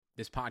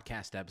This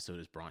podcast episode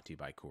is brought to you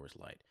by Coors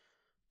Light.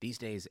 These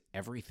days,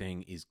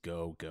 everything is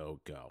go, go,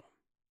 go.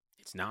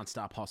 It's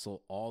nonstop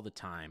hustle all the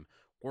time.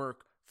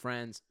 Work,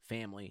 friends,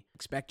 family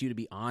expect you to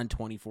be on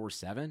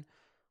 24/7.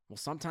 Well,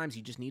 sometimes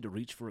you just need to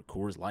reach for a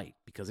Coors Light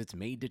because it's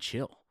made to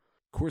chill.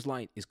 Coors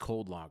Light is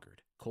cold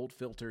lagered, cold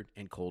filtered,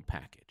 and cold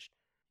packaged.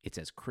 It's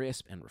as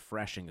crisp and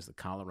refreshing as the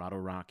Colorado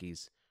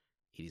Rockies.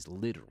 It is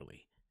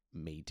literally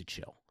made to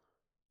chill.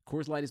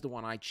 Coors Light is the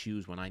one I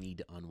choose when I need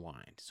to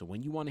unwind. So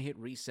when you want to hit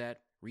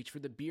reset, reach for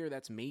the beer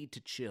that's made to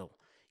chill.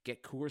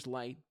 Get Coors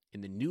Light in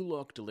the new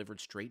look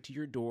delivered straight to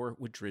your door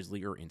with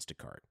Drizzly or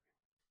Instacart.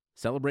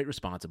 Celebrate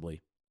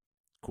responsibly.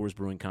 Coors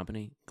Brewing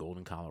Company,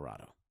 Golden,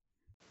 Colorado.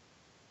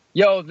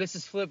 Yo, this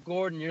is Flip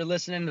Gordon. You're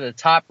listening to the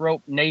Top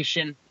Rope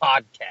Nation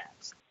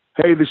podcast.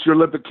 Hey, this is your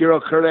Olympic hero,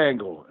 Kurt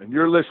Angle, and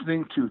you're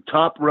listening to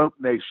Top Rope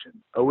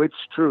Nation. Oh, it's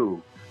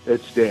true.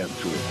 It's damn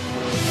true.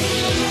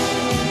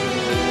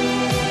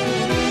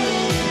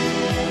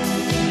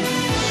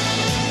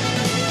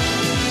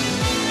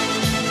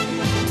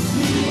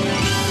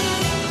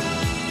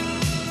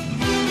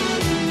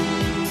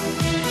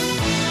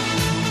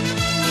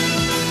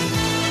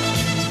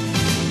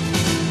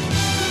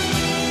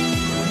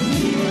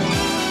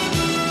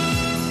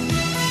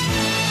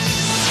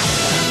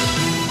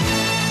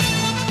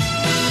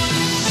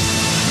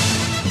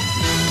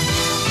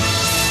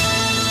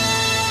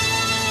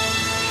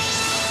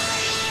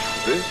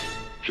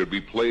 Should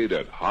be played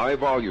at high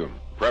volume,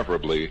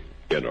 preferably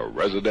in a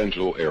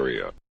residential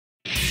area.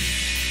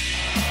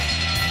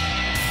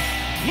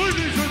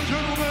 Ladies and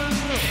gentlemen,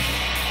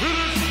 it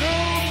is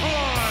now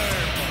time!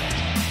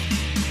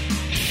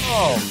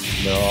 Oh,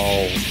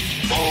 no.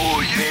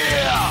 Oh,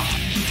 yeah!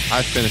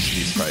 I finished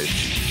these fights.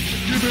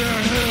 Give me a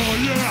hell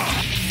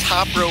yeah!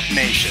 Top Rope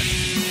Nation.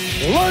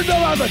 Learn to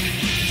love it!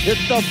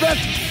 It's the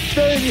best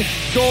thing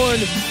going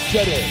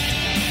today.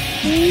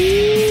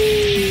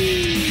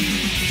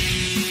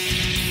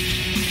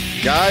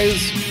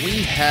 Guys,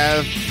 we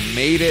have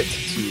made it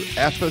to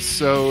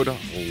episode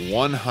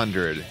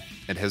 100.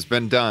 It has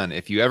been done.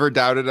 If you ever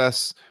doubted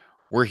us,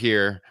 we're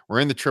here. We're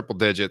in the triple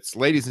digits.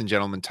 Ladies and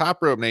gentlemen,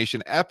 Top Rope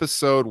Nation,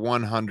 episode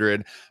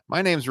 100.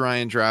 My name's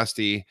Ryan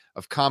Drosty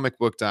of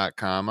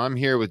comicbook.com. I'm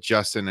here with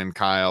Justin and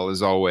Kyle,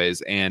 as always,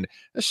 and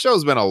this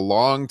show's been a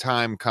long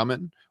time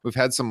coming. We've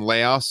had some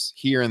layoffs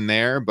here and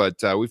there,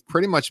 but we've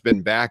pretty much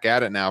been back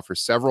at it now for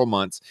several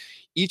months,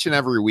 each and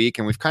every week,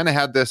 and we've kind of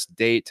had this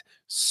date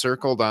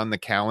circled on the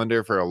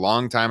calendar for a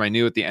long time. I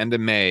knew at the end of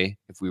May,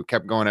 if we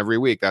kept going every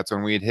week, that's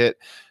when we'd hit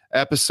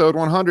episode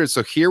 100.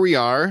 So here we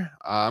are.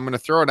 I'm going to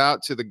throw it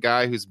out to the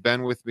guy who's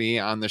been with me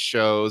on the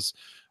shows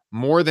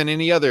more than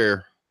any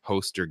other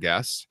host or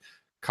guest,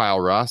 Kyle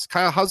Ross.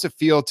 Kyle, how's it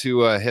feel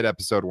to hit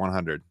episode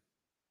 100?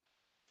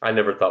 I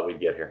never thought we'd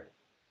get here.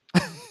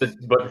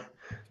 But,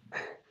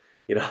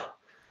 you know,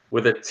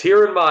 with a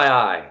tear in my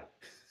eye,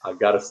 I've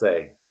got to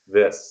say,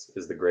 this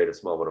is the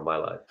greatest moment of my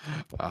life.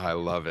 I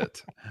love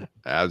it.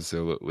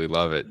 Absolutely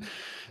love it.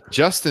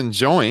 Justin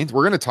joined.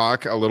 We're going to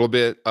talk a little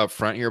bit up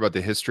front here about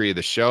the history of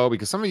the show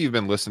because some of you have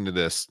been listening to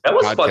this. That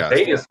was podcast.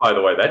 Spontaneous, by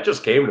the way. That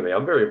just came to me.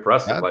 I'm very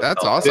impressed with myself.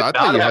 That's awesome. I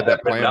thought you had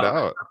that planned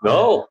out.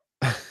 No.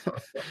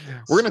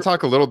 We're going to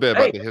talk a little bit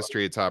about the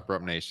history of Top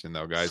Rope Nation,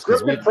 though, guys.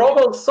 Scripted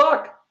promos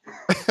suck.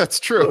 That's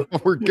true.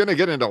 We're going to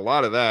get into a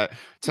lot of that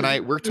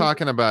tonight. We're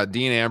talking about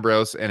Dean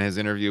Ambrose and his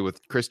interview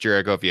with Chris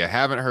Jericho. If you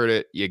haven't heard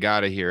it, you got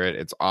to hear it.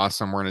 It's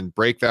awesome. We're going to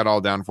break that all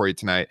down for you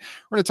tonight.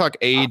 We're going to talk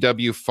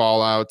AEW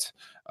Fallout.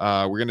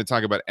 We're going to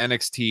talk about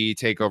NXT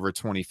TakeOver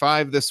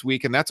 25 this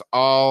week, and that's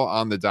all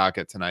on the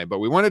docket tonight. But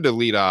we wanted to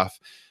lead off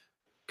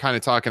kind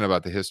of talking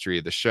about the history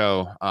of the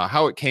show,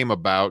 how it came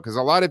about, because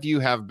a lot of you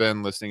have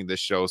been listening to this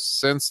show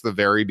since the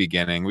very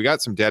beginning. We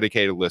got some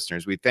dedicated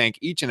listeners. We thank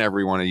each and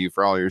every one of you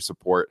for all your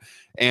support,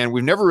 and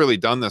we've never really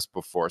done this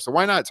before, so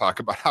why not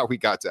talk about how we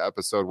got to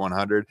episode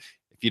 100?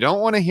 If you don't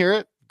want to hear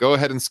it, go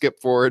ahead and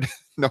skip forward.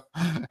 No,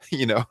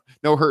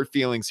 no hurt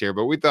feelings here,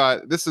 but we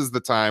thought this is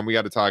the time we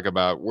got to talk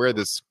about where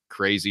this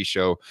crazy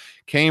show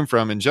came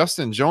from. And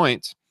Justin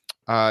joined.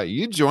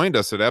 You joined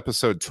us at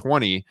episode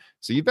 20,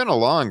 so you've been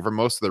along for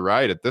most of the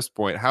ride at this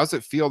point. How's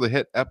it feel to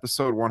hit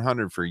episode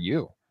 100 for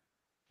you?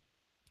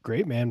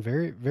 Great, man.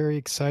 Very, very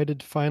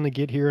excited to finally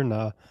get here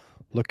and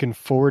looking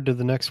forward to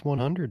the next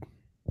 100.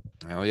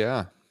 Hell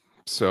yeah.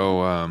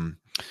 So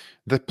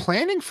the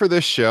planning for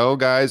this show,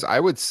 guys, I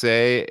would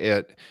say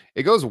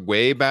it goes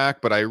way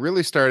back, but I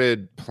really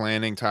started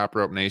planning Top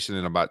Rope Nation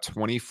in about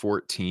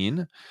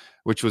 2014.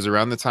 Which was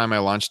around the time I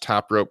launched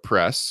Top Rope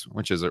Press,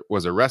 which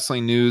was a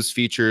wrestling news,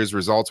 features,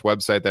 results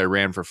website that I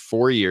ran for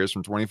 4 years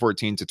from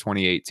 2014 to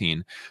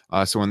 2018.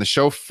 So when the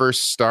show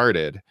first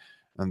started,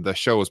 and the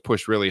show was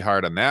pushed really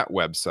hard on that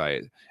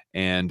website.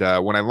 And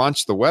when I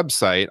launched the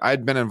website,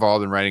 I'd been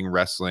involved in writing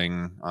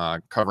wrestling,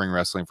 covering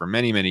wrestling for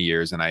many, many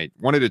years. And I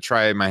wanted to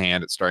try my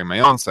hand at starting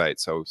my own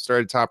site. So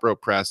started Top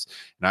Rope Press.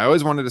 And I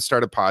always wanted to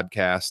start a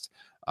podcast.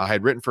 I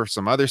had written for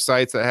some other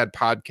sites that had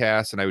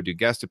podcasts, and I would do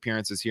guest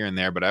appearances here and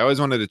there, but I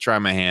always wanted to try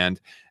my hand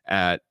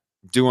at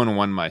doing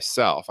one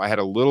myself. I had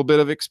a little bit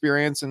of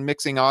experience in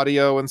mixing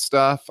audio and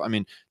stuff. I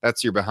mean,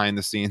 that's your behind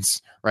the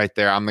scenes right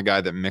there. I'm the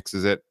guy that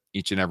mixes it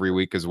each and every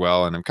week as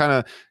well. And I'm kind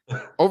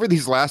of over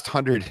these last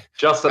 100.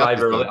 Justin, I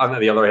barely, on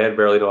the other hand,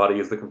 barely know how to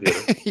use the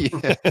computer.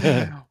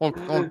 Yeah.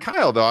 Well,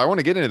 Kyle, though, I want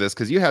to get into this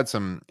because you had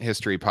some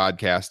history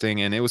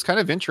podcasting, and it was kind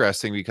of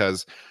interesting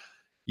because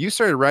you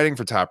started writing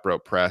for Top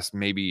Rope Press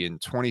maybe in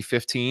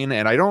 2015,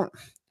 and I don't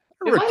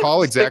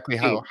recall exactly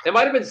how. It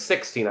might have been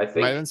 16, I think.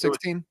 Might have been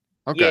 16?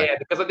 Okay. Yeah,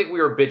 because I think we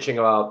were bitching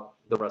about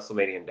the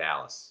WrestleMania in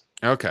Dallas.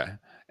 Okay.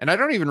 And I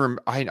don't even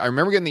I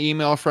remember getting the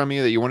email from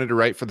you that you wanted to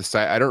write for the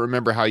site. I don't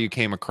remember how you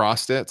came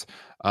across it,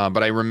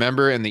 but I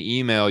remember in the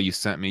email you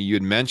sent me, you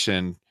had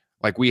mentioned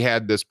like we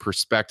had this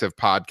Perspective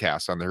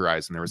podcast on the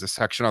horizon. There was a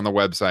section on the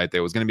website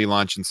that was going to be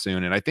launching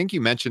soon. And I think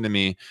you mentioned to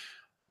me,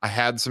 I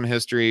have some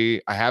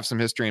history in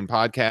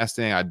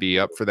podcasting. I'd be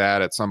up for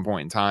that at some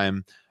point in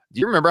time.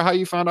 Do you remember how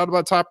you found out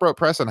about Top Rope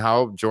Press and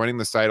how joining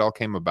the site all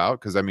came about?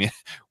 Because I mean,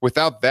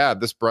 without that,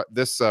 this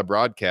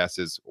broadcast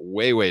is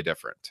way, way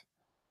different.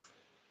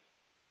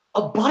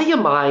 A buddy of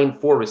mine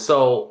for a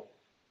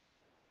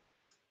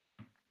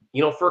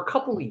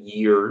couple of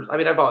years. I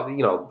mean,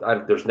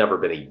 there's never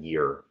been a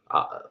year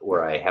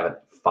where I haven't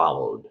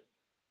followed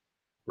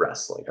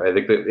wrestling. I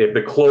think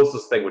the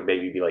closest thing would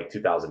maybe be like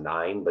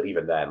 2009, but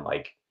even then,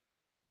 like,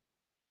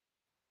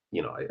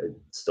 I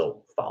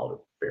still followed it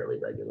fairly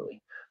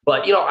regularly.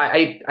 But,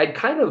 I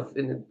kind of,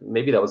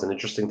 maybe that was an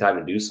interesting time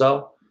to do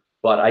so,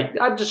 but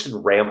I just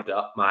ramped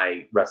up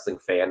my wrestling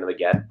fandom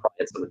again. Probably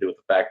had something to do with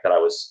the fact that I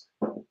was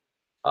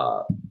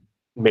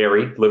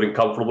married, living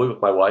comfortably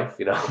with my wife,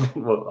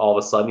 all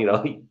of a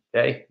sudden,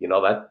 hey,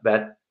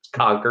 that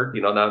conquered,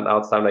 now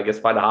it's time to, I guess,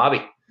 find a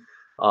hobby.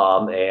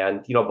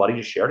 And, buddy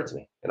just shared it to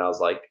me. And I was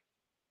like,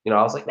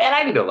 man,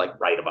 I need to like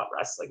write about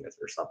wrestling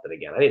or something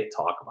again. I need to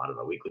talk about it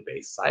on a weekly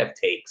basis. I have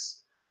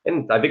takes.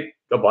 And I think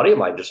a buddy of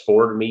mine just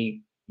forwarded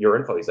me your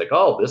info. He's like,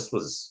 oh,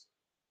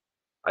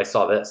 I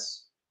saw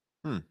this.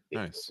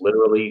 Nice.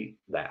 Literally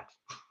that.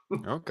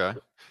 Okay.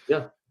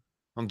 Yeah.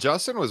 Well,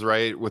 Justin was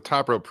right with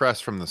Top Rope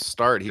Press from the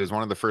start. He was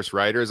one of the first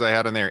writers I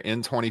had in there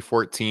in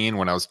 2014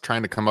 when I was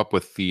trying to come up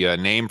with the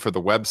name for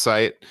the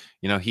website.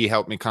 He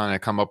helped me kind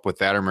of come up with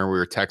that. I remember we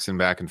were texting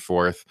back and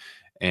forth.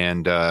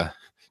 And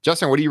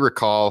Justin, what do you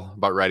recall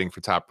about writing for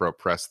Top Rope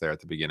Press there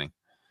at the beginning?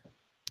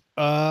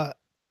 I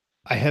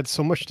had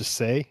so much to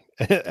say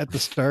at the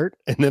start,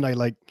 and then I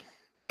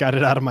got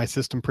it out of my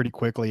system pretty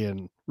quickly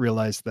and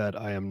realized that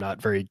I am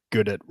not very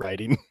good at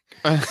writing.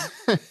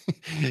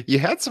 You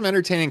had some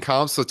entertaining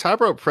columns. So Top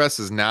Rope Press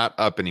is not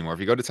up anymore. If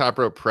you go to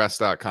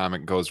topropepress.com,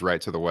 it goes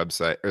right to the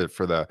website or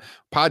for the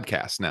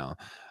podcast now.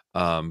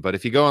 But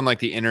if you go on like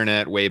the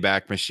internet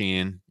Wayback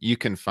Machine, you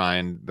can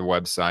find the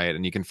website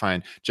and you can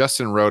find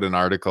Justin wrote an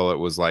article. It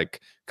was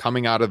like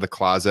coming out of the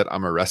closet.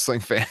 I'm a wrestling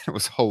fan. It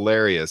was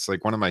hilarious.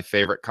 Like one of my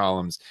favorite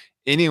columns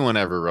anyone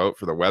ever wrote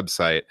for the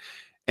website.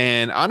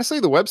 And honestly,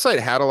 the website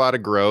had a lot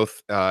of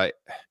growth.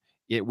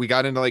 We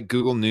got into like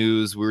Google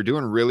News. We were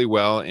doing really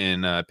well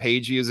in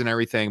page views and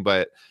everything.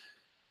 But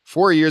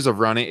 4 years of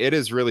running, it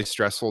is really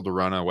stressful to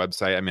run a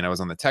website. I mean, I was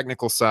on the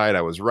technical side.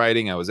 I was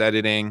writing. I was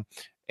editing.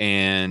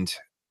 And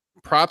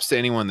props to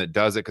anyone that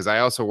does it because I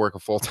also work a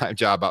full-time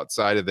job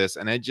outside of this.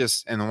 And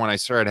when I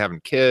started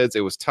having kids,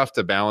 it was tough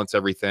to balance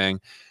everything.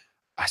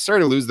 I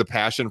started to lose the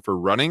passion for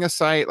running a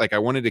site. Like I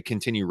wanted to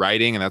continue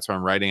writing, and that's why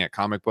I'm writing at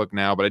Comic Book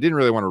now, but I didn't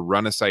really want to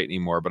run a site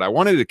anymore. But I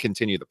wanted to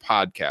continue the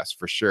podcast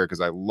for sure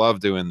because I love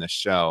doing this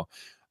show.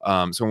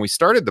 So when we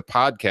started the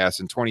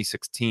podcast in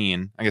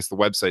 2016, I guess the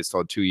website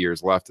still had 2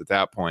 years left at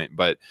that point,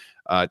 but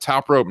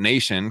Top Rope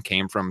Nation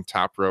came from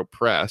Top Rope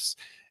Press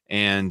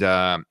and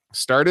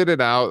started it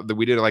out that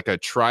we did like a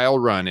trial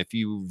run. If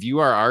you view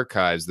our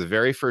archives, the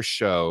very first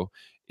show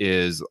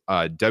is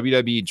a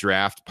WWE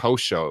Draft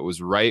post show. It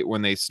was right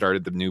when they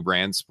started the new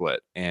brand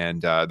split.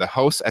 And the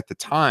host at the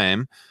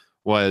time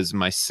was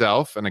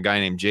myself and a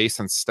guy named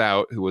Jason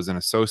Stout, who was an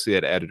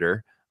associate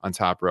editor on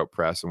Top Rope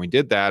Press. And we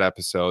did that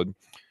episode.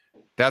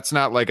 That's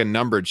not like a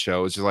numbered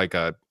show. It's just like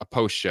a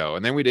post show.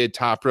 And then we did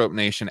Top Rope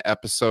Nation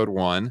episode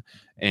 1.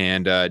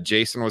 And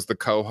Jason was the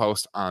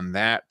co-host on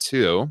that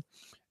too.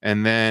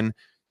 And then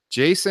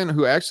Jason,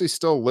 who actually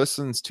still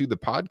listens to the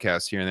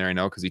podcast here and there, I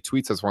know, because he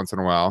tweets us once in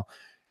a while,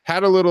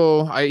 had a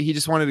little, he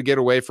just wanted to get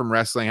away from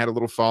wrestling, had a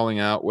little falling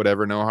out,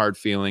 whatever, no hard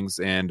feelings,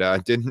 and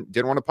didn't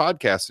want to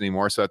podcast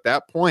anymore. So at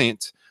that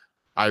point,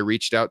 I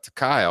reached out to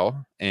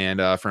Kyle, and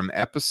from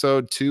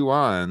episode 2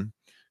 on,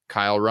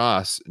 Kyle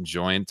Ross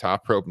joined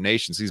Top Rope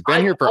Nation. So he's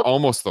been here for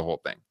almost the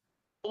whole thing.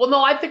 Well,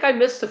 no, I think I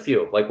missed a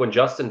few, like when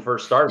Justin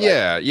first started.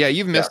 Yeah,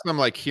 you've missed them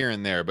like here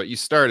and there, but you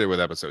started with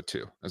episode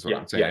 2, is what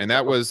I'm saying. And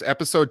that was,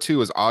 episode 2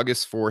 was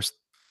August 4th,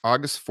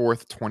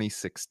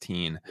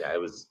 2016. Yeah, it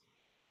was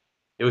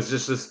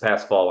just this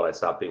past fall when I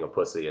stopped being a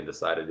pussy and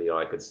decided,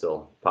 I could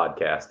still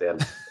podcast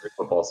and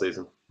football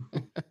season.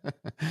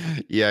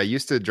 Yeah, I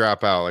used to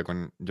drop out like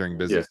during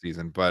busy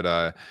season,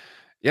 but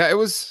it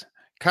was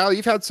Kyle.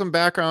 You've had some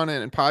background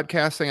in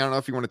podcasting. I don't know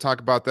if you want to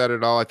talk about that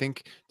at all. I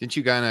think didn't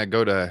you kind of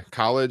go to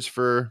college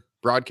for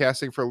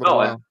broadcasting for a little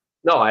while?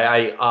 No,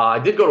 I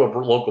did go to a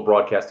local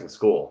broadcasting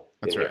school.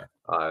 That's right. Here.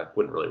 I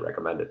wouldn't really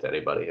recommend it to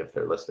anybody if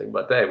they're listening,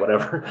 but hey,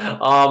 whatever.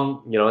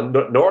 Nor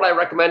would I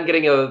recommend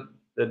getting a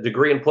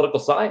degree in political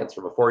science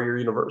from a 4-year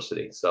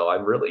university. So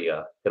I'm really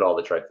hit all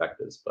the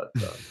trifectas, but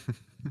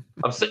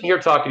I'm sitting here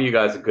talking to you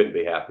guys and couldn't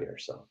be happier.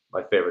 So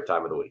my favorite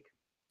time of the week.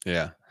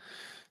 Yeah.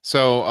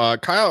 So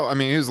Kyle, I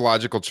mean, he was a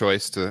logical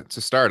choice to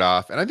start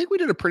off, and I think we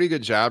did a pretty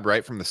good job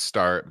right from the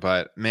start.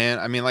 But man,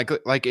 I mean,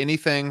 like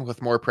anything,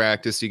 with more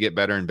practice, you get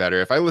better and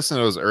better. If I listen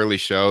to those early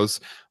shows,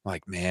 I'm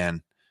like,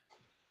 man,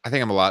 I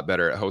think I'm a lot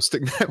better at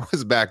hosting than I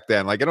was back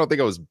then. Like, I don't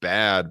think I was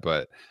bad,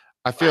 but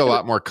I feel a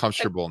lot more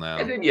comfortable now.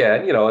 And then, yeah,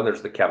 and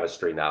there's the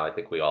chemistry now. I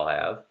think we all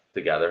have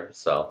together,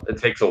 so it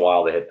takes a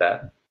while to hit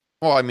that.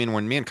 Well, I mean,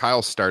 when me and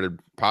Kyle started,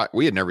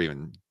 we had never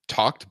even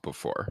talked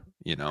before.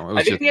 It was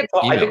I think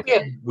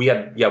we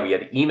had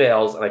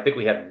emails, and I think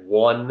we had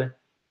one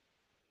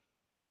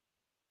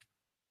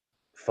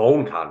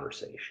phone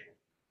conversation.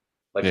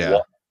 Like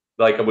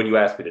when you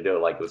asked me to do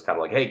it, like it was kind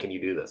of like, hey, can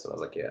you do this? And I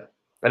was like, yeah.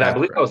 And I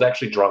believe I was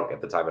actually drunk at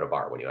the time at a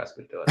bar when you asked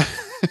me to do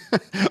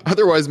it.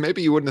 Otherwise,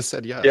 maybe you wouldn't have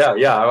said yes.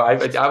 Yeah.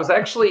 I was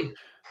actually.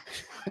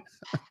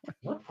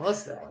 What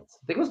was that?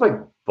 I think it was my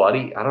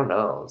buddy. I don't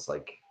know. It's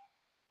like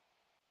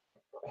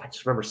I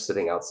just remember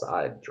sitting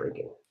outside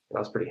drinking, and I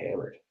was pretty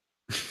hammered.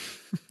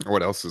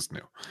 What else is new?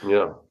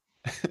 Yeah.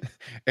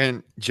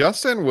 And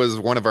Justin was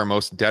one of our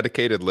most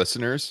dedicated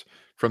listeners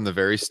from the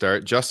very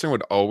start. Justin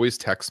would always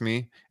text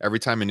me every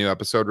time a new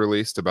episode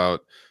released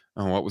about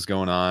what was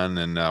going on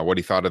and what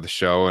he thought of the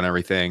show and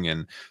everything.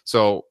 And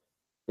so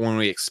when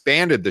we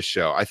expanded the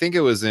show, I think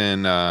it was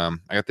in, I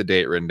got the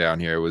date written down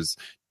here. It was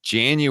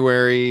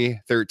January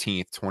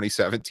 13th,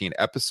 2017,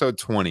 episode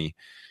 20.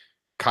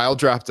 Kyle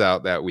dropped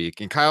out that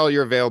week. And Kyle,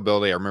 your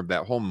availability, I remember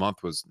that whole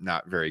month was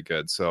not very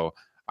good. So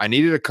I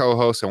needed a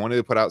co-host. I wanted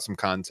to put out some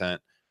content.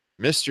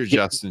 Mr.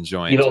 Justin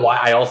joined. You know why?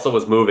 I also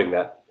was moving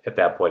that at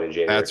that point in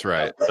January. That's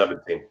right.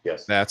 2017.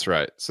 Yes. That's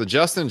right. So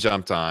Justin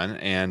jumped on,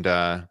 and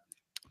I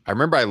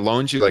remember I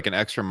loaned you like an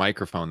extra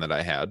microphone that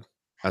I had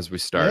as we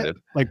started.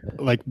 Yeah,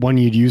 like one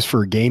you'd use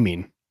for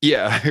gaming.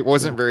 Yeah, it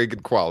wasn't very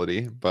good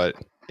quality, but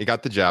it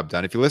got the job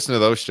done. If you listen to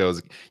those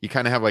shows, you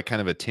kind of have like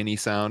kind of a tinny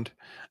sound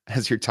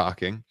as you're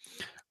talking.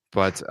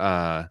 But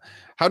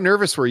how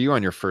nervous were you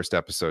on your first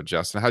episode,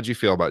 Justin? How'd you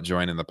feel about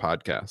joining the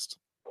podcast?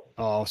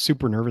 Oh,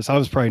 super nervous. I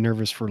was probably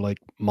nervous for like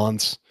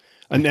months.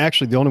 And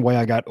actually, the only way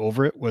I got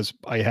over it was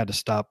I had to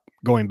stop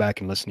going back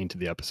and listening to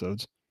the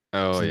episodes.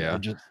 Oh, so yeah.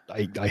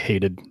 I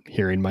hated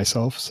hearing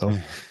myself. So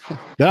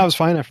then I was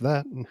fine after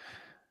that.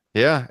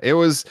 Yeah, it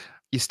was.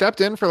 You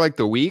stepped in for like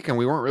the week, and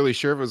we weren't really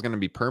sure if it was going to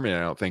be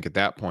permanent, I don't think, at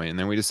that point. And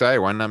then we decided,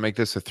 why not make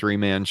this a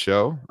 3-man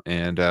show?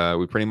 And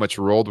we pretty much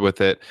rolled with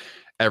it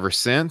ever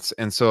since.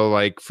 And so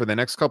like for the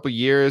next couple of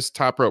years,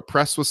 Top Rope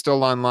Press was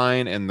still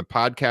online, and the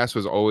podcast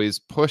was always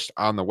pushed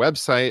on the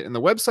website. And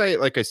the website,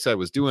 like I said,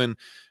 was doing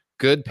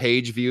good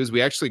page views.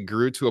 We actually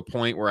grew to a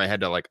point where I had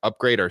to like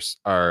upgrade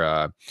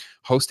our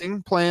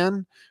hosting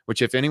plan,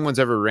 which if anyone's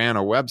ever ran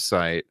a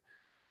website,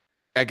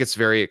 that gets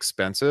very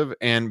expensive.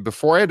 And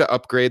before I had to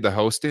upgrade the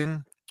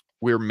hosting,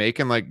 we were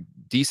making like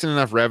decent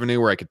enough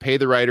revenue where I could pay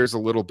the writers a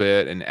little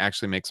bit and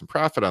actually make some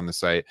profit on the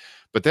site.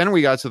 But then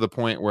we got to the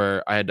point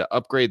where I had to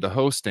upgrade the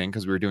hosting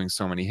because we were doing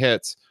so many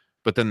hits,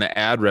 but then the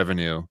ad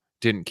revenue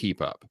didn't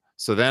keep up.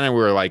 So then we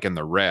were like in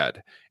the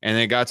red, and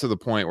it got to the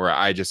point where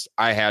I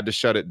had to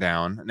shut it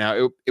down.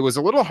 Now it was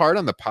a little hard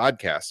on the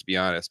podcast, to be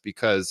honest,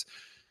 because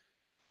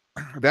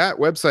that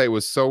website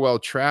was so well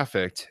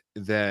trafficked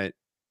that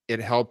it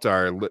helped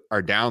our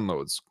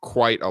downloads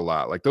quite a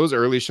lot. Like those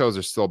early shows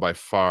are still by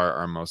far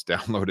our most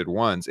downloaded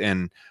ones.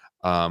 And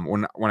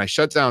when I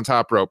shut down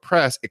Top Rope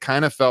Press, it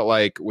kind of felt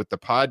like with the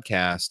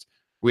podcast,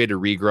 we had to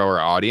regrow our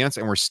audience,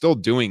 and we're still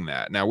doing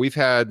that. Now we've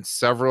had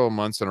several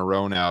months in a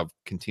row now of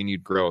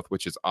continued growth,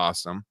 which is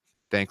awesome.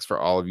 Thanks for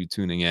all of you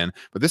tuning in.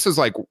 But this is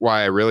like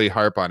why I really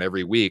harp on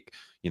every week,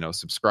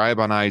 subscribe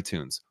on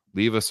iTunes,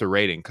 leave us a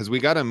rating, because we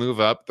got to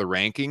move up the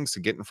rankings to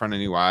get in front of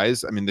new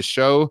eyes. I mean, the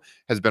show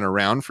has been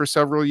around for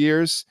several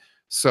years,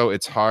 so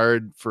it's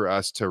hard for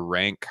us to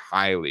rank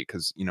highly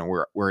because,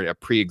 we're a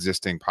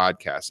pre-existing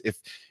podcast. If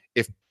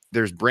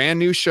there's brand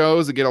new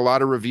shows that get a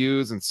lot of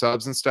reviews and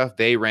subs and stuff,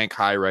 they rank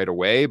high right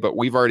away, but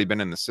we've already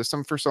been in the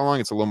system for so long,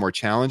 it's a little more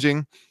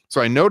challenging.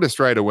 So I noticed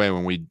right away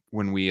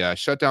when we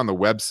shut down the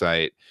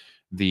website,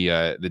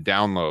 the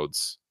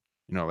downloads,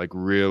 like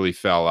really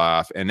fell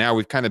off, and now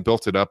we've kind of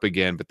built it up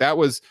again. But it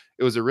was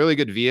a really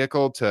good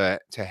vehicle to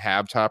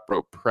have Top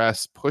Rope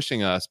Press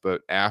pushing us.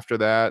 But after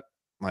that,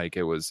 like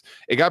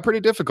it got pretty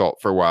difficult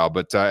for a while,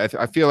 but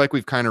I feel like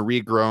we've kind of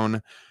regrown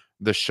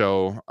the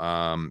show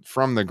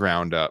from the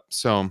ground up.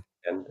 So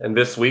and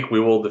this week we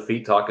will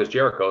defeat Talk Is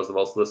Jericho as the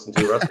most listened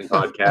to wrestling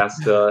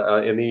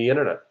podcast in the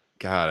internet.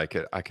 God,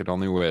 I could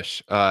only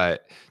wish. Do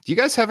you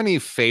guys have any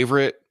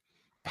favorite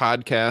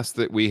podcasts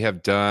that we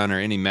have done, or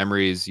any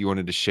memories you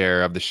wanted to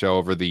share of the show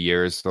over the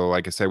years? So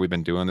like I said, we've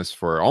been doing this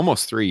for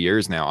almost 3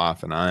 years now,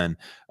 off and on.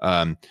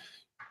 Let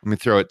me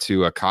throw it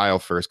to Kyle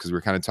first, because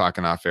we're kind of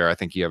talking off air. I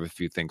think you have a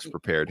few things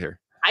prepared here.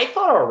 I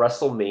thought our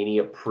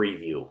WrestleMania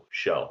preview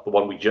show, the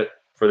one we just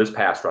for this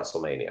past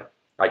WrestleMania,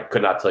 I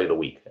could not tell you the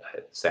week,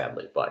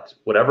 sadly, but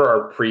whatever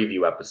our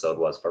preview episode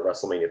was for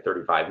WrestleMania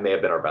 35 may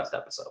have been our best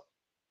episode.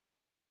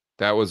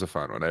 That was a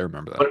fun one. I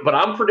remember that. But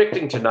I'm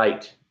predicting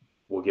tonight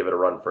we'll give it a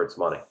run for its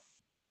money.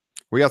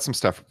 We got some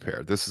stuff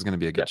prepared. This is going to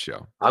be a good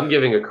show. I'm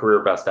giving a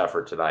career best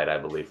effort tonight, I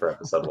believe, for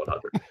episode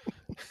 100.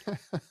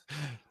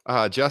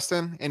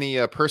 Justin,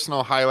 any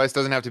personal highlights?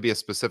 Doesn't have to be a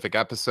specific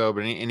episode,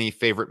 but any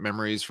favorite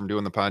memories from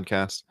doing the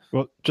podcast?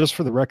 Well, just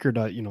for the record,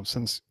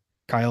 since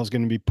Kyle's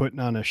going to be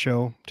putting on a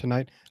show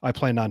tonight, I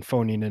plan on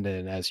phoning it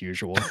in as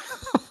usual.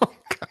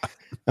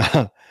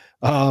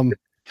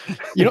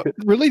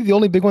 Really the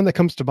only big one that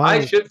comes to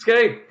mind. I should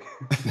skate.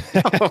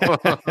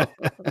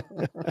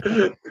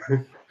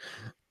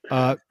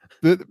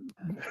 The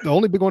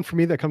only big one for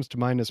me that comes to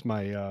mind is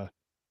my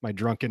my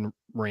drunken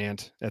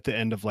rant at the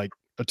end of like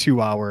a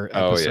 2-hour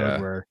episode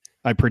where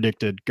I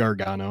predicted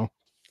Gargano.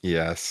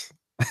 Yes.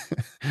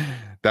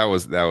 that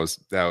was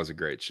a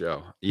great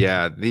show.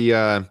 Yeah.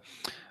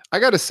 I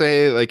got to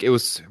say, like,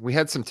 we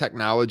had some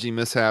technology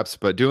mishaps,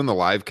 but doing the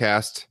live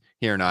cast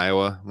here in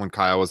Iowa when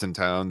Kyle was in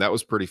town, that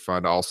was pretty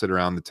fun to all sit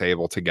around the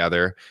table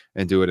together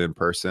and do it in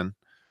person.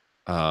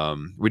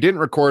 We didn't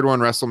record one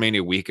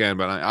WrestleMania weekend,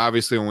 but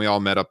obviously when we all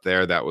met up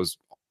there, that was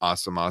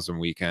awesome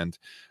weekend.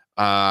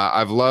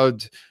 I've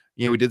loved,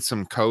 we did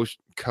some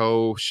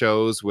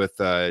co-shows with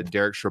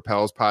Derek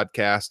Chappelle's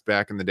podcast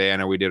back in the day. I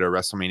know we did a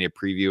WrestleMania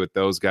preview with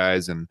those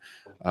guys, and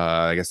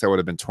I guess that would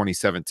have been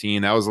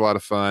 2017. That was a lot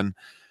of fun.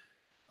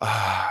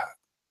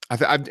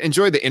 I've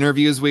enjoyed the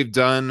interviews we've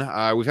done.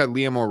 We've had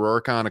Liam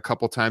O'Rourke on a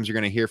couple times. You're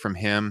going to hear from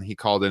him. He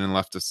called in and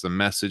left us a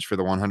message for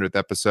the 100th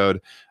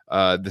episode.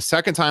 The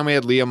second time we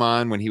had Liam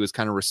on, when he was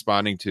kind of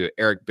responding to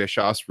Eric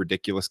Bischoff's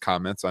ridiculous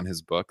comments on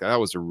his book, that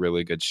was a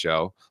really good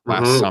show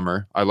last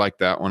summer. I liked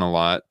that one a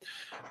lot.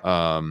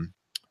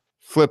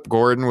 Flip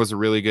Gordon was a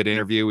really good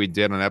interview we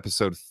did on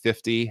episode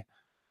 50.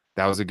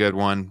 That was a good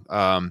one.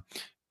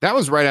 That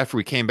was right after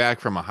we came back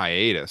from a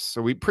hiatus.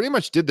 So we pretty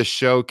much did the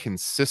show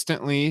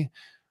consistently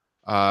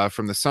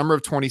from the summer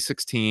of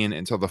 2016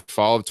 until the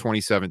fall of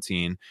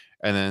 2017.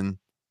 And then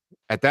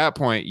at that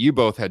point, you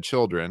both had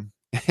children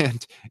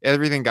and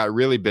everything got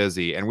really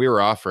busy and we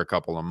were off for a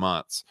couple of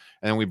months.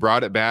 And then we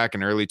brought it back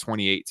in early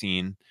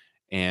 2018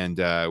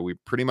 and we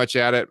pretty much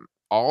had it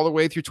all the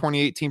way through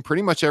 2018,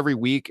 pretty much every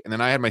week. And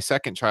then I had my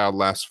second child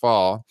last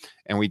fall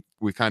and we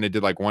kind of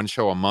did like one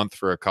show a month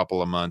for a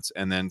couple of months.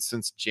 And then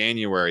since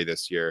January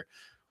this year,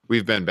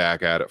 we've been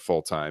back at it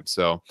full time.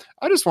 So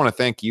I just want to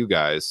thank you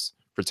guys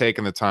for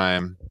taking the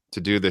time to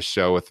do this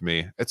show with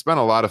me. It's been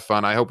a lot of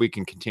fun. I hope we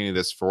can continue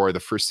this for the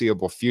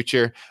foreseeable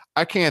future.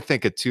 I can't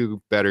think of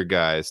two better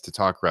guys to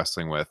talk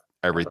wrestling with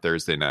every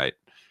Thursday night.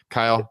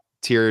 Kyle,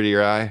 tear to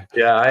your eye.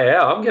 Yeah,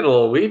 I'm getting a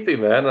little weepy,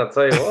 man. I'll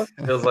tell you what,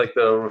 feels like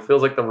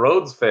the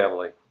Rhodes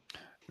family.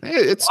 Hey,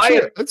 it's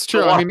true. It's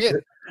true. I mean,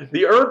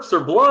 the Earps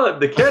are blood.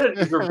 The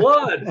Kennedys are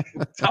blood.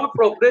 Top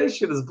Rope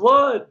Nation is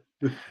blood.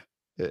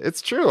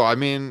 It's true. I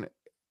mean,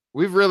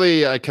 we've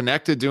really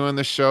connected doing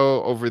this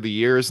show over the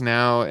years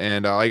now.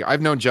 And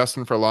I've known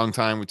Justin for a long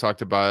time. We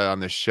talked about it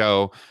on this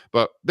show,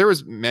 but there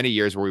was many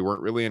years where we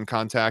weren't really in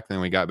contact. And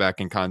we got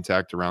back in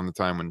contact around the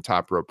time when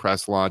Top Rope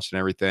Press launched and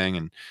everything.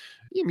 And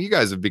you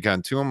guys have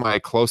become two of my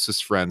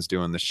closest friends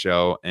doing the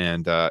show.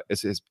 And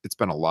it's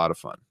been a lot of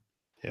fun.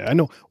 Yeah, I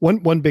know.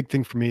 One big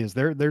thing for me is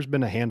there's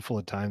been a handful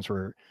of times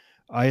where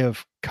I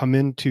have come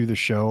into the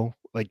show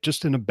like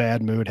just in a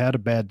bad mood, had a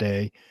bad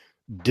day,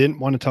 didn't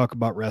want to talk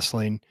about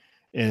wrestling.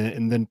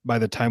 And then by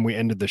the time we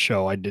ended the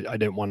show, I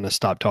didn't want to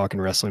stop talking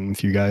wrestling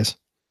with you guys.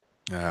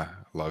 Yeah,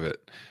 love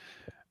it.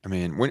 I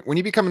mean, when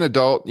you become an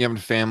adult, you have a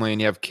family and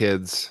you have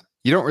kids,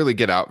 you don't really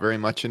get out very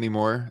much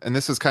anymore. And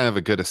this is kind of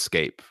a good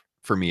escape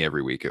for me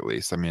every week, at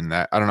least. I mean,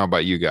 I don't know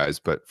about you guys,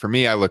 but for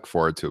me, I look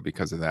forward to it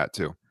because of that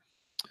too.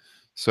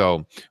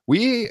 So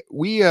we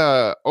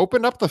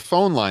opened up the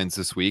phone lines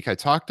this week. I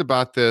talked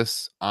about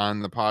this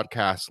on the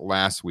podcast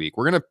last week.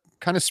 We're going to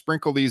kind of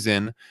sprinkle these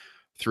in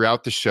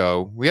throughout the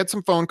show. We had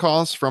some phone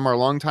calls from our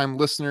longtime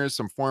listeners,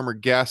 some former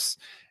guests,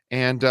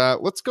 and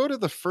let's go to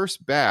the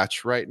first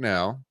batch right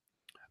now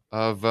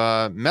of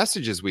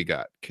messages we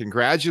got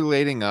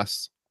congratulating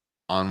us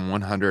on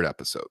 100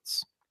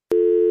 episodes.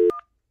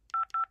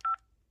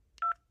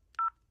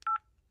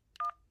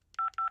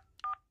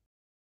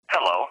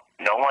 Hello,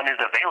 no one is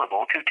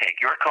available to take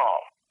your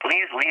call.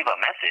 Please leave a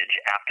message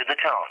after the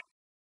tone.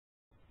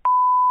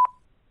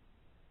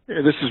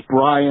 Hey, this is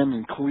Brian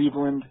in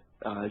Cleveland.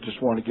 I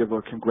just want to give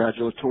a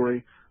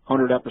congratulatory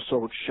 100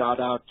 episode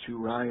shout out to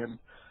Ryan,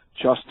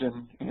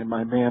 Justin, and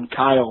my man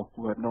Kyle,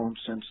 who I've known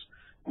since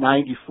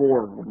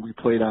 '94 when we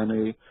played on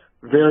a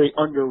very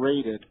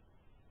underrated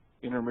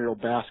intramural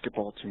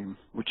basketball team,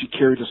 which he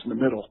carried us in the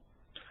middle.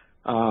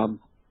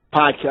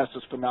 Podcast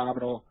is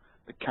phenomenal.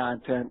 The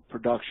content,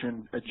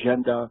 production,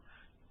 agenda,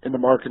 and the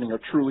marketing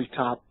are truly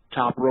top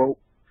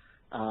rope.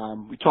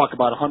 We talk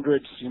about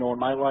hundreds, in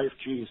my life,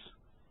 geez.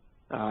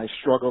 I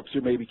struggle to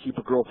maybe keep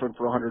a girlfriend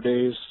for 100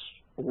 days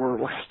or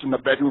last in the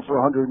bedroom for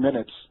 100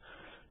 minutes.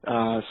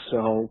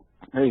 So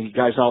hey, you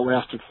guys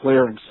outlasted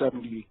Flair in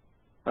 70,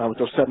 with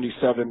those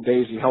 77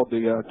 days. He held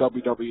the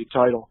WWE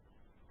title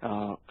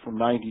from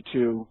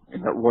 92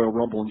 in that Royal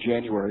Rumble in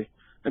January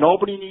in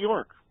Albany, New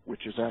York,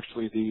 which is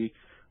actually the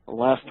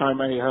last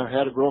time I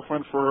had a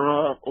girlfriend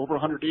for over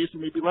 100 days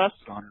and maybe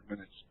lasted 100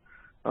 minutes,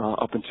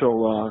 up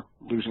until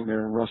losing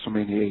there in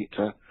WrestleMania 8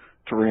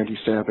 to Randy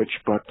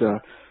Savage. But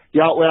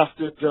you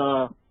outlasted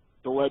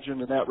the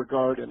legend in that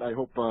regard, and I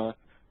hope to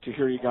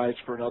hear you guys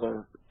for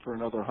another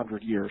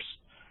 100 years.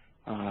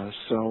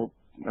 So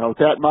with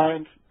that in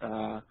mind,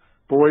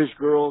 boys,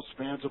 girls,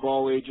 fans of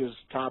all ages,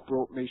 Top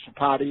Rope Nation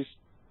potties,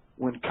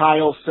 when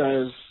Kyle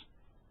says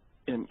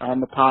on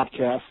the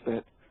podcast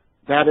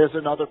that is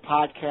another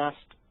podcast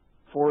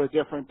for a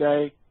different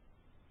day,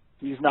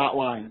 he's not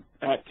lying.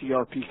 At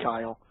TRP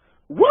Kyle.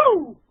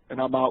 Woo! And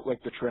I'm out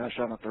like the trash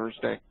on a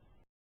Thursday.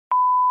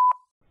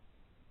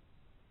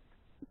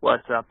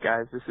 What's up,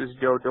 guys? This is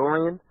Joe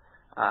Dorian.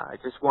 I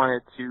just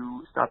wanted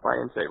to stop by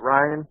and say,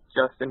 Ryan,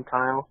 Justin,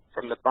 Kyle,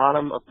 from the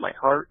bottom of my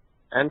heart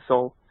and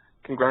soul,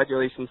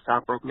 congratulations,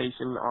 Top Rope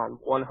Nation, on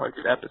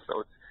 100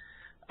 episodes.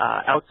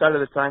 Outside of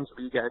the times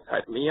where you guys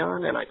had me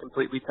on, and I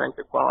completely tanked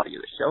the quality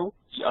of the show,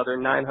 the other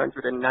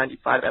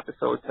 995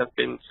 episodes have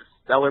been just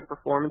stellar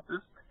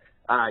performances.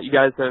 You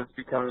guys have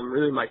become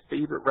really my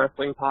favorite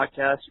wrestling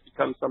podcast. You've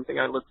become something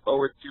I look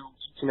forward to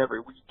each and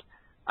every week.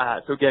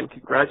 So again,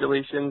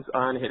 congratulations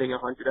on hitting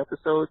 100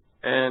 episodes,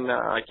 and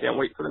I can't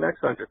wait for the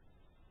next 100.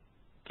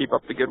 Keep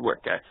up the good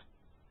work, guys.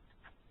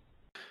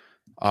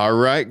 All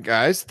right,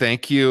 guys.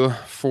 Thank you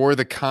for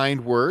the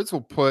kind words.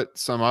 We'll put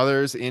some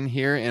others in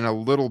here in a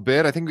little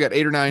bit. I think we got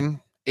eight or nine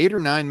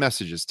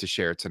messages to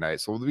share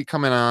tonight. So we'll be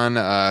coming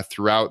on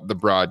throughout the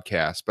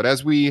broadcast. But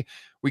as we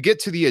get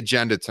to the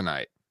agenda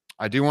tonight,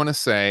 I do want to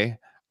say,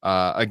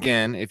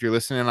 again, if you're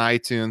listening on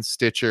iTunes,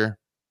 Stitcher,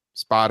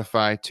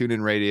 Spotify,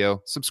 TuneIn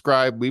Radio,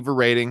 subscribe, leave a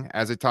rating.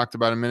 As I talked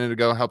about a minute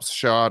ago, helps the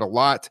show out a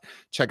lot.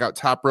 Check out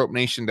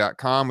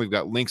topropenation.com. We've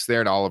got links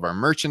there to all of our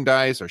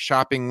merchandise, our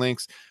shopping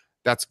links.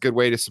 That's a good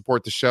way to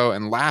support the show.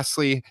 And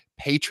lastly,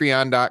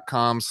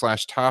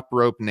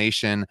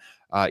 patreon.com/topropenation.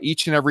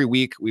 Each and every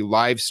week, we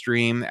live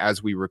stream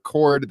as we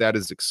record. That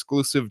is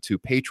exclusive to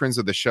patrons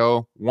of the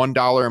show.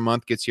 $1 a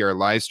month gets you our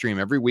live stream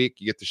every week.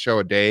 You get the show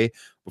a day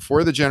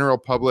before the general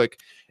public.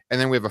 And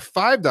then we have a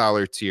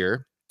 $5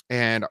 tier.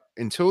 And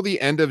until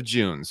the end of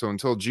June, so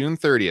until June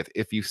 30th,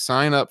 if you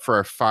sign up for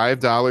our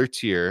 $5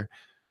 tier,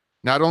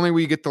 not only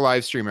will you get the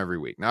live stream every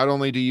week, not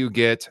only do you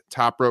get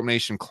Top Rope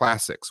Nation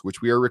Classics, which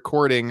we are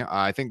recording,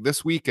 I think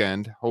this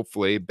weekend,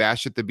 hopefully,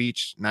 Bash at the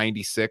Beach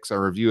 96,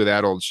 our review of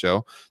that old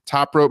show,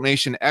 Top Rope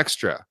Nation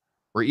Extra,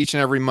 where each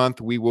and every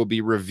month we will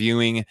be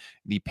reviewing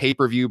the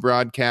pay-per-view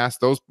broadcast.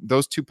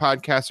 Those two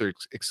podcasts are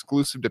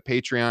exclusive to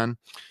Patreon.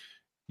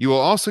 You will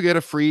also get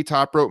a free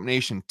Top Rope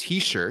Nation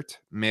t-shirt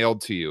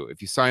mailed to you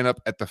if you sign up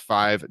at the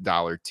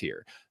 $5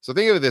 tier. So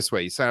think of it this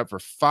way. You sign up for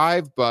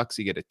 $5,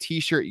 you get a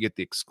t-shirt, you get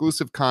the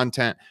exclusive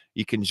content.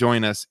 You can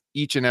join us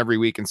each and every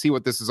week and see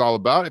what this is all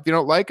about. If you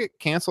don't like it,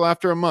 cancel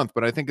after a month.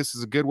 But I think this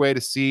is a good way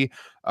to see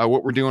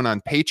what we're doing on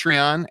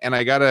Patreon. And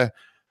I got to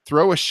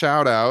throw a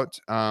shout out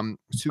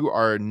to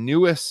our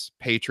newest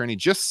patron. He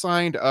just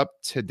signed up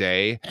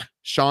today,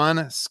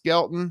 Sean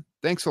Skelton.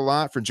 Thanks a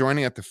lot for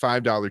joining at the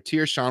 $5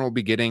 tier. Sean will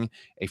be getting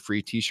a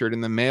free t-shirt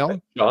in the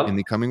mail in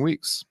the coming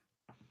weeks.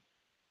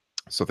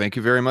 So thank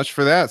you very much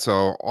for that.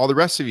 So all the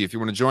rest of you, if you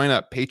want to join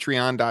up,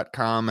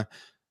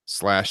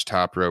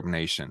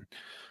 patreon.com/topropenation.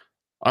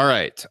 All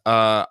right.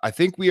 I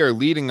think we are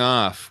leading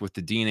off with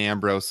the Dean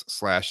Ambrose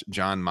 /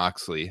 Jon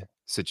Moxley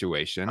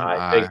situation.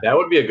 I think that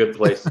would be a good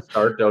place to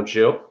start, don't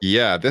you?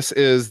 Yeah, this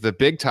is the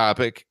big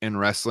topic in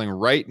wrestling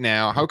right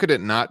now. How could it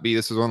not be?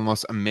 This is one of the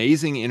most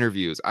amazing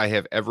interviews I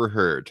have ever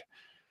heard,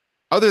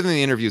 other than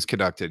the interviews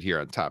conducted here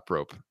on Top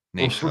Rope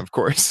Nation, of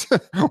course.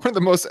 One of the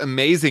most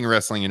amazing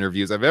wrestling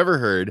interviews I've ever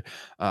heard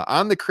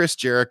on the Chris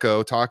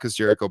Jericho Talk is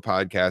Jericho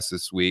podcast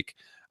this week.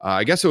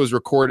 I guess it was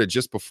recorded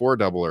just before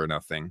Double or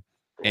Nothing.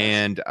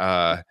 And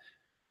the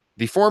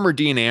former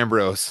Dean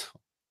Ambrose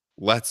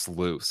lets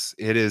loose.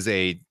 It is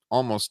a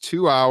almost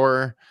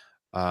 2-hour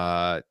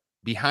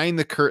behind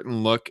the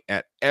curtain look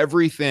at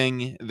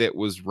everything that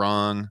was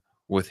wrong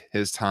with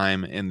his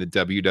time in the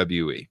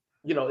WWE.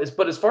 You know,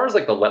 but as far as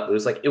like the let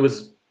loose, like it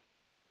was,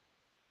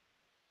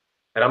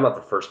 and I'm not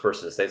the first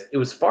person to say this, it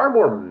was far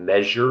more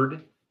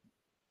measured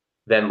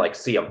than like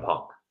CM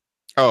Punk.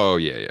 Oh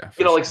yeah.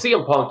 You know, like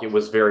CM Punk, it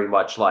was very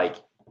much like,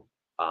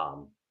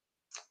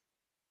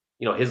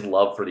 you know, his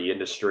love for the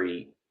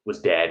industry was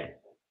dead,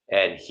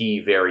 and he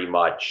very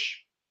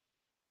much,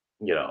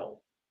 you know,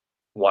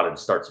 wanted to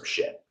start some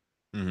shit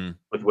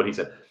with what he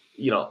said.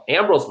 You know,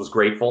 Ambrose was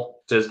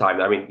grateful to his time.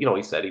 I mean, you know,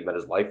 he said he met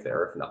his wife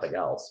there, if nothing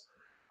else.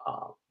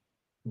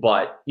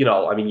 But, you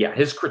know, I mean, yeah,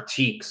 his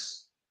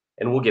critiques,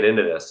 and we'll get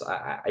into this.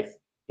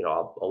 You know,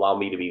 I'll allow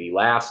me to be the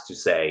last to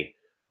say,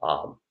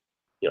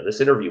 you know,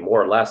 this interview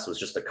more or less was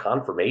just a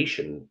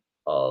confirmation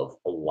of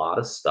a lot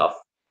of stuff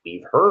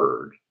we've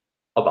heard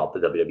about the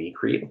WWE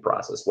creative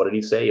process. What did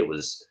he say? It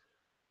was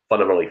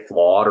fundamentally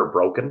flawed or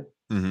broken.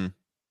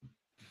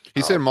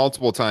 He said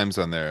multiple times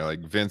on there, like,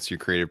 Vince, your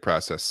creative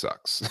process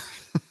sucks.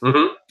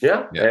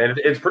 Yeah, and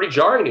it's pretty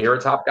jarring to hear a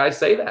top guy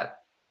say that.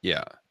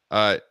 Yeah.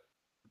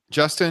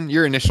 Justin,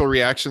 your initial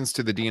reactions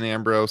to the Dean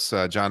Ambrose,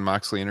 John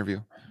Moxley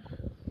interview?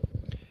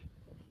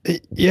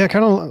 Yeah,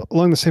 kind of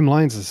along the same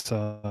lines as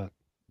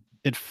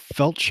it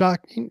felt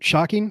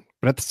shocking,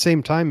 but at the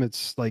same time,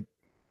 it's like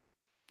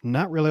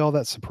not really all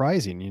that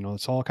surprising. You know,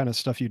 it's all kind of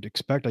stuff you'd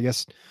expect. I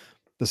guess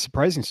the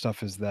surprising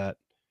stuff is that,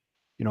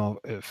 you know,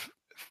 if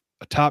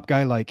a top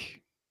guy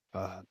like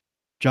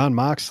John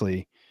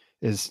Moxley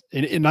is,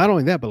 and not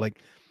only that, but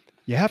like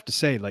you have to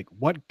say, like,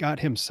 what got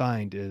him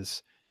signed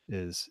is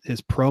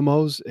his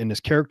promos and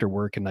his character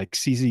work and like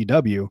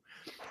CZW.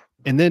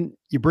 And then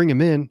you bring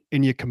him in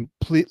and you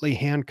completely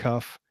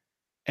handcuff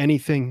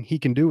anything he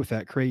can do with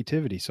that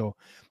creativity. So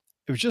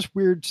it was just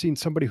weird seeing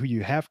somebody who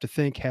you have to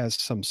think has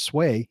some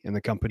sway in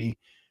the company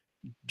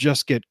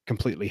just get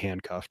completely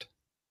handcuffed.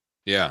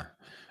 Yeah.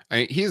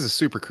 He's a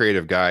super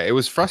creative guy. It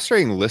was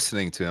frustrating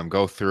listening to him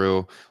go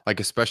through, like,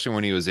 especially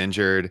when he was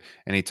injured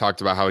and he talked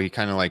about how he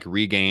kind of like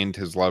regained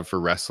his love for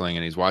wrestling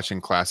and he's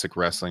watching classic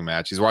wrestling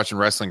match. He's watching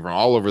wrestling from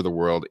all over the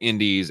world,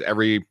 indies,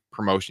 every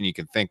promotion you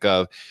can think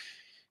of.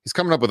 He's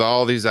coming up with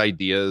all these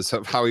ideas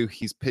of how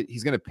he's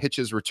going to pitch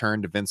his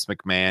return to Vince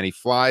McMahon. He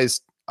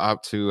flies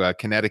up to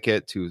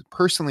Connecticut to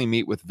personally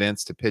meet with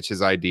Vince to pitch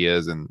his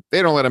ideas, and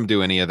they don't let him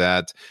do any of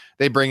that.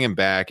 They bring him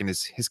back, and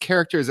his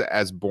character is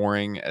as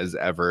boring as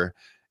ever.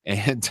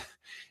 And,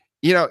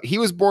 you know, he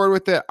was bored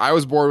with it. I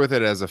was bored with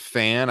it as a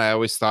fan. I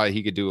always thought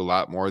he could do a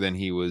lot more than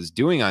he was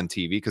doing on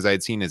TV because I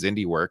had seen his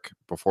indie work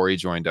before he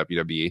joined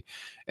WWE.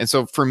 And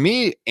so for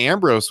me,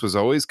 Ambrose was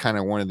always kind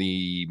of one of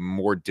the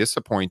more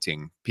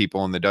disappointing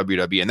people in the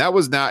WWE. And that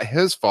was not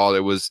his fault.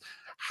 It was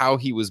how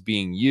he was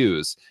being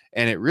used.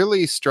 And it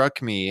really struck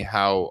me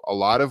how a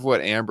lot of what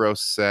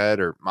Ambrose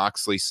said or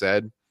Moxley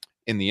said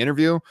in the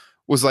interview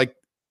was like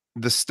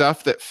the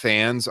stuff that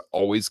fans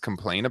always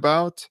complain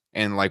about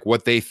and like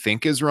what they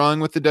think is wrong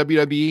with the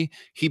WWE.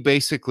 He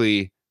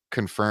basically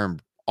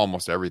confirmed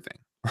almost everything.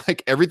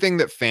 Like everything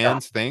that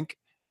fans think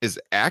is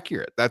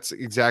accurate. That's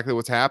exactly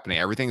what's happening.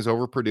 Everything's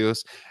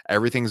overproduced.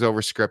 Everything's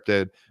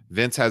overscripted.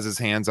 Vince has his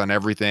hands on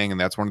everything,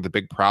 and that's one of the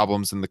big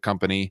problems in the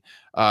company.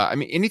 I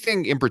mean,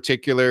 anything in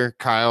particular,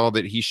 Kyle,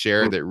 that he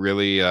shared that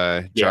really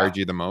jarred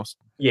you the most?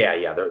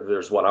 Yeah.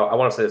 There's one. I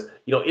want to say this.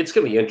 You know, it's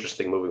going to be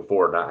interesting moving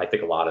forward. And I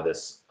think a lot of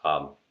this,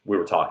 we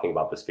were talking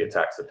about this via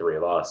text, the three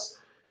of us,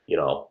 you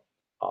know,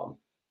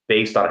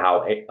 based on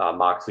how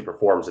Moxley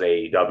performs in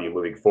AEW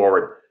moving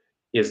forward,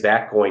 is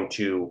that going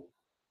to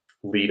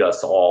lead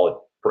us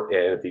all, and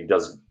if he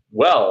does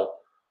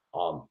well,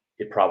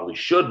 it probably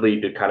should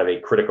lead to kind of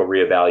a critical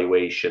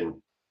reevaluation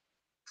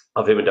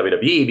of him in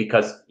WWE,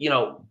 because, you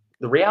know,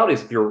 the reality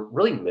is if you're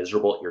really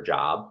miserable at your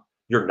job,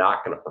 you're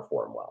not going to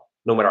perform well,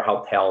 no matter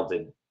how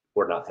talented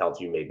or not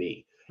talented you may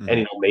be. Mm-hmm. And,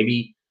 you know,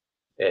 maybe,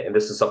 and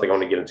this is something I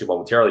want to get into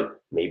momentarily,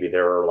 maybe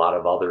there are a lot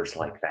of others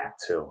like that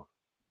too.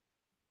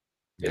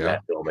 In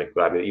that building.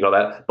 But I mean, you know,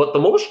 that, but the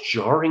most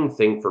jarring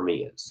thing for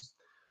me is,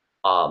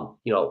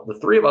 you know, the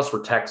three of us were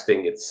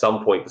texting at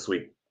some point this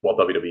week while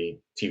WWE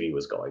TV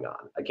was going on.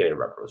 I can't even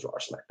remember if it was Raw or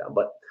SmackDown,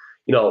 but,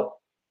 you know,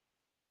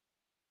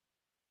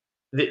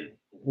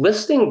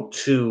 listening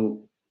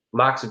to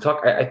Moxley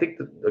talk, I think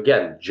that,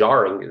 again,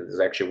 jarring is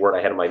actually a word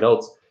I had in my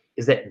notes,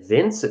 is that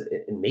Vince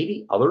and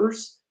maybe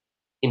others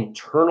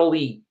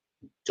internally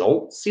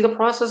don't see the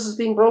process as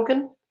being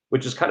broken,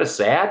 which is kind of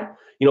sad.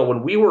 You know,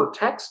 when we were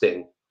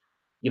texting,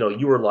 you know,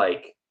 you were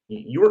like,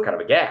 you were kind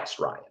of aghast,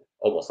 Ryan,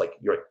 almost like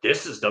you're like,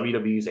 this is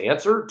WWE's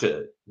answer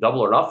to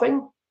Double or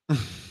Nothing.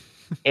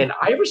 And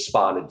I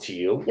responded to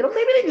you, you know,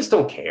 maybe they just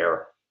don't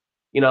care.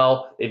 You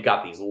know, they've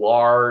got these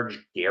large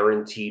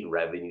guaranteed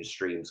revenue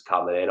streams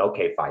coming in.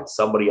 Okay, fine.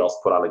 Somebody else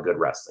put on a good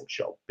wrestling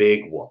show.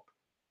 Big whoop.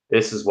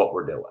 This is what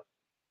we're doing.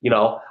 You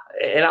know,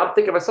 and I'm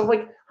thinking to myself,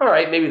 like, all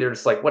right, maybe they're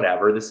just like,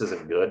 whatever, this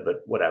isn't good,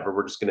 but whatever.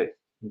 We're just going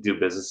to do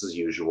business as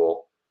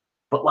usual.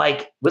 But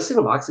like listening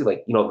to Moxley,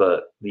 like, you know,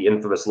 the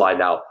infamous line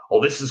now,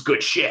 oh, this is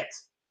good shit.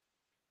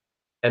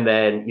 And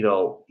then, you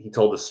know, he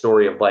told the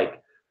story of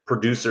like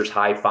producers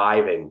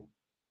high-fiving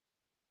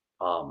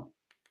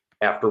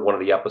after one of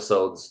the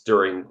episodes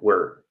during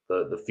where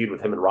the feud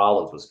with him and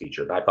Rollins was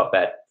featured. And I thought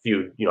that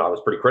feud, you know, I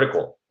was pretty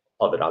critical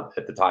of it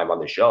at the time on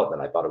the show,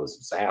 and I thought it was a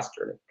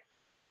disaster.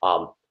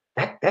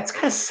 And that's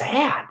kind of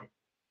sad.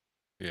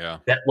 Yeah.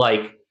 That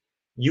like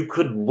you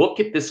could look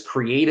at this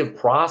creative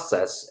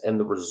process and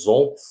the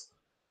results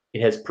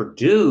it has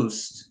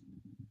produced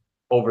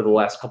over the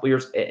last couple of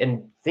years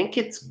and think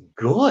it's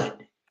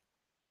good,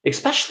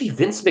 especially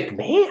Vince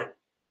McMahon.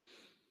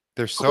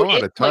 They're so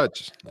out of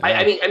touch. Like,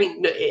 I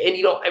mean, and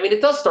you know, I mean,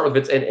 it does start with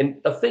Vince, and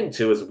a thing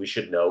too is that we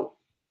should note,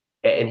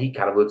 and he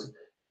kind of looks,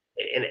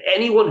 and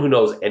anyone who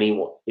knows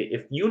anyone,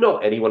 if you know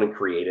anyone in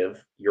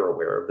creative, you're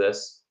aware of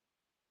this.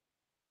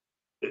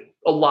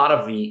 A lot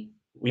of we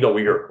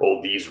hear,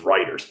 oh, these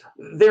writers,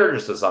 they're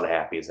just as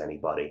unhappy as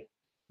anybody.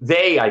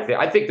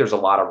 I think there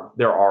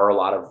are a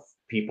lot of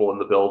people in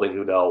the building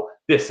who know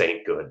this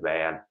ain't good,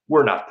 man.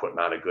 We're not putting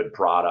on a good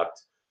product.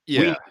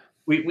 Yeah.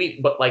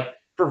 but like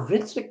for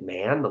Vince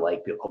McMahon to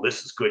like, be, oh,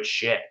 this is good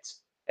shit,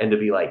 and to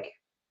be like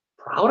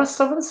proud of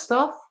some of the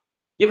stuff,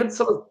 given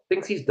some of the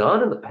things he's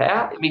done in the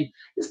past. I mean,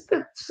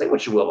 say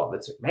what you will about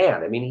Vince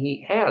McMahon. I mean,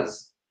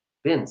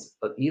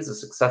 he's a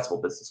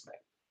successful businessman.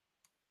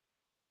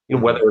 You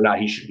know, whether or not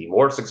he should be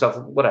more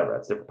successful, whatever,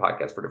 that's a different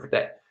podcast for a different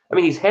day. I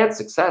mean, he's had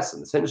success in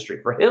this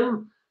industry. For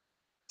him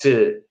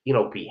to, you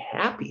know, be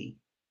happy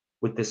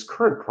with this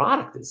current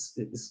product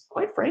is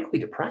quite frankly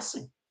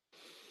depressing.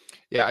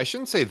 Yeah, I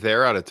shouldn't say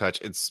they're out of touch.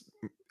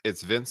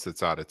 It's Vince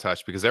that's out of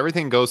touch because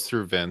everything goes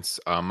through Vince.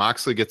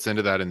 Moxley gets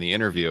into that in the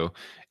interview,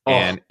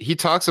 and he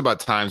talks about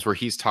times where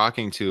he's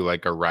talking to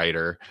like a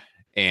writer,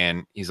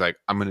 and he's like,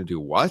 "I'm going to do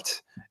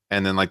what?"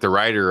 And then like the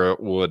writer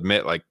will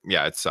admit, like,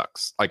 "Yeah, it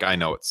sucks. Like I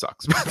know it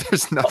sucks, but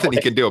there's nothing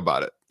he can do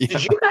about it."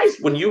 Did you guys,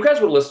 when you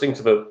guys were listening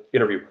to the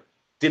interview,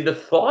 did the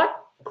thought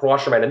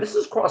cross your mind? And this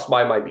has crossed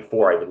my mind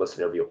before I even listened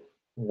to the interview.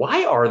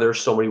 Why are there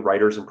so many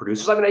writers and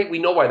producers? I mean, we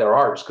know why there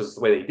are, just because it's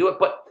the way they do it,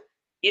 but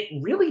it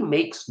really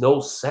makes no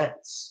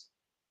sense.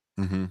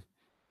 Mm-hmm.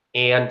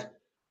 And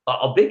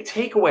a big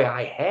takeaway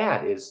I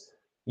had is,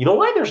 you know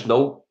why there's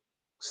no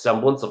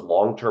semblance of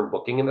long-term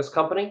booking in this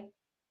company?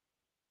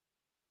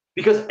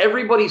 Because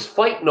everybody's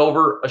fighting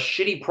over a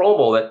shitty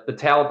promo that the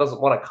talent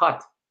doesn't want to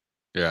cut.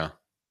 Yeah.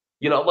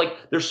 You know,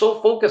 like they're so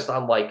focused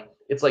on like,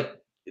 it's like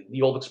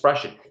the old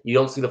expression, you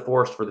don't see the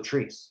forest for the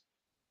trees.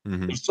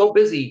 Mm-hmm. They're so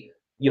busy,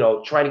 you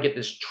know, trying to get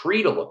this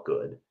tree to look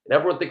good, and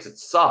everyone thinks it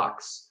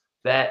sucks,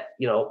 that,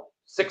 you know,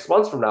 6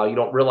 months from now, you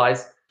don't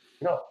realize,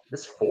 you know,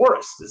 this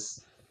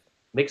forest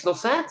makes no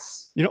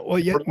sense. You know, well,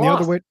 yeah,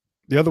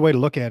 the other way to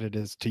look at it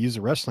is, to use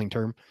a wrestling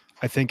term,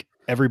 I think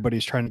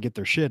everybody's trying to get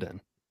their shit in.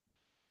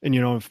 And,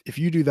 you know, if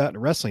you do that in a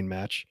wrestling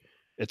match,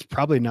 it's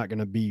probably not going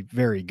to be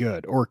very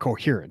good or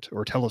coherent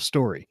or tell a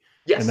story.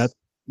 Yes.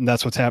 And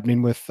that's what's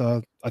happening with,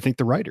 I think,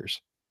 the writers.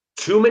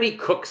 Too many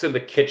cooks in the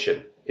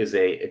kitchen is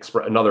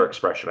another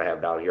expression I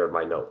have down here in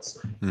my notes.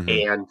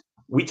 Mm-hmm. And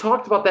we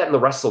talked about that in the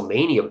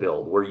WrestleMania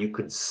build, where you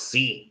could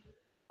see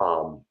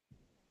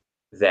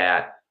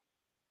that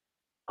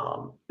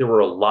there were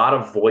a lot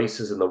of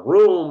voices in the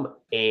room.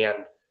 And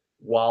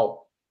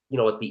while, you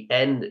know, at the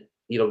end,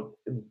 you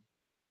know,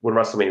 when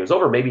WrestleMania was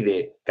over, maybe they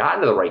had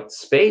gotten to the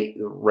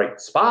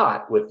right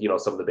spot with, you know,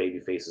 some of the baby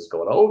faces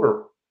going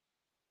over.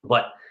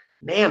 But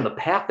man, the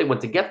path they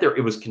went to get there,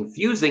 it was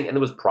confusing, and it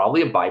was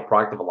probably a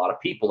byproduct of a lot of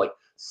people. Like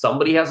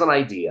somebody has an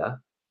idea,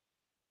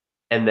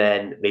 and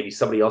then maybe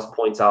somebody else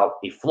points out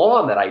a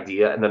flaw in that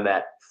idea, and then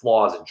that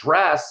flaw is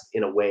addressed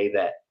in a way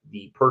that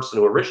the person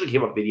who originally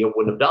came up with the video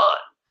wouldn't have done.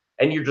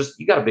 And you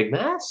got a big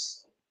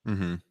mess.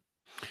 Mm-hmm.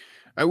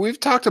 We've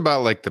talked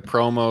about like the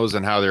promos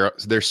and how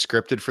they're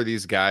scripted for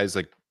these guys,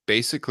 like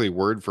basically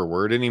word for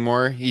word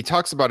anymore. He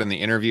talks about in the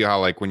interview how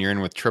like when you're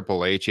in with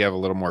Triple H, you have a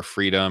little more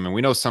freedom, and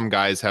we know some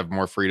guys have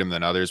more freedom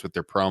than others with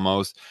their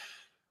promos.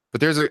 But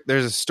there's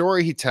a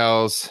story he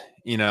tells.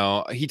 You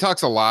know, he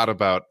talks a lot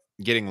about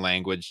getting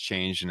language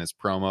changed in his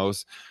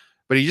promos,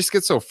 but he just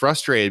gets so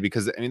frustrated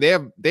because, I mean,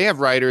 they have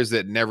writers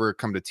that never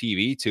come to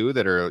TV too,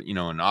 that are, you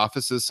know, in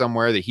offices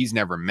somewhere that he's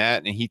never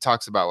met, and he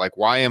talks about like,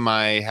 why am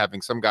I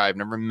having some guy I've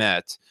never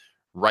met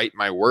write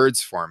my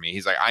words for me?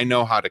 He's like, I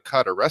know how to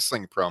cut a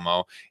wrestling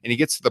promo. And he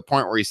gets to the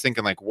point where he's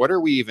thinking like, what are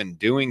we even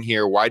doing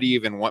here? Why do you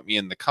even want me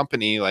in the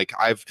company? Like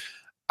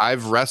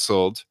I've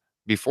wrestled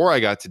before I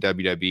got to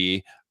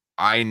WWE.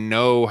 I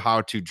know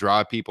how to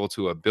draw people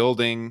to a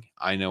building.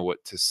 I know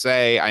what to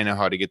say. I know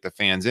how to get the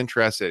fans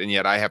interested. And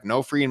yet I have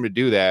no freedom to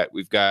do that.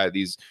 We've got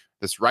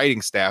this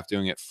writing staff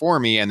doing it for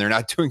me, and they're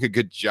not doing a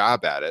good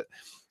job at it.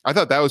 I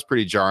thought that was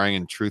pretty jarring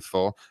and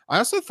truthful. I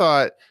also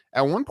thought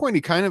at one point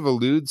he kind of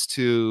alludes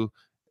to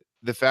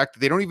the fact that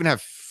they don't even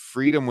have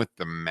freedom with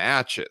the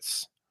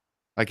matches.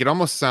 Like it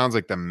almost sounds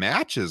like the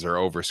matches are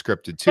over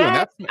scripted too.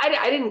 And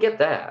I didn't get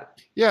that.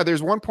 Yeah,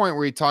 there's one point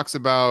where he talks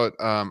about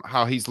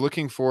how he's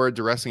looking forward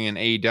to wrestling in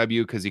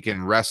AEW because he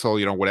can wrestle,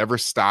 you know, whatever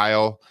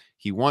style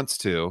he wants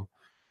to.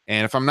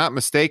 And if I'm not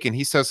mistaken,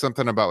 he says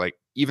something about like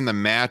even the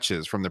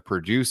matches from the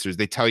producers,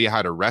 they tell you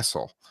how to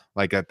wrestle.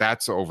 Like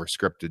that's over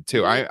scripted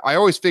too. I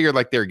always figured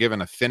like they're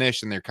given a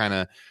finish and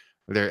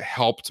they're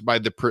helped by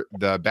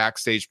the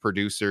backstage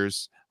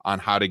producers on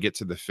how to get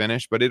to the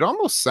finish, but it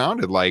almost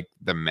sounded like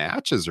the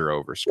matches are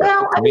over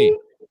scripted to me.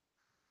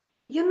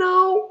 You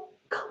know,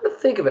 come to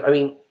think of it, I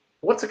mean,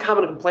 what's a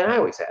common complaint I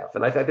always have,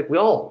 and I think we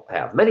all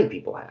have, many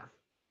people have.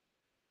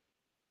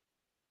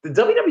 The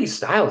WWE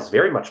style is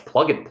very much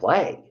plug and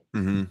play.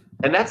 Mm-hmm.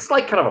 And that's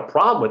like kind of a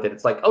problem with it.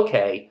 It's like,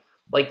 okay,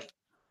 like,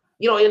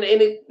 you know,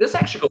 this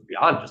actually goes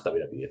beyond just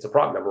WWE. It's a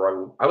problem.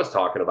 Remember, I was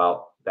talking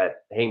about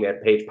that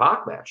Hangman Page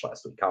Pac match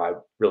last week, how I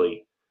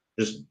really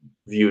just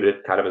viewed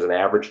it kind of as an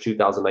average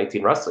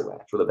 2019 wrestling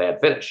match with a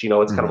bad finish. You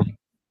know, it's kind of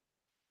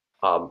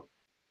like,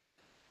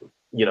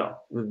 you know,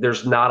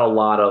 there's not a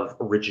lot of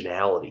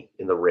originality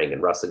in the ring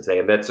in wrestling today.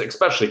 And that's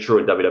especially true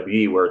in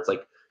WWE, where it's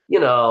like, you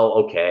know,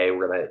 okay,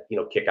 we're going to, you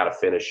know, kick out of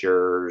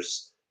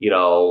finishers, you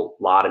know,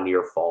 a lot of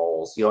near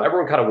falls, you know,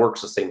 everyone kind of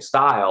works the same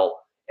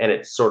style, and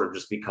it sort of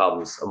just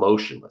becomes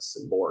emotionless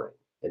and boring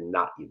and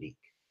not unique.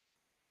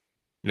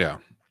 Yeah.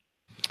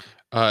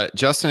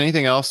 Justin,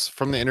 anything else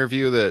from the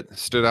interview that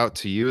stood out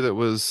to you that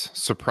was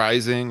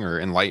surprising or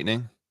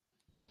enlightening?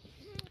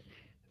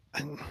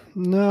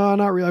 No,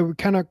 not really. I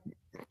kind of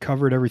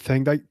covered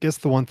everything. I guess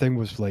the one thing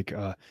was like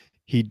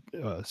he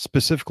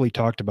specifically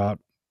talked about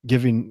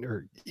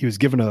he was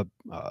given a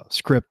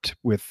script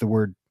with the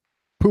word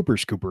pooper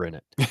scooper in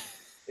it.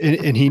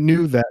 and he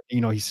knew that,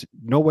 he's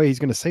no way he's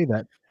going to say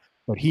that,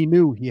 but he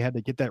knew he had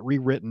to get that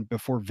rewritten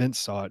before Vince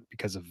saw it,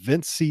 because if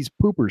Vince sees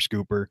pooper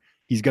scooper,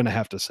 he's going to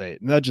have to say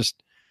it. And that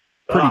just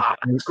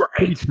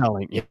pretty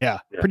telling. Yeah,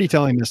 pretty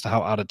telling as to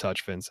how out of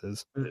touch Vince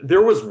is.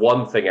 There was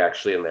one thing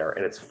actually in there,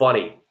 and it's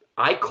funny.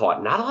 Not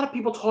a lot of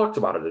people talked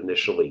about it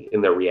initially in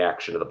their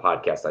reaction to the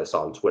podcast I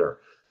saw on Twitter,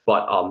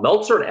 but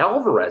Meltzer and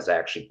Alvarez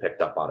actually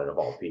picked up on it, of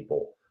all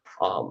people.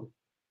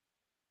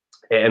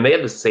 And they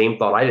had the same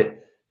thought I did.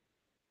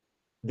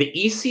 The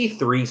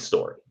EC3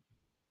 story,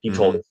 he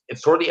told us,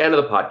 it's toward the end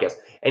of the podcast,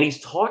 and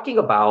he's talking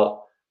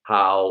about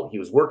how he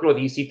was working with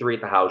EC3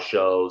 at the house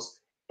shows,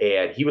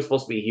 and he was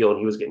supposed to be a heel, and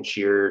he was getting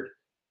cheered,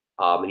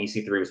 and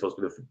EC3 was supposed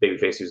to be the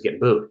babyface, he was getting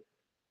booed.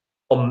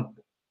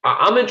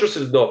 I'm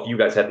interested to know if you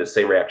guys had the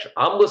same reaction.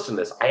 I'm listening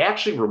to this. I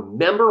actually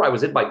remember I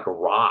was in my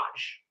garage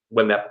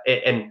when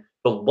and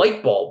the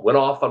light bulb went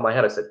off on my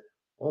head. I said,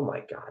 oh my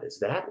God, is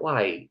that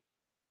why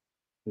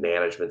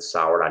management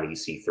soured on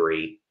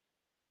EC3?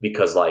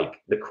 Because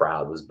like the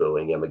crowd was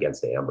booing him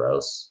against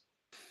Ambrose.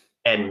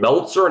 And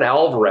Meltzer and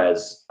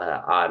Alvarez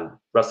on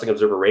Wrestling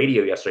Observer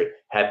Radio yesterday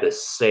had the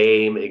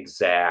same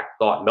exact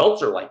thought.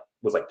 Meltzer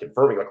was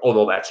confirming, oh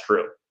no, that's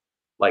true.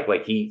 Like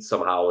he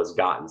somehow has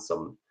gotten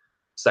some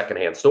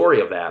secondhand story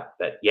of that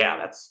yeah,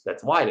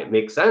 that's why. And it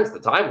makes sense, the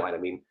timeline. I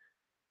mean,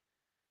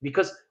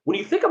 because when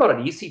you think about it,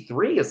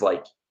 EC3 is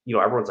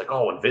everyone's like,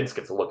 oh, when Vince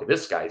gets a look at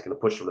this guy, he's going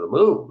to push him to the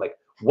moon. Like,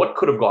 what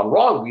could have gone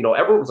wrong?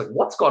 Everyone was like,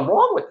 what's gone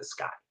wrong with this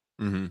guy?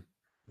 Mm-hmm.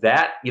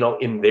 That,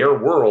 in their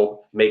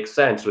world makes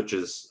sense, which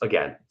is,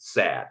 again,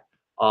 sad.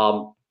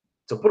 To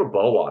put a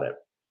bow on it,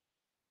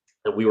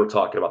 and we were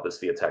talking about this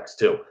via text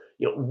too,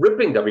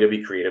 ripping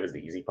WWE creative is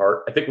the easy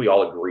part. I think we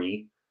all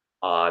agree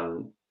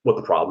on what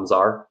the problems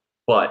are,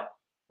 but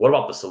what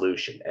about the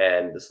solution?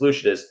 And the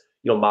solution is,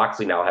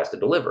 Moxley now has to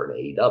deliver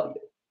in AEW.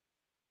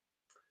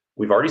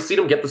 We've already seen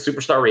him get the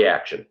superstar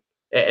reaction.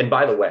 And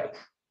by the way,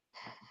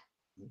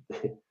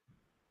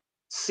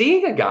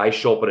 seeing a guy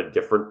show up in a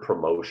different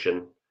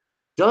promotion,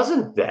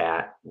 doesn't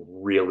that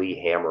really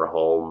hammer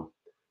home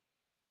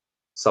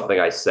something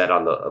I said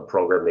on the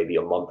program maybe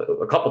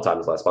a couple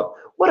times last month?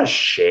 What a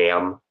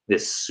sham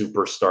this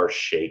superstar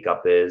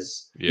shakeup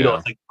is. Yeah.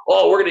 It's like,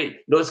 oh,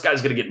 this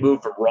guy's going to get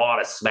moved from Raw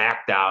to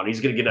SmackDown.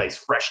 He's going to get a nice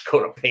fresh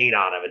coat of paint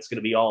on him. It's going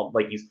to be all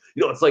like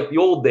it's like the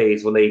old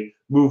days when they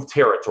moved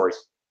territories.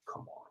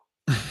 Come on.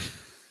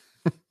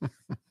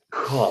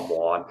 Come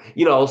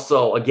on.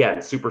 So again,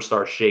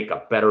 superstar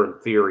shakeup, better in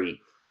theory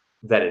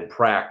than in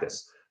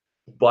practice.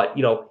 But,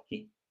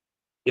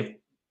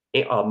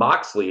 if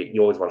Moxley,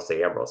 you always want to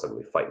say Ambrose, I'm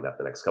going to be fighting that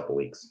the next couple of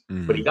weeks.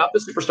 Mm-hmm. But he got the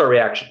superstar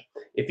reaction.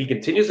 If he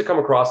continues to come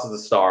across as a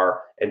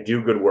star and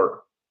do good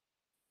work,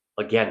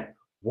 again,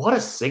 what a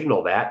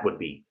signal that would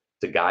be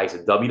to guys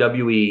at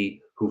WWE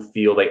who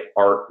feel they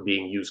aren't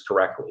being used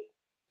correctly.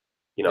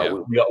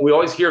 We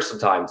always hear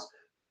sometimes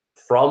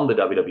from the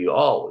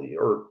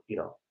WWE,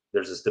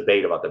 there's this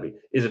debate about WWE.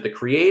 Is it the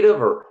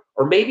creative or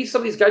maybe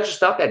some of these guys are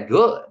just not that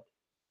good?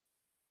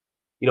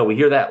 We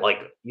hear that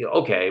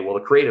okay, well, the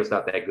creative's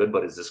not that good,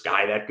 but is this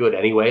guy that good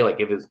anyway?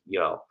 Like,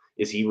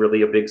 is he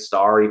really a big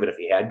star, even if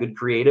he had good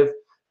creative?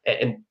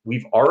 And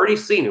we've already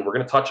seen, and we're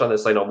going to touch on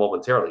this, I know,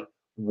 momentarily,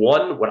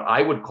 what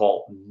I would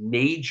call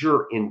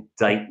major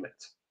indictment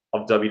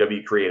of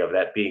WWE creative,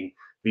 that being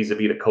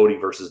vis-a-vis the Cody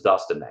versus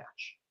Dustin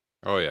match.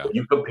 Oh, yeah. When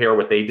you compare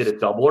what they did at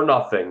Double or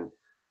Nothing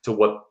to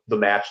what the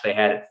match they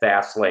had at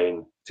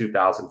Fastlane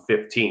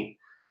 2015.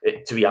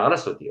 To be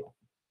honest with you,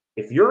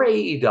 if you're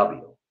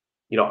AEW,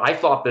 I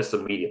thought this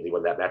immediately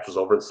when that match was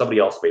over, and somebody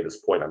else made this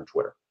point on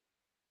Twitter.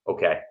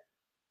 Okay,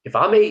 if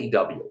I'm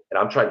AEW and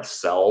I'm trying to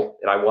sell,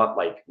 and I want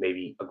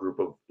maybe a group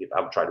of, if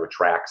I'm trying to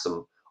attract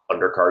some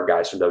undercard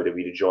guys from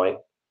WWE to join,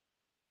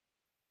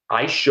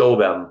 I show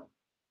them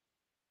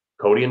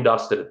Cody and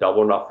Dustin at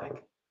Double or Nothing.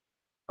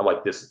 I'm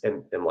like, this,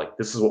 and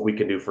this is what we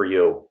can do for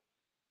you.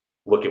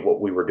 Look at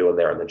what we were doing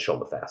there, and then show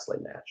them the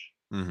Fastlane match.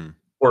 Mm-hmm.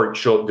 Or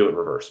do it in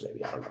reverse,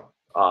 maybe. I don't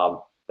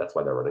know. That's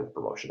why they're running the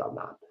promotion. I'm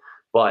not.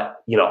 But,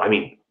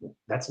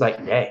 that's night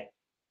and day.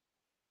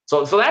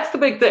 So that's the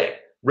big thing.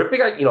 Ripping,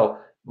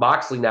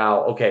 Moxley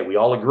now, okay, we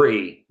all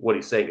agree what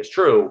he's saying is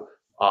true.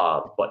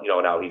 But,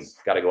 now he's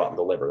got to go out and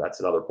deliver. That's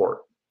another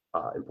important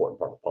part of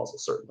the puzzle,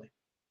 certainly.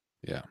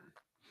 Yeah.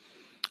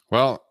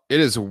 Well, it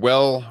is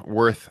well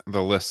worth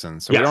the listen.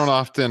 So yes.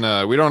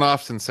 we don't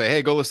often say,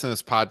 hey, go listen to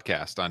this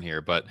podcast on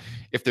here. But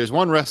if there's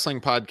one wrestling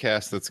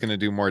podcast that's going to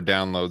do more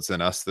downloads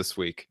than us this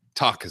week,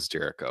 Talk is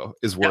Jericho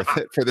is worth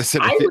it for this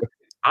interview.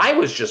 I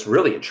was just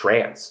really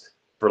entranced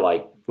for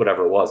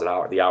whatever it was, the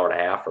hour and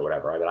a half or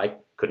whatever. I mean, I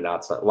could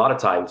not stop. A lot of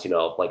times, an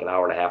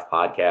hour and a half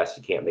podcast,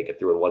 you can't make it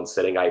through in one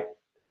sitting. I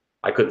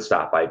couldn't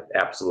stop. I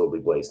absolutely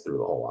blazed through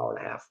the whole hour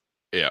and a half.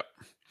 Yeah.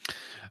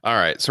 All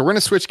right. So we're going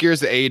to switch gears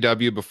to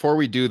AEW. Before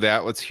we do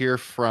that, let's hear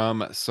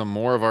from some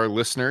more of our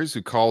listeners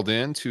who called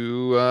in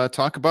to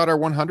talk about our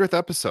 100th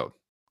episode.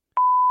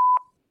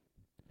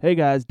 Hey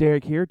guys,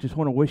 Derek here. Just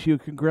want to wish you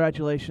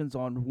congratulations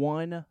on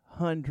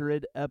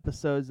 100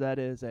 episodes. That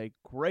is a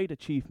great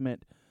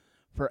achievement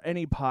for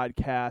any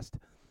podcast.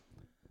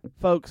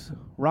 Folks,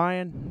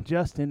 Ryan,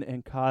 Justin,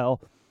 and Kyle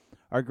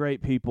are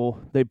great people.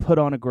 They put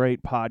on a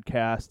great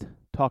podcast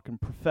talking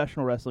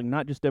professional wrestling,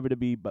 not just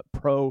WWE, but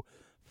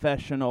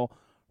professional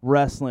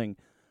wrestling.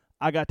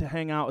 I got to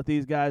hang out with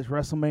these guys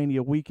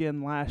WrestleMania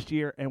weekend last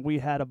year, and we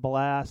had a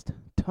blast.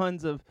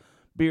 Tons of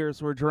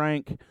beers were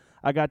drank.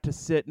 I got to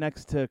sit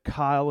next to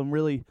Kyle and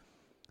really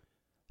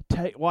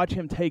watch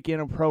him take in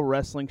a pro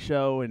wrestling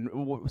show, and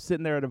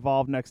sitting there at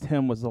Evolve next to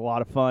him was a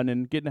lot of fun,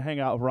 and getting to hang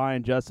out with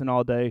Ryan, Justin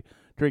all day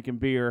drinking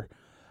beer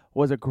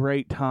was a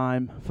great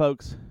time.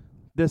 Folks,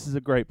 this is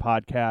a great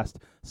podcast.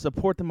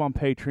 Support them on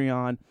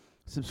Patreon.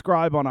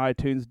 Subscribe on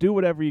iTunes. Do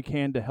whatever you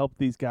can to help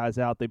these guys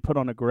out. They put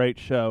on a great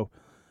show.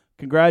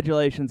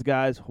 Congratulations,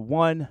 guys.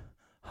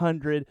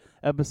 100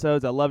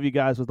 episodes. I love you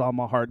guys with all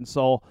my heart and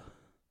soul.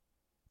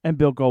 And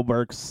Bill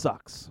Goldberg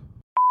sucks.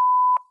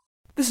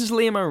 This is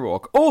Liam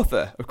O'Rourke,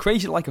 author of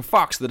Crazy Like a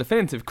Fox, the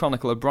definitive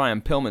chronicle of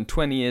Brian Pillman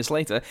 20 years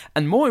later,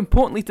 and more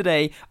importantly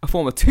today, a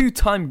former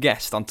 2-time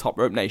guest on Top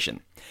Rope Nation.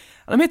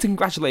 And I'm here to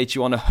congratulate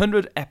you on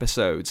 100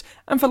 episodes,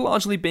 and for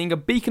largely being a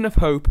beacon of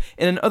hope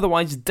in an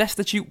otherwise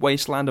destitute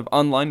wasteland of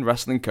online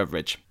wrestling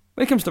coverage.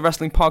 When it comes to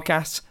wrestling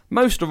podcasts,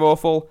 most are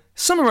awful,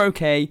 some are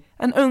okay,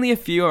 and only a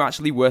few are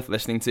actually worth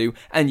listening to,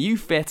 and you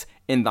fit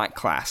in that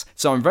class.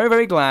 So I'm very,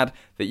 very glad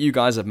that you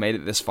guys have made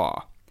it this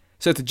far.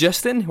 So to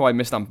Justin, who I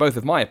missed on both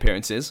of my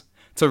appearances,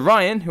 to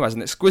Ryan, who has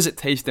an exquisite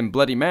taste in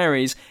Bloody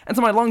Marys, and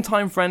to my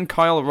longtime friend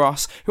Kyle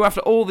Ross, who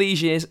after all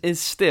these years is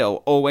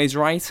still always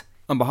right,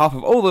 on behalf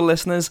of all the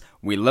listeners,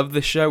 we love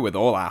this show with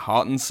all our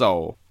heart and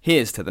soul.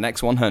 Here's to the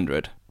next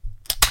 100.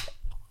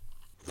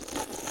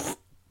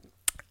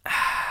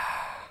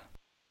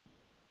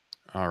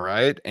 All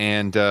right.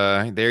 And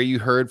there you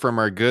heard from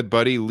our good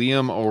buddy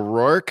Liam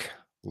O'Rourke.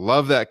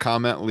 Love that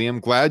comment,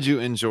 Liam. Glad you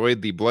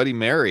enjoyed the Bloody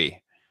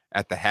Mary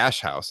at the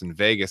Hash House in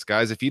Vegas.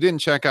 Guys, if you didn't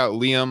check out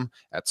Liam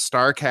at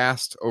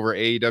StarCast over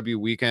AEW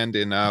weekend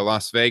in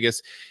Las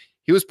Vegas,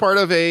 he was part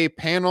of a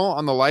panel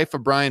on the life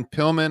of Brian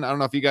Pillman. I don't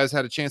know if you guys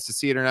had a chance to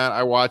see it or not.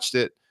 I watched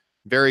it.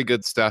 Very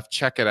good stuff.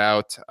 Check it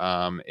out.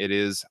 It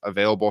is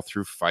available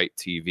through Fight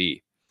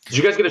TV. Did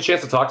you guys get a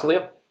chance to talk to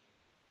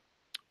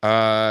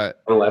Liam?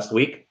 Last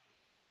week?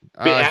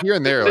 Here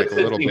and there, like a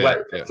little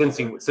bit. Yeah.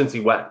 Since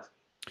he went.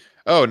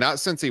 Oh, not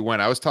since he went.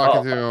 I was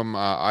talking to him.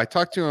 I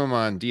talked to him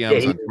on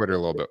DMs on Twitter a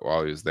little bit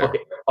while he was there. Okay.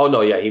 Oh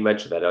no, yeah, he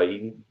mentioned that.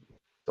 He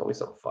told me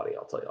something funny.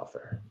 I'll tell you off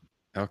there.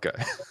 Okay.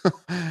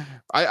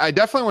 I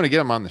definitely want to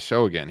get him on the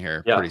show again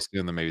here pretty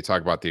soon, then maybe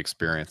talk about the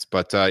experience.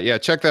 But yeah,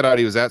 check that out.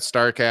 He was at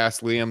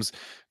StarCast. Liam's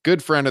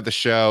good friend of the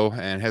show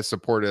and has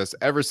supported us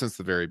ever since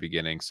the very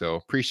beginning. So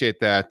appreciate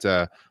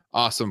that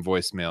awesome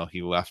voicemail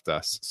he left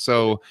us.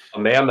 So a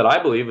man that I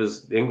believe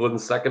is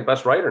England's second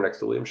best writer next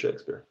to William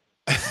Shakespeare.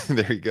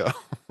 There you go.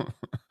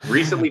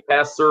 Recently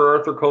passed Sir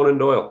Arthur Conan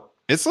Doyle.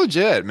 It's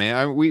legit,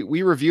 man.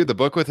 We reviewed the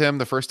book with him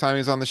the first time he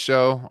was on the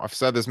show. I've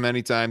said this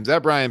many times.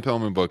 That Brian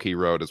Pillman book he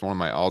wrote is one of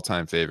my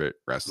all-time favorite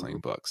wrestling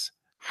books.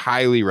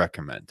 Highly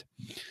recommend.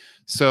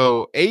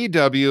 So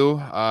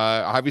AEW,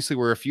 obviously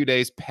we're a few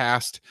days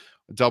past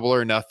Double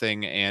or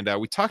Nothing, and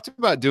we talked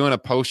about doing a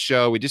post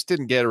show. We just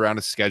didn't get around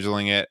to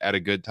scheduling it at a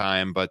good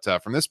time. But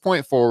from this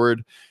point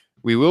forward,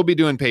 we will be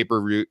doing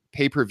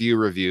pay-per-view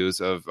reviews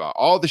of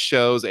all the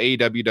shows,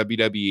 AEW,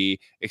 WWE,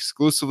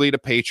 exclusively to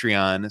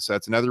Patreon. So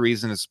that's another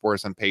reason to support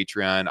us on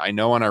Patreon. I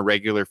know on our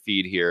regular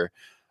feed here,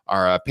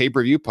 our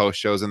pay-per-view post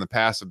shows in the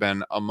past have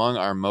been among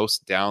our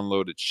most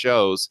downloaded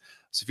shows.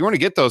 So if you want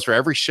to get those for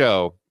every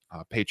show,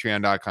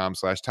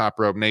 patreon.com/Top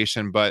Rope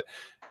Nation. But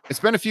it's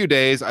been a few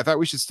days. I thought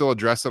we should still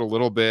address it a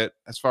little bit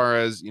as far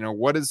as,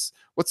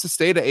 what's the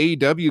state of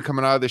AEW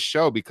coming out of this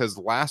show? Because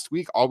last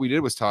week, all we did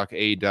was talk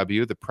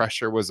AEW. The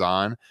pressure was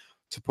on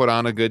to put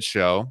on a good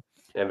show.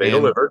 And they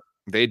delivered.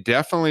 They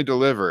definitely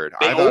delivered.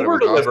 They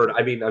over-delivered.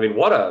 I mean,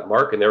 what a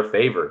mark in their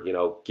favor,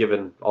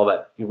 given all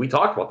that. We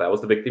talked about that.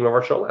 Was the big theme of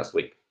our show last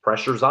week.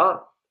 Pressure's on.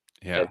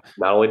 Yeah. And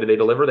not only did they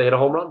deliver, they hit a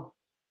home run.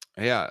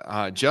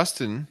 Yeah.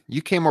 Justin,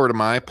 you came over to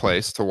my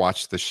place to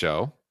watch the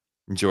show.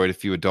 Enjoyed a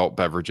few adult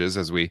beverages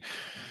as we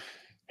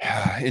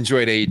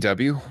enjoyed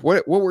AEW.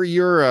 What were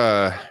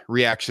your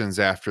reactions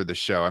after the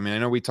show? I mean, I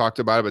know we talked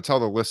about it, but tell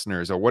the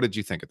listeners, what did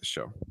you think of the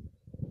show?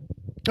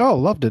 Oh,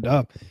 loved it.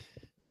 I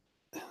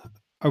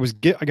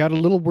got a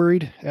little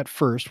worried at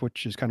first,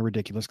 which is kind of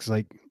ridiculous because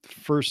like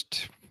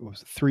first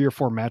 3 or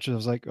 4 matches, I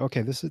was like,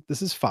 okay, this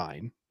is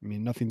fine. I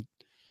mean, nothing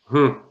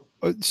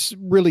it's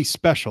really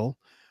special.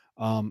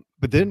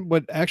 But then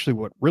what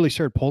really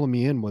started pulling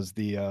me in was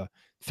the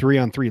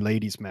 3-on-3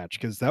 ladies match,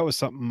 because that was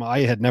something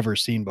I had never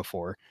seen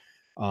before.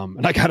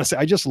 And I gotta say,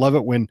 I just love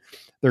it when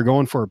they're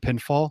going for a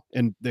pinfall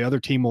and the other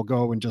team will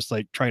go and just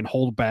like try and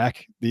hold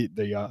back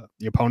the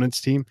opponent's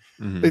team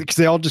because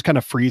they all just kind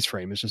of freeze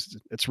frame.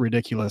 It's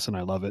ridiculous, and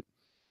I love it.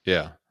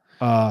 Yeah.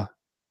 And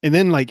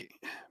then like,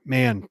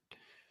 man,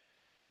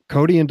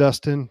 Cody and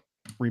Dustin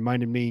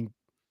reminded me,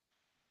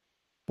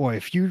 boy,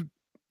 if you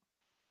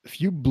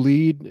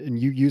bleed and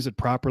you use it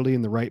properly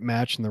in the right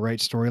match and the right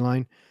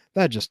storyline,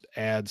 that just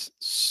adds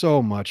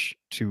so much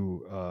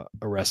to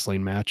a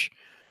wrestling match.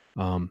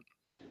 And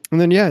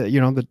then, yeah,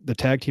 the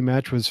tag team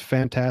match was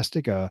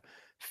fantastic.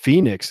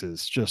 Phoenix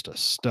is just a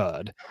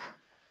stud.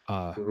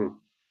 And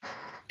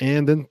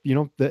then,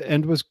 the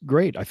end was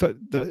great. I thought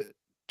the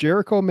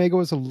Jericho Omega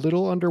was a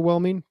little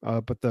underwhelming,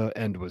 but the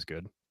end was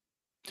good.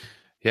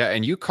 Yeah,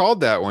 and you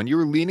called that one. You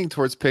were leaning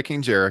towards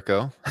picking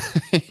Jericho.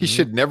 You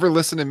should never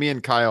listen to me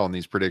and Kyle on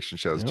these prediction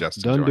shows,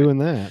 Justin. Done doing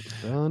that.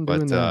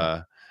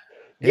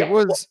 It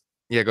was.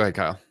 Yeah, go ahead,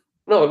 Kyle.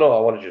 No, I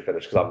wanted you to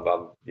finish because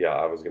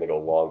I was going to go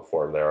long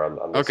for him there.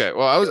 On this. Okay,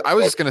 well, I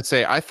was just going to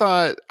say I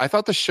thought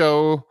the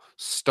show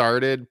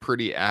started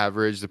pretty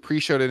average. The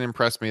pre-show didn't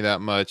impress me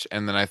that much,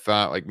 and then I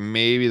thought like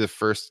maybe the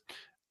first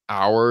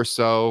hour or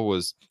so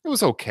was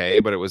okay,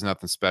 but it was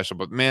nothing special.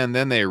 But man,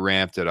 then they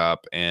ramped it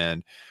up,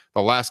 and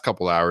the last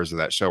couple hours of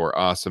that show were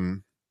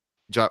awesome.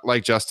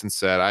 Like Justin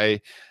said,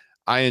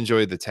 I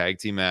enjoyed the tag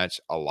team match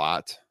a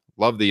lot.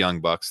 Love the Young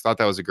Bucks. Thought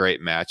that was a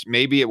great match.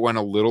 Maybe it went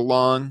a little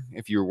long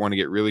if you want to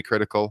get really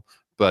critical,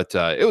 but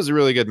it was a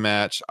really good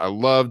match. I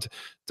loved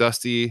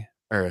Dustin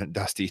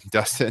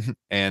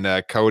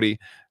and Cody.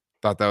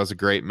 Thought that was a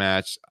great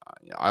match.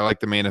 I like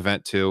the main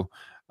event too.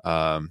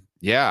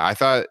 Yeah, I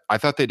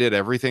thought they did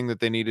everything that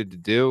they needed to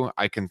do.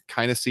 I can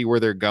kind of see where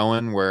they're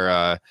going,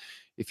 where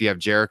if you have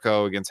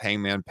Jericho against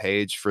Hangman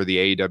Page for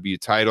the AEW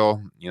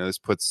title, this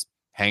puts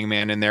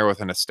Hangman in there with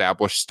an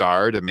established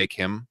star to make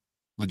him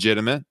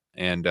legitimate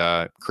and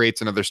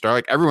creates another star.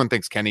 Like everyone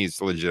thinks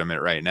Kenny's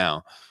legitimate right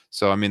now.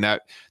 So, I mean,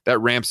 that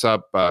ramps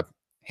up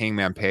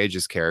Hangman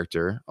Page's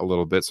character a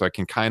little bit. So I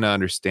can kind of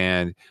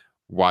understand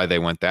why they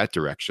went that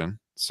direction.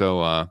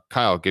 So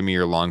Kyle, give me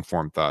your long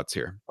form thoughts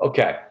here.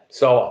 Okay.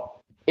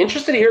 So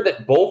interested to hear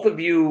that both of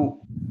you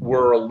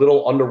were a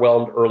little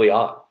underwhelmed early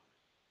on.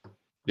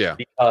 Yeah.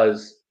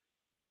 Because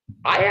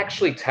I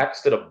actually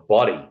texted a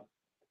buddy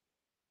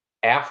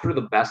after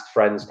the Best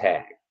Friends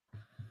tag.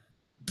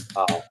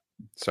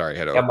 Sorry, I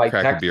had to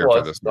crack a beer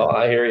for this. No,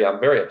 I hear you.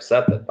 I'm very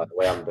upset that, by the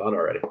way, I'm done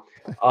already.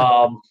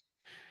 And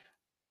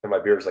my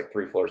beer is like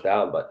 3 floors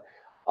down. But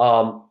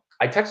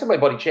I texted my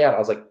buddy Chad. I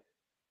was like,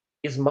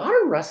 is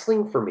modern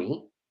wrestling for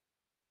me?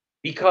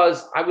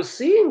 Because I was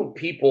seeing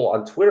people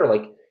on Twitter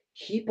like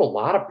heap a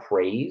lot of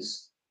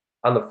praise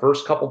on the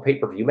first couple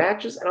pay-per-view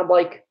matches. And I'm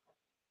like,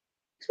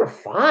 these were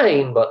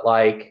fine, but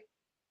like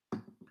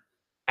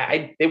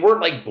they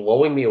weren't like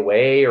blowing me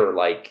away or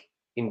like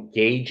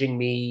engaging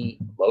me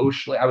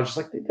emotionally. I was just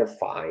like, they're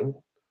fine.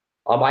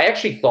 I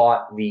actually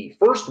thought the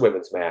first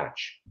women's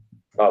match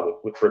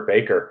with Britt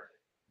Baker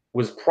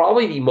was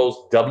probably the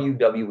most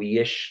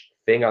WWE-ish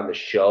thing on the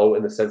show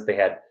in the sense they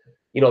had,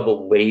 the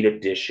late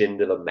addition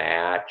to the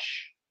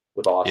match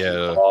with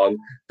Austin Long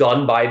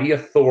done by the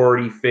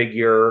Authority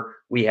figure.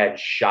 We had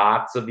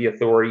shots of the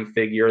Authority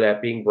figure,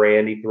 that being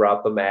Brandy,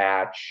 throughout the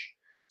match.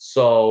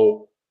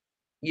 So,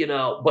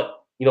 but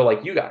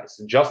like you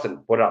guys, Justin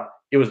put up,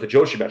 it was the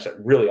Joshi match that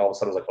really all of a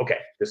sudden was like, okay,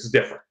 this is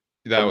different.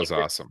 That was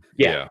awesome.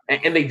 Yeah.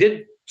 And they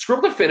did screw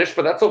up the finish,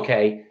 but that's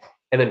okay.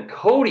 And then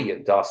Cody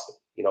and Dustin,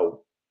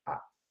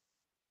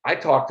 I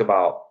talked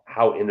about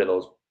how into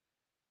those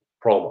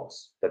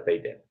promos that they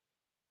did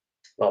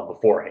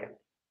beforehand.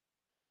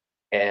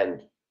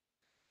 And,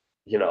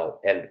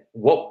 and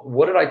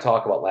what did I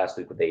talk about last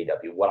week with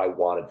AEW? What I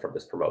wanted from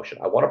this promotion.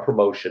 I want a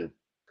promotion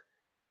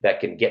that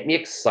can get me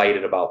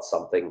excited about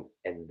something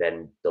and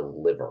then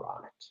deliver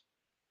on it.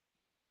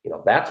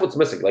 That's what's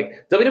missing.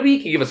 Like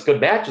WWE can give us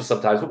good matches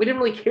sometimes, but we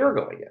didn't really care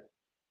going in.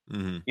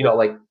 Mm-hmm.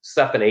 Like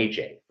Seth and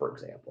AJ, for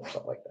example, or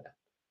something like that.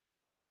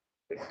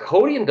 But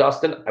Cody and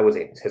Dustin, I was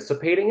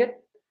anticipating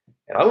it.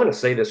 And I'm going to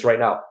say this right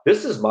now.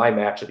 This is my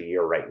match of the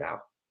year right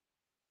now.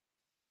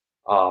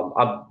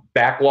 I'm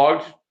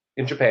backlogged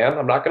in Japan.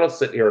 I'm not going to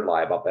sit here and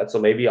lie about that. So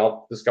maybe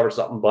I'll discover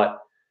something. But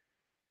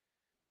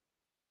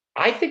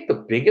I think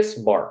the biggest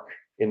mark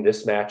in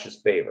this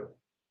match's favor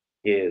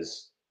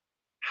is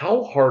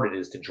how hard it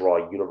is to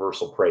draw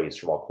universal praise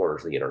from all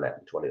corners of the internet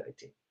in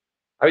 2019.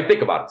 I mean,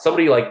 think about it.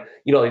 Somebody like,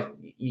 you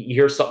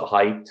hear something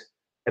hyped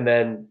and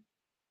then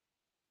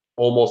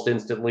almost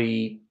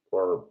instantly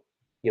or,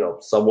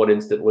 somewhat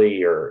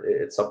instantly or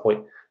at some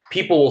point,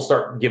 people will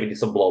start giving you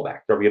some blowback.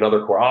 There'll be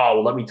another core. Oh,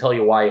 well, let me tell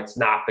you why it's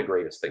not the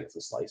greatest thing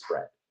since sliced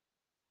bread.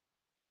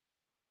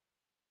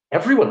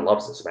 Everyone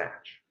loves this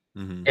match.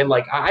 Mm-hmm. And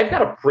like, I've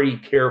got a pretty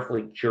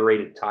carefully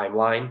curated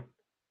timeline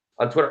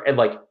on Twitter and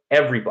like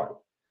everybody,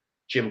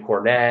 Jim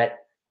Cornette,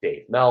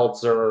 Dave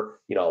Meltzer,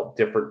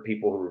 different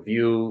people who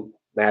review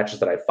matches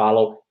that I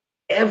follow.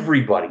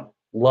 Everybody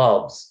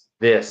loves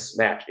this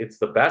match. It's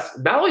the best,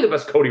 not only the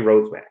best Cody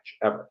Rhodes match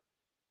ever,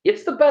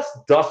 it's the best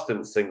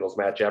Dustin singles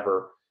match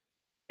ever.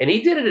 And he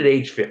did it at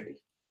age 50.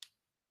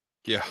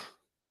 Yeah.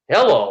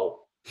 Hello.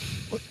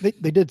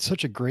 They did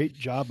such a great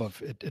job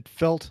of it. It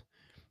felt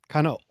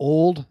kind of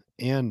old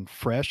and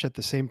fresh at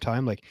the same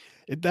time. Like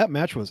that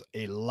match was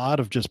a lot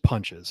of just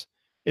punches.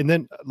 And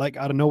then like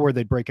out of nowhere,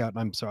 they'd break out. And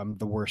I'm sorry, I'm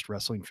the worst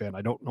wrestling fan.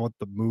 I don't know what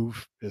the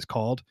move is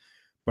called,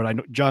 but I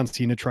know John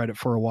Cena tried it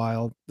for a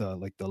while.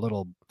 The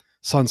little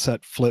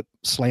sunset flip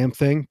slam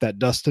thing that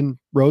Dustin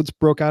Rhodes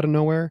broke out of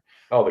nowhere.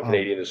 Oh, the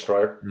Canadian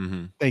Destroyer.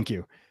 Mm-hmm. Thank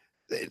you.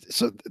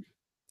 So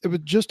it was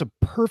just a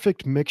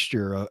perfect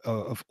mixture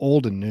of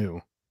old and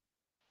new.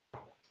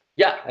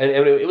 Yeah, and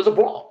it was a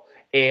brawl.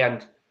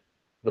 And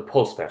the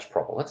post-match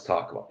promo, let's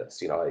talk about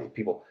this.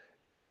 People,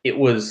 it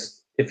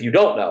was, if you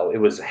don't know, it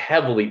was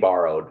heavily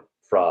borrowed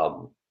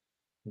from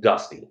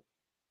Dusty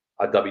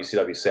on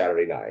WCW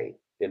Saturday Night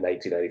in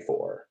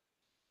 1994.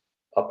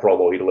 A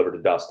promo he delivered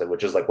to Dustin,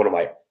 which is like one of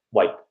my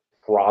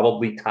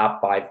probably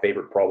top 5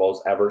 favorite promos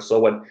ever. So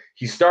when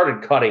he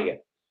started cutting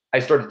it, I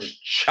started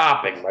just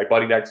chopping my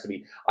buddy next to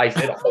me. I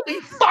said,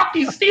 holy fuck,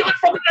 he's stealing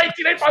from the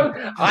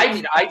 1985. I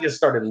mean, I just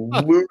started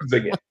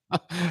losing it.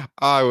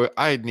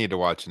 I need to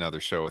watch another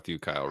show with you,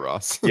 Kyle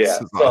Ross. Yeah,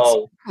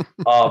 so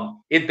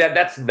awesome.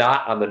 That's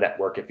not on the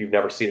network if you've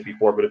never seen it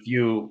before. But if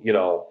you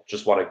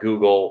just want to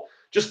Google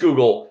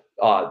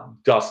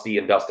Dusty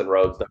and Dustin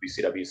Rhodes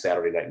WCW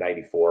Saturday Night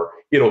 94,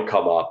 it'll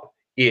come up.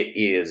 It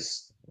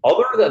is,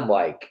 other than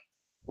like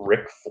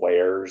Ric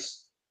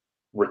Flair's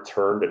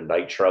return to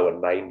Nitro in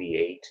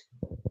 98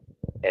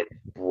 and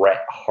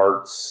Bret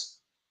Hart's,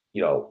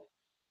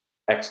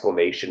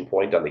 exclamation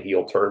point on the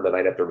heel turn the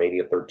night after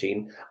Mania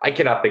 13, I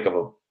cannot think of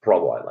a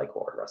promo I like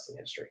more in wrestling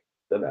history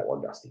than that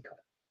one Dusty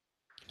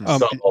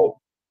cut.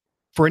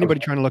 For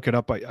anybody trying to look it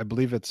up, I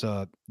believe it's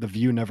The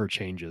View Never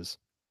Changes.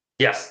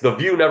 Yes, The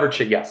View Never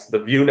changes. Yes, The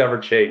View Never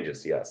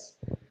changes. Yes.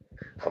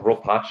 A real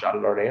pot shot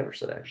at Arn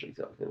Anderson, actually,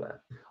 telling me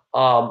that.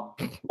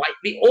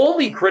 The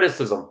only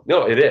criticism,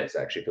 no, it is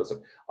actually,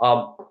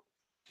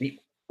 the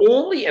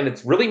only, and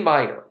it's really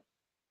minor,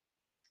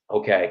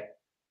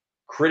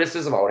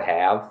 criticism I would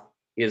have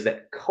is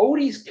that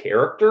Cody's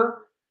character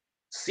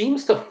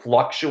seems to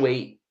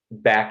fluctuate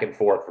back and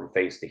forth from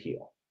face to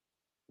heel.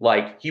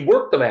 Like, he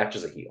worked the match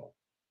as a heel,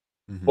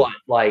 but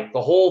like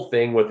the whole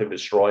thing with him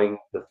destroying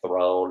the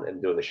throne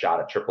and doing the shot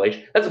at Triple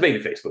H, that's a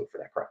babyface move for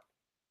that crowd.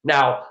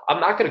 Now,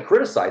 I'm not going to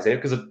criticize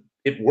it because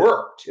it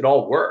worked. It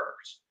all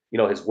worked.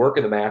 His work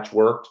in the match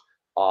worked.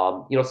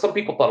 Some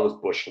people thought it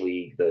was Bush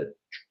League, the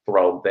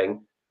throne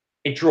thing.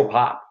 It drew a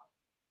pop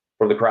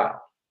from the crowd.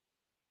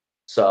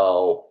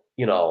 So,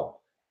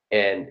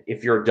 and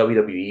if you're a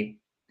WWE,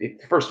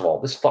 first of all,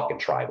 this fucking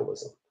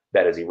tribalism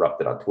that has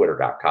erupted on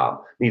Twitter.com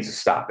needs to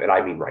stop. And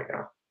I mean right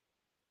now.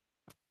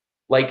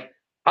 Like,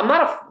 I'm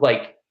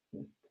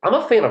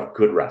a fan of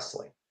good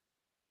wrestling.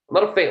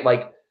 I'm not a fan,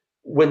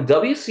 when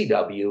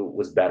WCW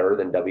was better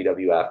than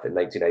WWF in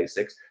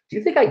 1996, do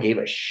you think I gave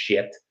a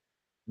shit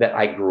that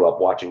I grew up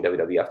watching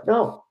WWF?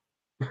 No.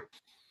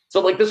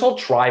 So this whole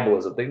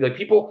tribalism thing,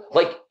 people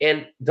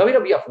and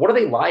WWF, what do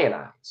they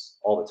lionize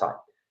all the time?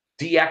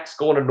 DX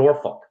going to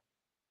Norfolk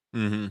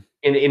and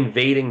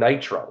invading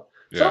Nitro.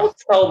 So don't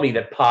tell me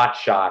that pot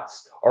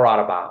shots are out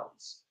of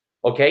bounds.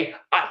 Okay?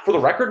 For the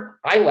record,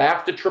 I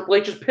laughed at Triple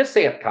H's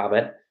pissant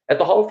comment at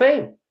the Hall of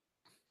Fame.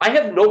 I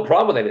have no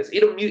problem with that.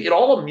 It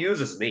all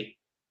amuses me.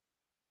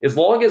 As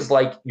long as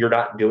you're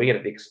not doing it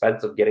at the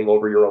expense of getting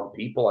over your own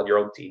people on your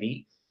own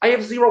TV, I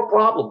have zero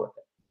problem with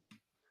it.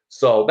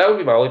 So that would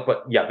be my only,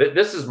 but yeah,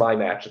 this is my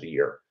match of the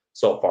year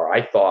so far.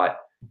 I thought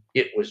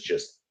it was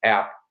just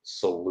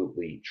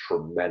absolutely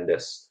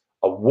tremendous.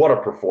 What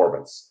a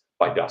performance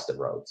by Dustin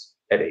Rhodes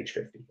at age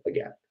 50.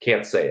 Again,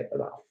 can't say it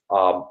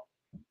enough.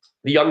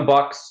 The Young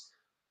Bucks,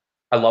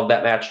 I love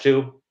that match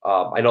too.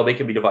 I know they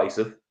can be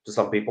divisive to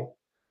some people.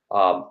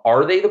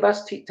 Are they the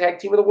best tag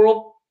team in the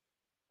world?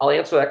 I'll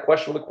answer that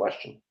question with a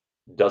question.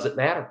 Does it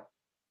matter?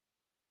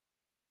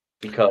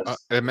 Because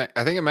I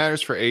think it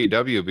matters for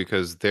AEW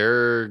because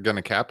they're going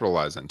to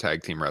capitalize on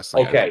tag team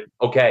wrestling.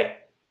 Okay.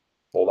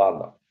 Hold on,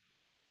 though.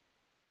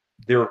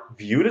 They're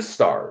viewed as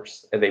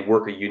stars, and they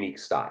work a unique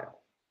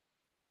style.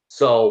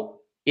 So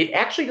it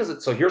actually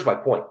doesn't. So here's my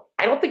point.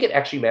 I don't think it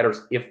actually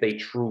matters if they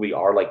truly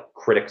are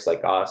critics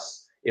like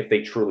us, if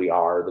they truly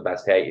are the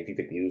best tag, if you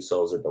think the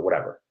Usos or the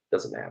whatever.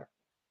 Doesn't matter.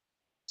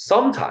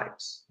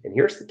 Sometimes, and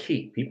here's the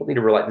key, people need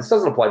to realize this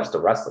doesn't apply just to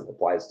wrestling, it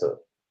applies to a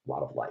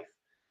lot of life.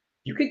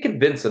 You can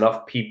convince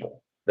enough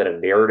people that a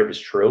narrative is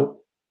true,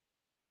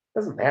 it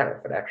doesn't matter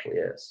if it actually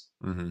is.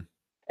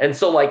 And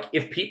so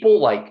if people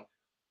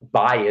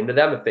buy into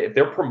them, if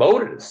they're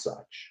promoted as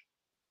such,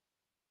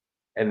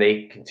 and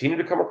they continue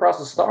to come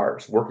across as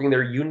stars, working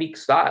their unique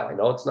style. I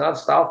know it's not a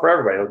style for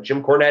everybody. I know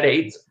Jim Cornette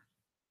hates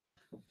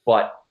it,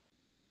 but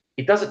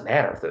it doesn't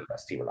matter if they're the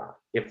best team or not.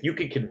 If you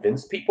can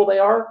convince people they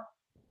are,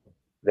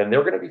 then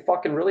they're going to be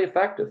fucking really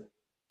effective.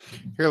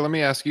 Here, let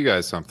me ask you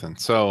guys something.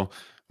 So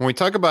when we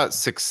talk about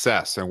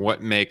success and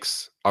what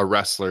makes a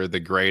wrestler the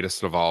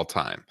greatest of all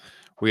time,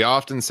 We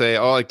often say,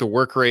 oh, like the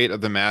work rate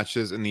of the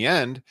matches. In the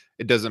end,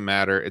 it doesn't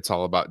matter. It's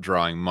all about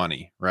drawing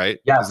money, right?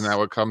 Yes. Isn't that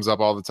what comes up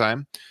all the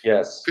time?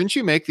 Yes. Couldn't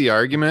you make the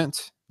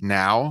argument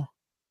now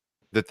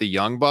that the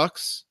Young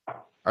Bucks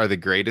are the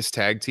greatest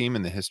tag team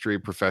in the history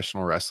of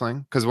professional wrestling?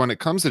 Because when it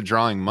comes to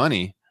drawing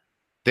money,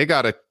 they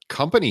got a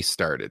company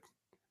started.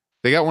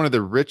 They got one of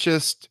the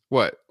richest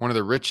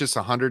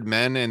 100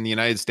 men in the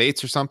United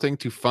States or something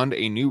to fund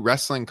a new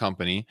wrestling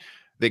company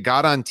that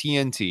got on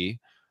TNT,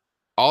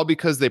 all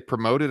because they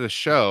promoted a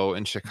show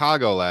in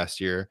Chicago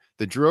last year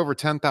that drew over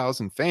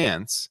 10,000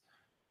 fans.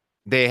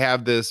 They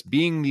have this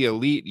Being the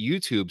Elite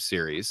YouTube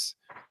series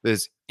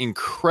that's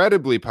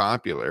incredibly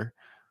popular.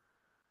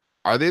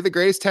 Are they the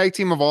greatest tag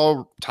team of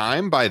all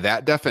time by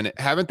that definition?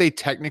 Haven't they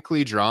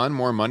technically drawn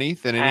more money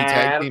than any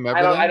tag team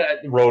ever?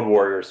 Road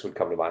Warriors would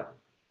come to mind.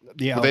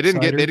 Well, they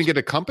didn't get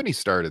a company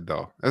started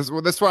though.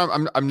 That's why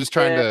I'm just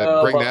trying to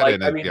bring that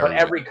in. I mean, but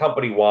every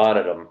company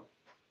wanted them.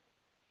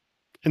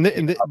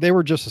 And they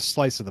were just a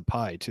slice of the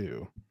pie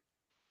too.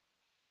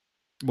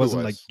 It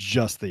wasn't like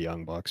just the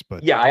Young Bucks,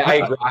 but yeah, I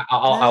agree.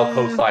 I'll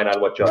co-sign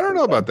on what Justin I don't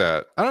know about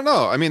that. I don't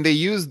know. I mean,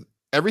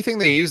 everything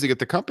they used to get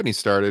the company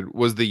started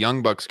was the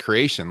Young Bucks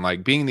creation.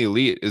 Like Being the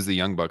Elite is the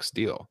Young Bucks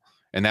deal,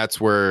 and that's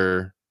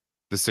where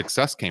the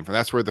success came from.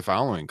 That's where the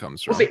following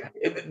comes from. Well,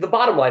 see, the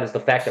bottom line is the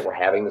fact that we're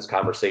having this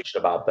conversation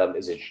about them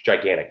is a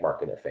gigantic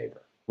mark in their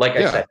favor. Like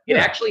I said, it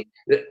actually,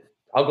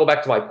 I'll go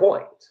back to my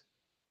point.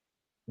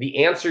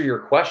 The answer to your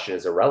question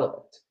is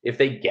irrelevant. If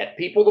they get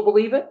people to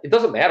believe it, it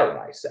doesn't matter what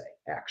I say,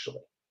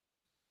 actually.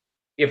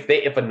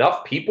 If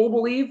enough people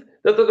believe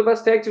that they're the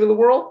best tag team in the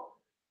world,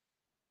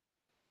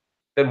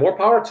 then more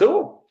power to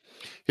them.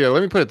 Here,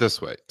 let me put it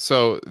this way.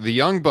 So the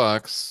Young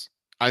Bucks,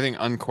 I think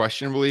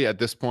unquestionably at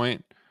this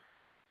point,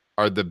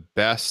 are the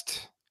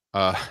best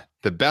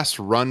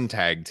run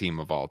tag team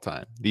of all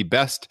time. The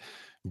best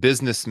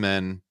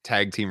businessmen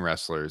tag team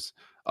wrestlers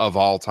of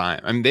all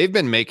time. I mean, they've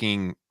been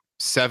making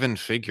 7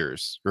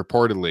 figures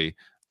reportedly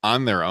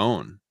on their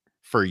own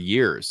for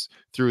years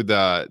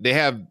they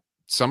have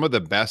some of the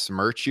best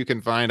merch you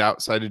can find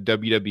outside of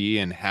WWE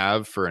and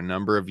have for a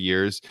number of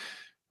years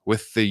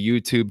with the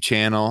YouTube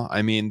channel.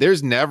 I mean,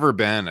 there's never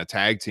been a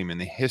tag team in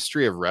the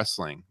history of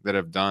wrestling that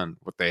have done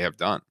what they have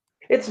done.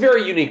 It's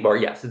very unique,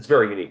 Mark. Yes, it's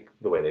very unique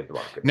the way they've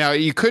marketed. Now,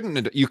 you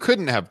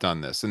couldn't have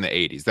done this in the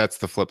 80s. That's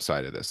the flip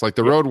side of this. Like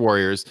the Road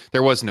Warriors,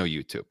 there was no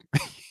YouTube.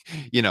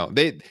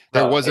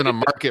 There wasn't a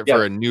market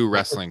for a new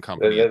wrestling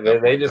company.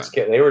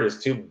 They were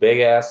just 2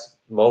 big ass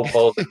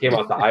mofos that came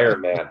out to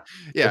Iron Man.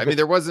 Yeah, I mean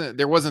there wasn't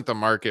the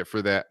market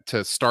for that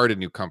to start a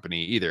new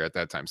company either at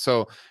that time.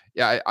 So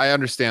yeah, I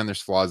understand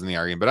there's flaws in the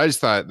argument, but I just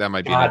thought that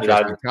might be an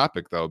interesting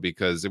topic though,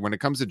 because when it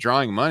comes to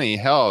drawing money,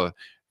 hell,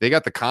 they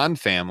got the Khan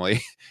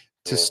family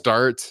to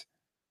start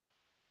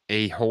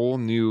a whole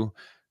new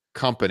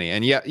company.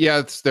 And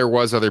there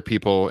was other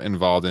people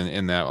involved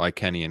in that, like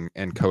Kenny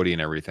and Cody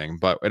and everything,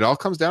 but it all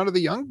comes down to the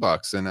Young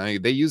Bucks, and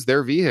they use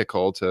their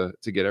vehicle to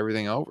get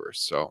everything over.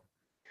 So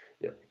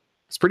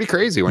it's pretty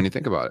crazy when you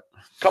think about it.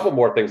 A couple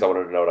more things I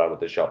wanted to note on with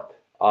this show.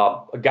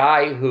 A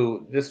guy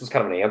who, this was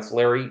kind of an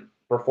ancillary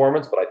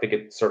performance, but I think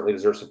it certainly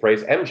deserves some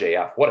praise.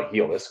 MJF, what a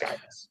heel this guy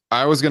is.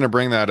 I was going to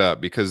bring that up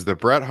because the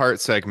Bret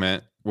Hart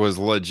segment was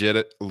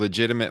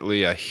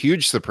legitimately a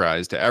huge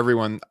surprise to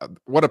everyone.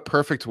 What a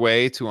perfect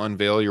way to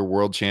unveil your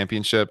world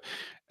championship.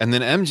 And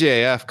then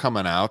MJF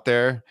coming out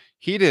there,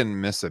 he didn't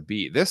miss a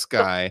beat. This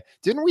guy,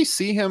 didn't we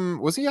see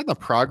him? Was he on the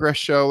Progress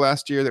show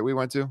last year that we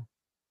went to?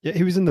 Yeah,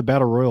 he was in the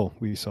Battle Royal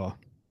we saw.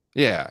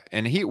 Yeah,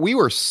 and we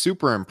were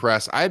super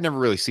impressed. I had never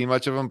really seen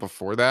much of him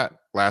before that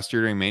last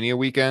year during Mania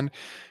weekend.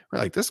 We're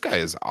like, this guy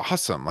is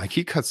awesome. Like,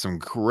 he cut some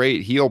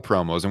great heel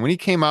promos. And when he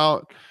came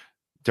out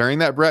during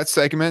that Bret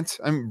segment,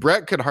 I mean,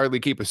 Bret could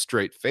hardly keep a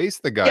straight face.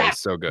 The guy is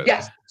so good.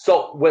 Yes.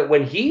 So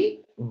when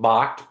he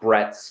mocked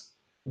Bret's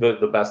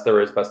the best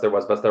there is, best there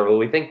was, best there will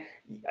be thing,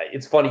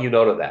 it's funny you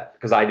noted that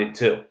because I did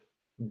too.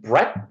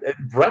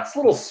 Bret's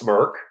little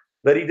smirk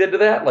that he did to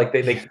that, like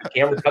they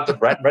camera cut to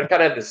Bret kind of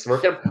had this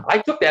smirk at him. I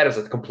took that as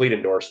a complete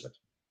endorsement.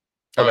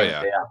 Oh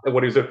yeah.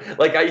 What he was doing.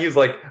 Like he's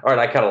like, all right,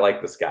 I kind of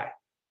like this guy.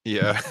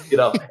 Yeah.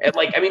 And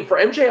like, I mean, for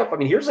MJF, I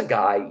mean, here's a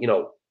guy,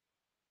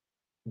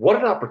 what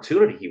an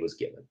opportunity he was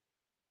given.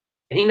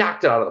 And he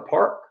knocked it out of the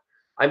park.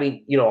 I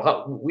mean,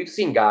 we've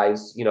seen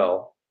guys,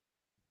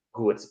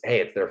 who it's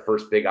their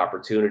first big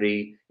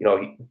opportunity.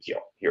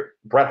 Here,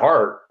 Bret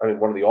Hart, I mean,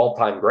 one of the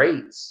all-time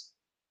greats,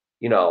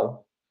 and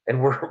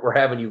we're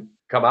having you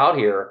come out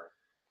here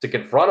to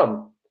confront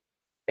him.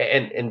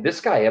 And this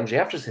guy,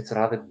 MJF, just hits it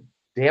out of the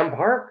damn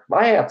park.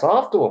 My hat's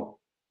off to him.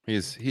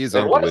 He's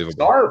and unbelievable. What a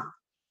scarf.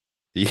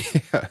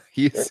 Yeah,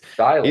 he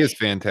is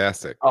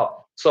fantastic.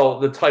 Oh, so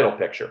the title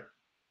picture.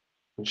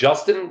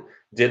 Justin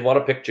did want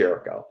to pick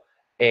Jericho.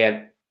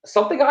 And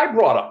something I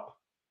brought up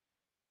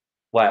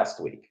last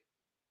week,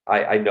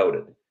 I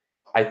noted,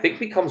 I think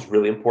becomes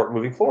really important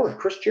moving forward.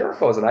 Chris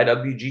Jericho has an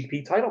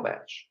IWGP title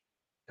match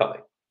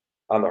coming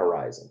on the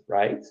horizon,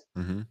 right?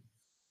 Mm-hmm.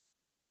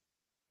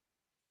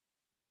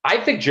 I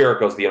think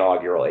Jericho's the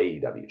inaugural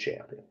AEW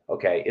champion.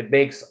 Okay, it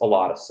makes a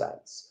lot of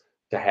sense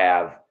to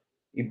have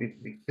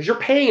because you're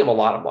paying him a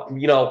lot of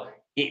money.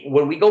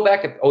 When we go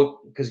back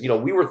because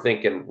we were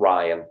thinking,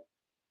 Ryan,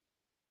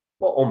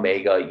 well,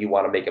 Omega, you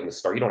want to make him the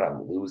star. You don't have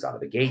him lose out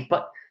of the gate,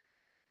 but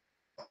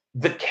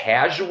the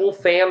casual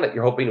fan that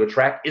you're hoping to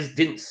attract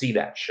didn't see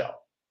that show.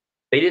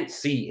 They didn't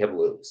see him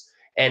lose.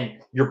 And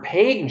you're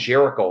paying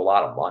Jericho a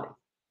lot of money,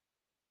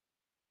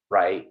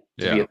 right?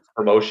 To be in this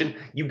promotion.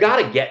 You got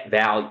to get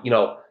value.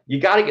 You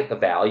got to get the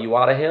value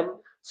out of him.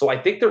 So I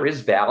think there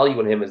is value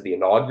in him as the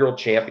inaugural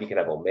champion. You can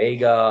have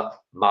Omega,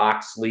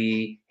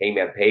 Moxley,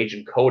 Hangman Page,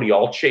 and Cody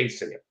all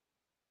chasing him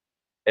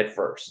at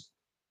first.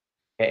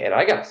 And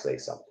I got to say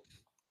something.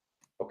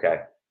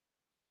 Okay.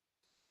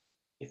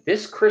 If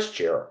this Chris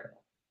Jericho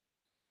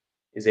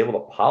is able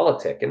to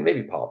politic, and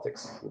maybe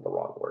politics is the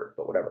wrong word,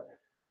 but whatever,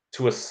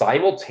 to a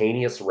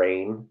simultaneous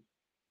reign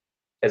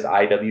as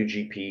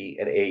IWGP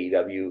and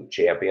AEW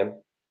champion,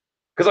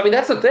 because I mean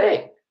that's the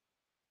thing.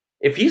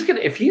 If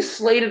he's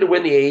slated to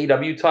win the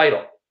AEW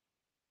title,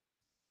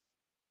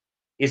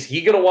 is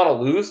he going to want to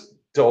lose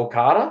to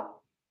Okada?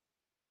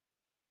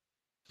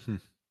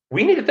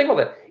 We need to think about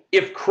that.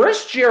 If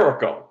Chris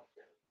Jericho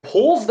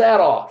pulls that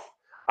off,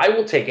 I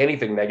will take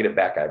anything negative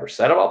back I ever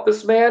said about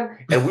this man,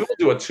 and we will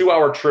do a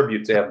 2-hour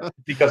tribute to him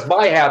because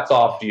my hat's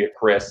off to you,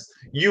 Chris.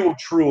 You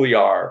truly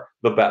are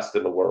the best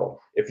in the world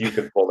if you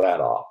can pull that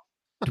off.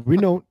 Do we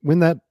know when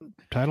that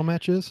title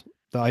match is?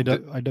 The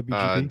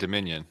IWGP?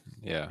 Dominion.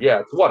 Yeah. Yeah,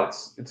 it's what?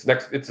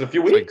 It's a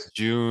few weeks. Like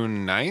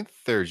June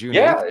 9th or June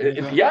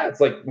 8th? It's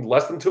like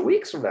less than 2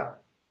 weeks from now.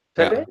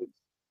 10 days.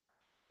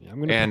 Yeah, I'm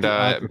going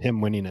to put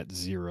him winning at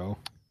 0.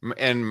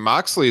 And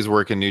Moxley's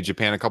working New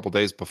Japan a couple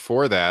days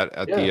before that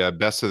at the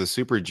Best of the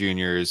Super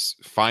Juniors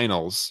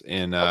finals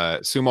in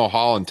Sumo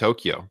Hall in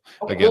Tokyo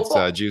against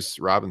Juice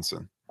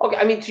Robinson. Okay,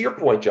 I mean, to your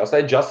point,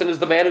 Justin. Justin is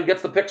the man who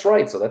gets the picks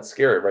right, so that's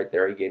scary right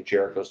there. He gave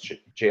Jericho's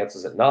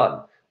chances at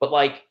none. But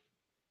like,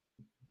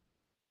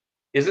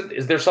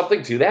 is there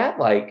something to that?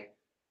 Like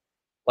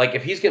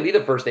if he's going to be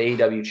the first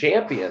AEW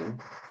champion,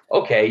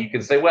 okay, you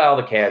can say, well,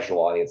 the casual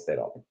audience, they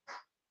don't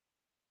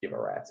give a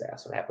rat's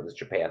ass what happens in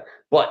Japan,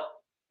 but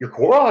your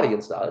core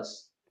audience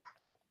does.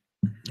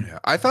 Yeah,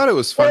 I thought it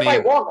was funny. Or am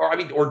I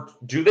wrong? Or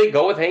do they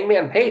go with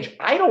Hangman Page?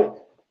 I don't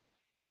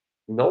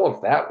know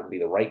if that would be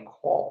the right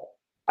call.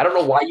 I don't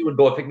know why you would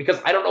go with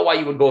because I don't know why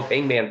you would go with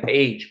Hangman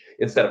Page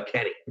instead of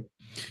Kenny.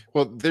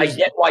 Well, I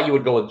get why you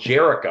would go with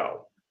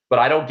Jericho, but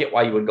I don't get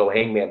why you would go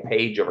Hangman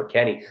Page over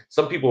Kenny.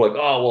 Some people are like,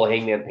 oh, well,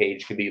 Hangman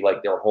Page could be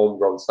like their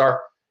homegrown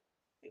star.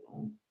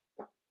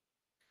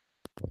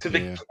 To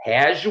the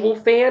casual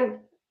fan,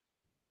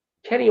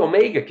 Kenny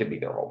Omega can be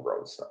their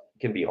homegrown star.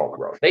 Can be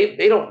homegrown.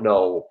 They don't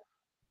know.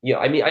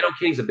 I mean, I know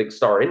Kenny's a big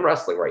star in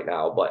wrestling right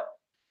now, but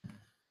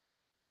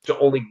to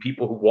only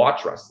people who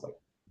watch wrestling.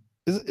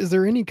 Is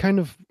there any kind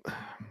of,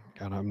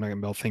 God, I'm not going to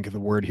be able to think of the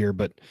word here,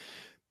 but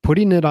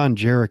putting it on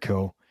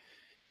Jericho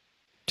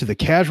to the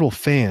casual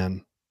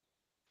fan,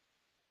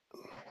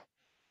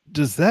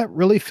 does that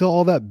really feel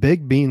all that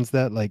big? Means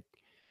that like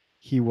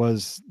he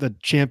was the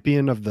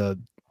champion of the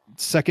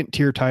second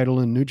tier title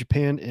in New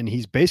Japan, and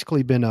he's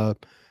basically been a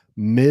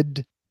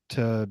mid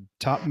to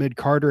top mid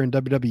Carter in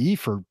WWE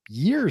for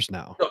years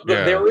now.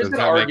 There is an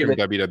argument.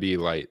 WWE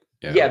light.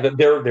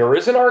 There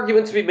is an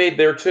argument to be made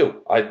there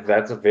too.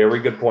 That's a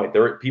very good point.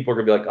 People are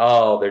gonna be like,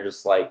 oh, they're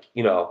just like,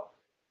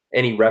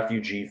 any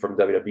refugee from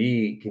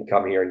WWE can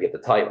come here and get the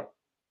title.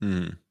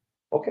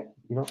 Okay,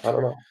 I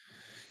don't know.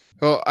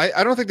 Well,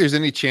 I don't think there's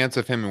any chance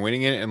of him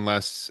winning it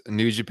unless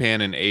New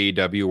Japan and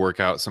AEW work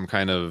out some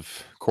kind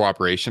of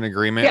cooperation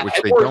agreement, which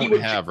they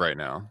don't have right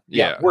now.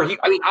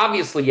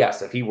 Obviously,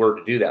 yes. If he were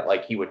to do that,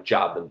 like he would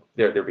job them,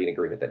 there'd be an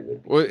agreement that he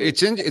would. Well,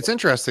 it's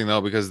interesting though,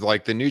 because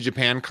like the New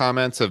Japan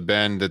comments have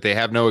been that they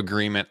have no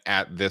agreement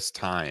at this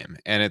time,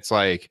 and it's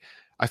like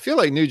I feel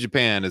like New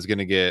Japan is going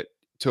to get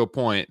to a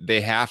point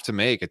they have to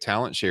make a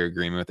talent share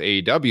agreement with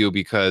AEW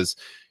because.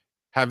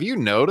 Have you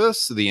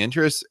noticed the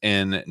interest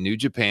in New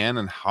Japan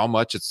and how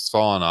much it's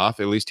fallen off,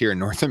 at least here in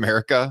North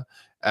America,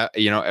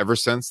 ever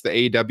since the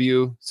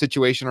AEW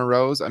situation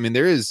arose? I mean,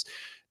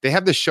 they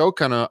have the show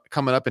kind of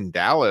coming up in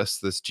Dallas,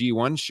 this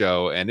G1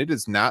 show, and it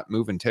is not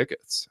moving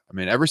tickets. I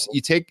mean,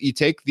 you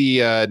take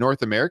the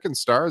North American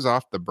stars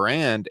off the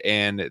brand,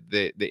 and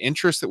the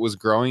interest that was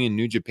growing in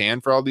New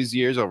Japan for all these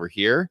years over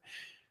here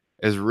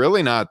is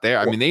really not there.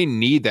 I mean, they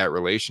need that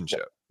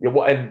relationship. Yeah,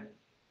 well, and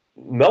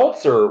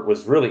Meltzer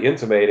was really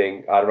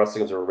intimating on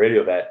Wrestling Observer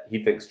Radio that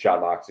he thinks Jon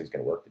Moxley is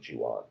going to work the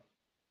G1.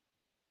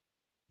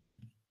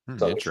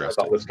 So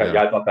interesting.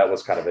 I thought that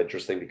was kind of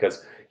interesting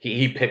because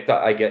he picked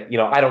up. I don't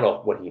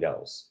know what he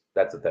knows.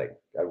 That's the thing.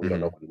 We don't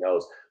know what he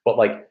knows. But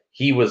like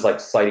he was like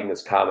citing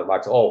this comment,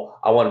 Max. Oh,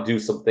 I want to do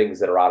some things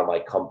that are out of my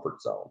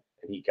comfort zone.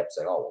 And he kept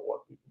saying, "Oh, well,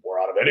 what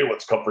more out of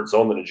anyone's comfort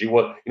zone than a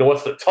G1?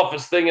 What's the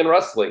toughest thing in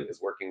wrestling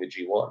is working the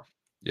G1."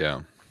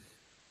 Yeah.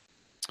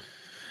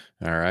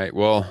 All right.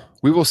 Well,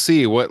 we will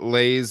see what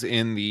lays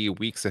in the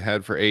weeks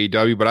ahead for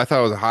AEW, but I thought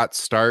it was a hot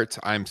start.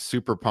 I'm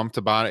super pumped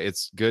about it.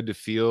 It's good to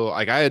feel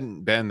like I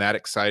hadn't been that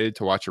excited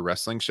to watch a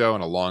wrestling show in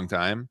a long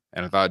time,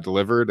 and I thought it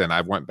delivered, and I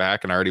went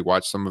back and I already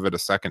watched some of it a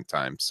second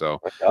time. So,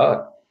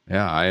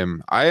 Yeah,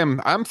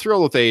 I'm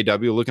thrilled with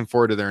AEW. Looking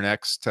forward to their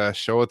next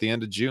show at the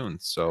end of June.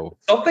 So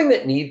something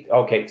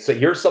that so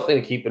here's something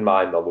to keep in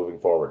mind though moving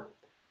forward.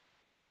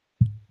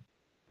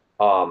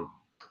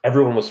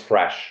 Everyone was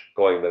fresh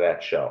going to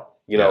that show.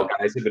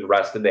 Guys had been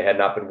rested, they had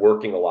not been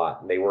working a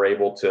lot, and they were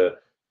able to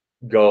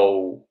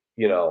go,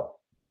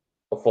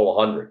 a full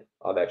 100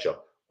 on that show.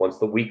 Once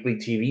the weekly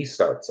TV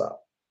starts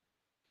up,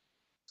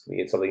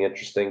 it's something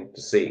interesting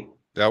to see.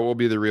 That will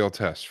be the real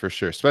test for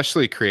sure,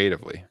 especially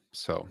creatively.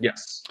 So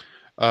yes.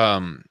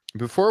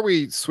 Before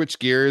we switch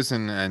gears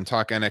and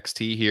talk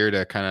NXT here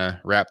to kind of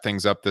wrap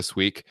things up this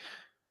week,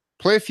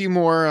 play a few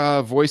more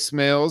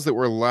voicemails that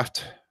were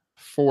left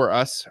for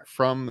us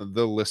from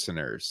the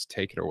listeners.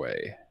 Take it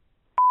away.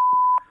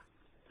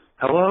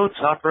 Hello,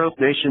 Top Rope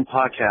Nation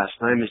podcast.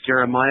 My name is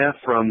Jeremiah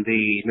from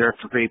the Nerd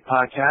for Greed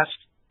podcast.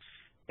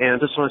 And I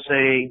just want to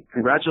say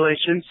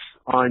congratulations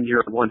on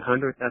your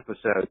 100th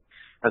episode.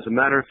 As a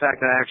matter of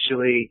fact, I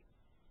actually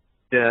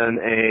done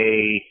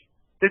a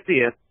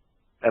 50th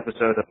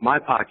episode of my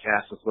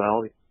podcast as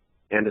well.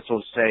 And just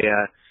want to say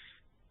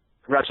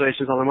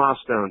congratulations on the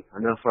milestone. I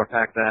know for a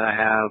fact that I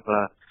have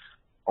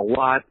a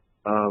lot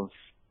of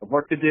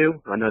work to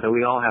do. I know that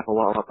we all have a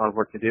lot of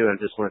work to do. And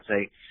I just want to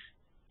say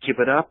keep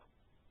it up.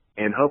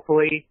 And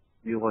hopefully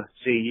we will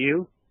see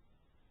you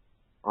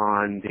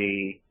on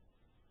the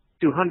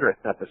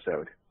 200th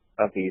episode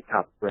of the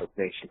Top Rope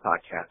Nation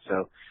podcast.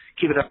 So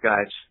keep it up,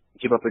 guys.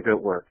 Keep up the good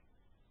work.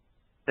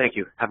 Thank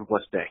you. Have a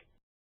blessed day.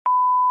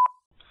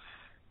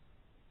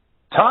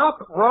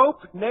 Top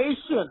Rope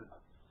Nation.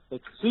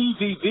 It's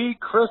CVV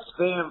Chris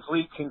Van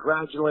Vliet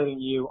congratulating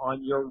you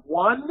on your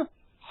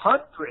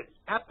 100th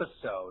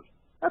episode.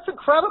 That's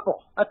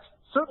incredible. That's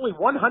certainly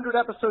 100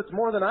 episodes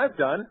more than I've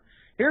done.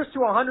 Here's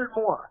to 100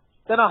 more.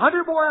 Then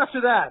 100 more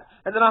after that.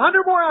 And then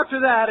 100 more after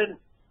that. And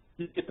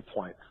you get the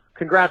point.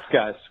 Congrats,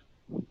 guys.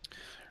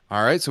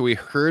 All right. So we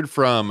heard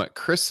from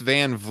Chris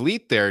Van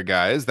Vliet there,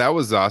 guys. That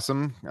was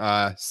awesome.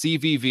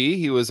 CVV,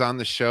 he was on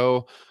the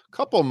show a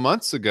couple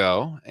months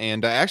ago.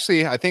 And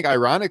actually, I think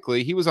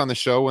ironically, he was on the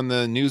show when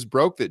the news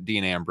broke that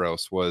Dean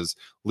Ambrose was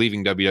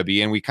leaving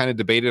WWE. And we kind of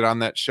debated on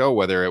that show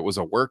whether it was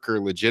a work or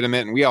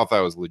legitimate. And we all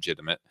thought it was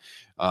legitimate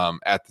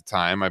at the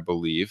time, I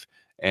believe.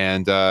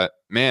 And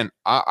man,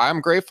 I'm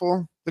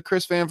grateful that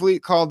Chris Van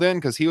Vliet called in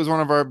because he was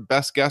one of our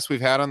best guests we've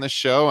had on this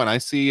show. And I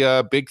see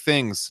big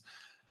things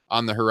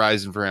on the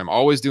horizon for him.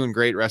 Always doing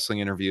great wrestling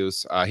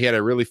interviews. He had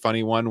a really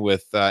funny one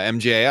with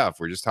MJF.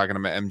 We're just talking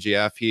about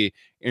MJF. He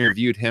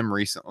interviewed him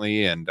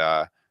recently, and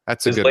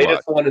that's his a good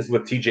latest watch. one is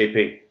with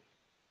TJP.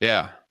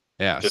 Yeah.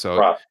 Just so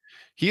rough.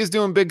 he is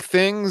doing big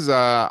things.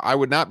 I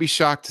would not be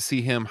shocked to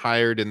see him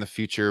hired in the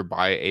future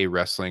by a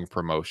wrestling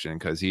promotion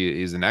because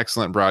he's an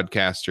excellent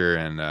broadcaster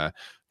and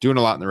doing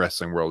a lot in the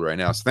wrestling world right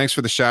now. So thanks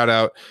for the shout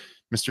out,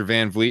 Mr.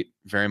 Van Vliet.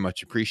 Very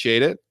much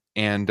appreciate it.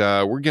 And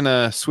we're going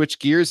to switch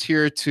gears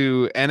here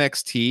to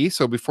NXT.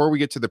 So before we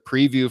get to the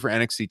preview for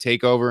NXT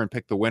TakeOver and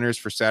pick the winners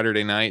for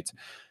Saturday night,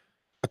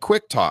 a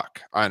quick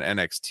talk on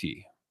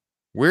NXT.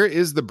 Where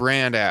is the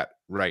brand at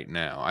right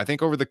now? I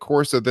think over the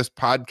course of this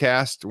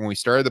podcast, when we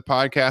started the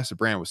podcast, the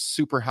brand was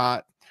super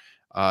hot.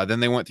 Then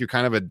they went through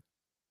kind of a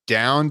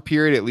down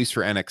period, at least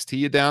for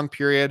NXT, a down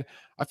period.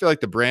 I feel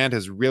like the brand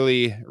has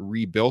really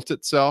rebuilt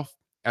itself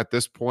at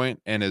this point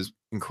and is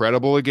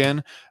incredible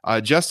again.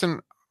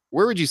 Justin,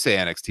 where would you say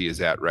NXT is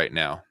at right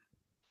now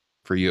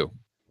for you?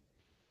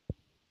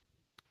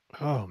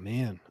 Oh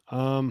man.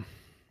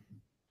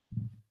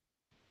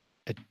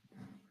 It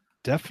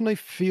definitely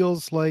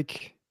feels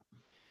like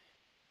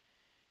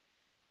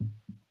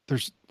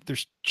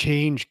there's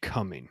change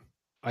coming.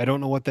 I don't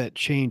know what that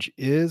change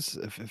is,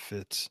 if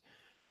it's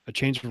a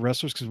change of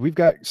wrestlers, because we've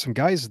got some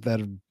guys that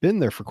have been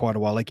there for quite a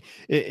while. Like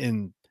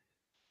in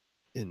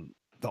the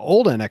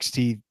old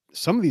NXT,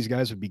 some of these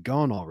guys would be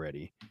gone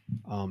already.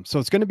 So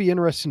it's going to be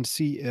interesting to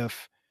see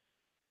if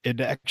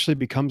it actually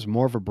becomes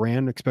more of a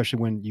brand, especially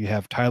when you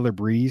have Tyler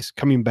Breeze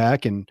coming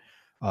back. And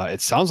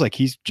it sounds like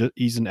he's an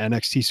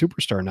NXT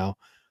superstar now.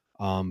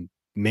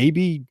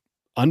 Maybe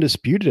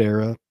Undisputed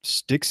Era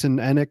sticks in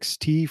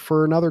NXT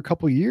for another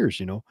couple of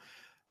years,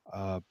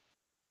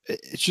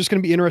 it's just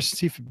going to be interesting to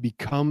see if it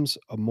becomes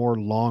a more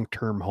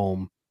long-term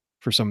home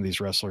for some of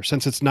these wrestlers,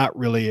 since it's not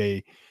really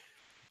a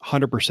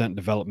 100%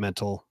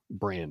 developmental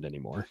brand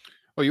anymore.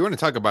 Well, you want to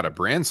talk about a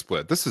brand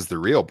split? This is the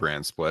real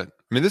brand split.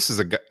 I mean, this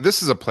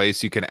is a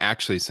place you can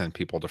actually send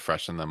people to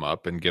freshen them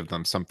up and give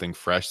them something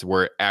fresh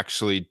where it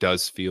actually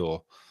does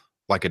feel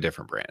like a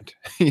different brand.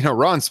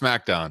 Raw and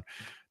SmackDown,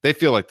 they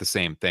feel like the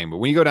same thing, but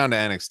when you go down to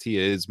NXT,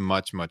 it is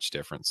much, much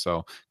different.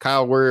 So,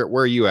 Kyle, where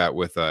are you at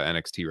with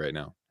NXT right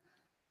now?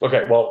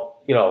 Okay,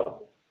 well,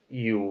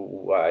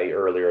 I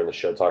earlier in the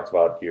show talked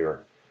about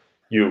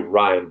you,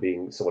 Ryan,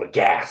 being somewhat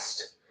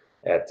aghast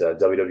at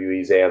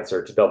WWE's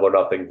answer to Double or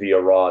Nothing via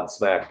Raw and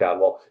SmackDown.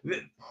 Well,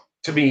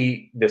 to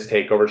me, this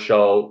TakeOver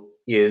show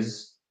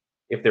is,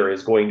 if there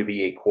is going to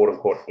be a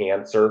quote-unquote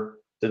answer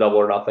to Double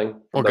or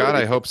Nothing? Well, God,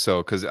 I hope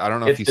so, because I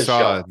don't know if you It's his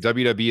saw show.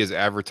 WWE is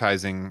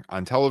advertising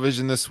on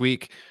television this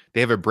week.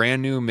 They have a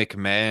brand new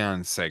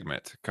McMahon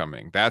segment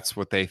coming. That's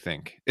what they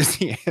think is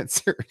the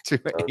answer to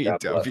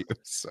AEW.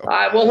 So,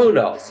 Well, who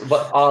knows?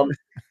 But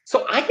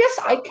so I guess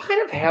I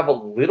kind of have a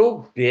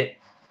little bit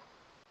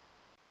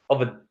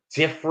of a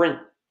different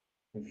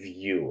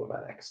view of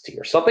NXT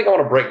or something I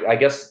want to break. I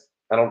guess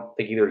I don't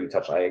think either of you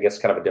touched on it. I guess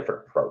kind of a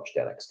different approach to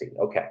NXT.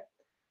 Okay.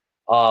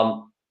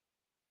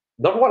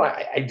 Number one,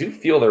 I do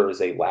feel there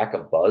is a lack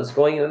of buzz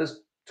going into this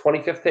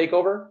 25th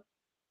takeover.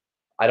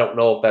 I don't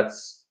know if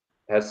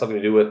has something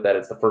to do with that.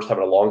 It's the first time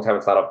in a long time.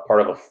 It's not a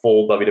part of a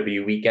full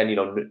WWE weekend. You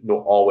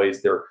know,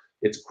 always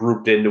it's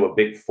grouped into a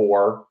big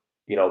four,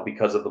 you know,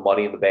 because of the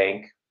Money in the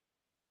Bank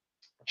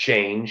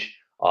change.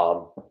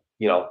 You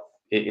know,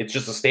 it's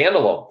just a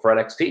standalone for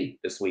NXT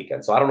this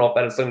weekend. So I don't know if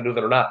that has something to do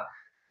with it or not.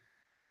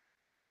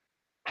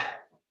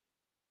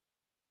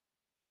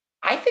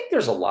 I think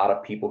there's a lot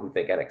of people who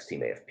think NXT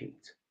may have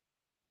peaked.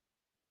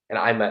 And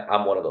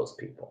I'm one of those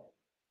people.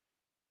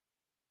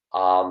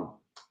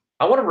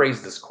 I want to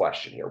raise this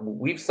question here.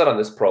 We've said on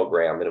this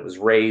program, and it was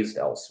raised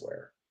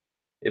elsewhere.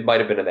 It might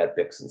have been in that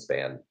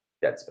Deadspin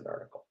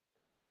article.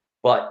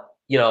 But,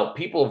 you know,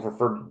 people have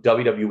referred to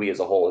WWE as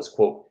a whole as,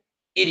 quote,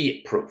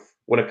 idiot-proof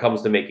when it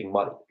comes to making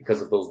money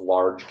because of those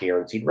large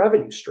guaranteed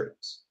revenue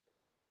streams.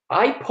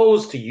 I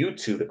pose to you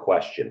two the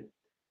question,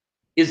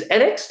 is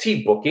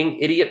NXT booking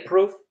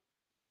idiot-proof?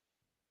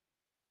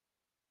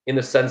 In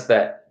the sense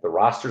that the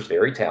roster's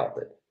very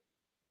talented.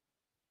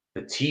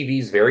 The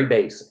TV's very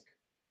basic.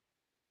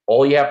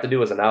 All you have to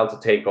do is announce a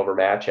takeover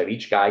match, have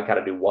each guy kind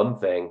of do one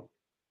thing,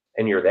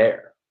 and you're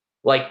there.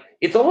 Like,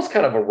 it's almost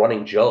kind of a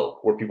running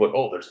joke where people are like,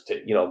 oh, there's,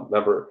 I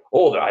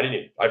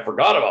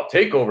forgot about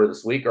TakeOver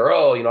this week, or,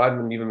 oh, you know, I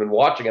haven't even been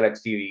watching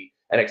NXT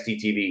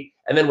TV.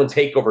 And then when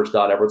TakeOver's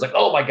done, everyone's like,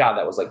 oh my God,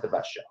 that was like the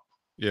best show.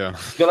 yeah.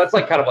 So that's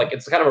like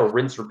it's kind of a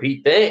rinse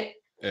repeat thing.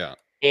 Yeah.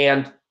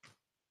 And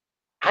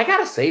I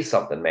gotta say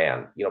something,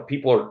 man. You know,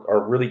 people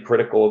are really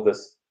critical of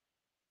this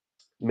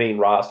main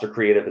roster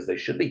creative as they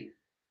should be.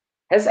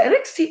 Has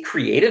NXT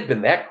creative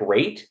been that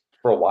great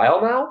for a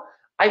while now?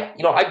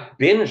 I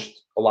binged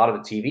a lot of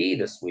the TV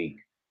this week.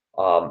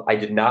 I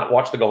did not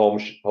watch the Go Home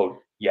show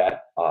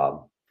yet.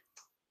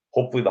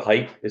 Hopefully the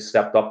hype is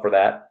stepped up for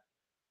that.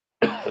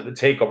 The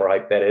takeover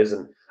hype, that is.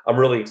 And I'm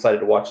really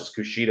excited to watch this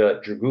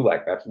Kushida Drew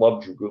Gulak match.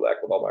 Love Drew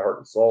Gulak with all my heart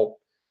and soul.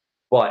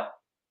 But,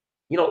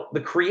 you know,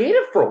 the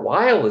creative for a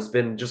while has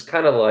been just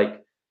kind of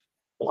like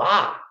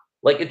blah.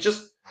 Like it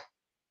just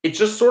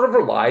sort of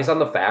relies on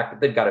the fact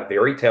that they've got a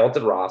very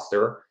talented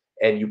roster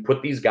and you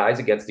put these guys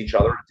against each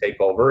other to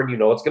take over and you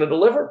know it's going to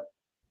deliver.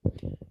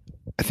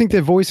 I think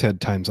they've always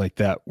had times like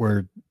that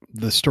where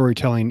the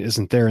storytelling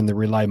isn't there and they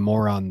rely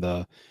more on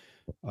the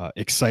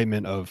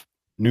excitement of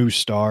new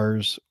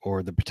stars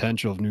or the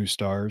potential of new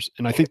stars.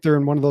 And I think they're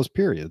in one of those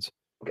periods.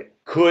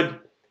 Okay.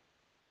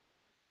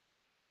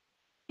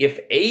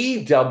 If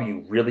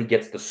AEW really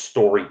gets the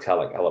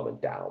storytelling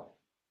element down,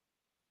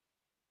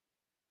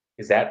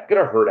 is that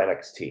going to hurt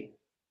NXT?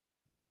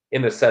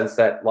 In the sense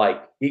that,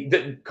 like,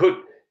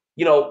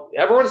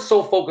 everyone's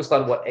so focused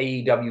on what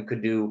AEW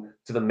could do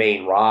to the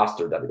main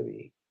roster,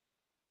 WWE.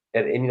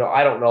 And you know,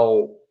 I don't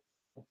know.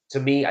 To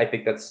me, I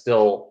think that's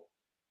still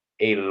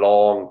a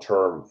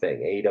long-term thing.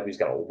 AEW's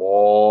got a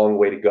long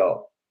way to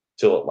go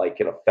till it, like,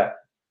 can affect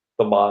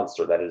the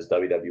monster that is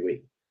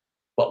WWE.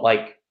 But,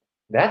 like,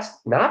 that's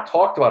not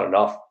talked about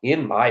enough,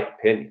 in my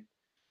opinion,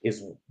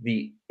 is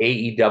the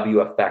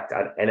AEW effect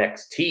on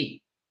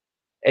NXT.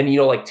 And, you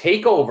know, like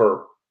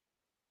TakeOver,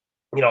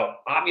 you know,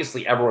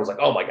 obviously everyone's like,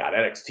 oh my God,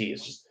 NXT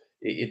is just,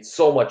 it's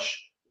so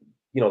much,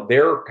 you know,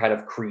 their kind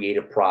of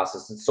creative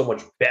process is so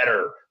much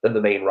better than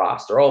the main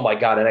roster. Oh my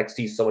God,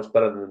 NXT is so much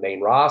better than the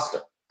main roster.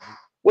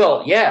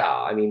 Well, yeah,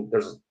 I mean,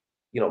 there's,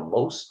 you know,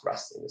 most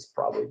wrestling is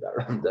probably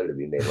better than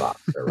WWE main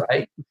roster,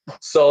 right?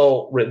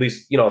 So, or at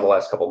least, you know, in the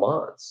last couple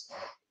months.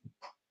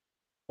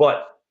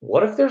 But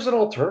what if there's an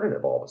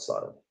alternative all of a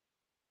sudden?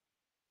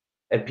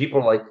 And people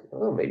are like,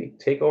 oh, maybe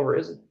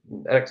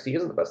NXT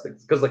isn't the best thing.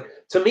 Because, like,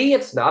 to me,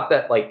 it's not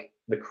that, like,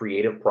 the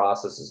creative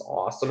process is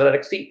awesome at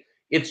NXT.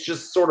 It's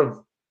just sort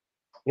of,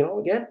 you know,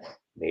 again,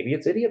 maybe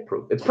it's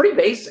idiot-proof. It's pretty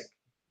basic.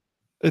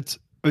 It's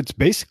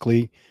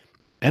basically,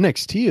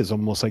 NXT is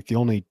almost like the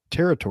only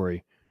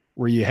territory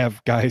where you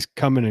have guys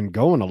coming and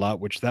going a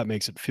lot, which that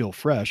makes it feel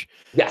fresh.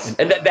 Yes,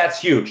 and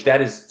that's huge.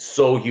 That is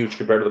so huge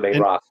compared to the main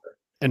roster.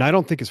 And I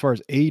don't think, as far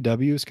as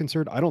AEW is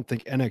concerned, I don't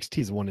think NXT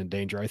is the one in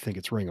danger. I think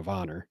it's Ring of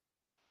Honor.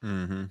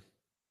 Mm-hmm.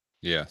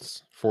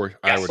 Yes.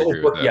 I would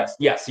agree with that.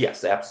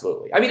 Yes,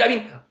 absolutely. I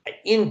mean,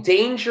 in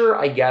danger,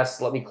 I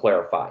guess, let me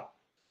clarify.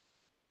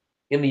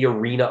 In the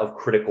arena of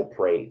critical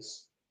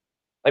praise.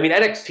 I mean,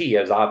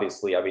 NXT is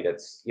obviously, I mean,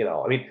 it's, you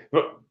know, I mean,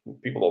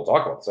 people don't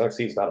talk about this.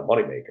 NXT is not a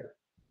moneymaker.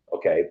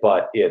 Okay.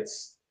 But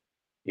it's,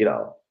 you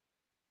know,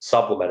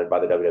 supplemented by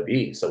the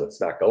WWE, so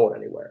it's not going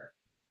anywhere.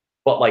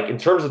 But, like, in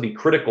terms of the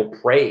critical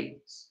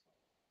praise,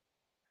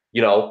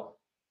 you know,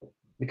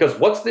 because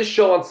what's this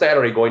show on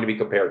Saturday going to be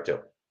compared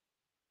to?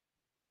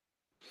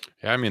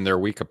 Yeah, I mean they're a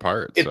week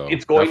apart. So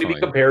it's going to be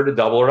compared to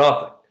Double or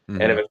Nothing.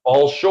 Mm-hmm. And if it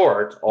falls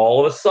short,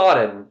 all of a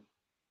sudden,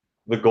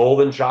 the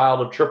golden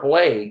child of Triple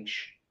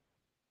H,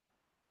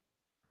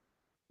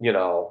 you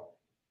know,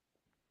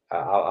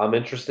 I'm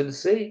interested to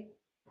see.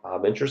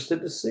 I'm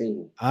interested to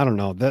see. I don't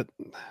know that.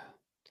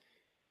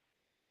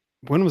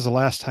 When was the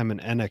last time an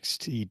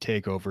NXT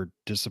takeover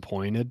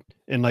disappointed?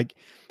 And like,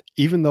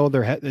 even though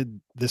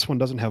this one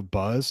doesn't have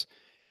buzz,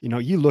 you know,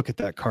 you look at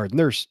that card and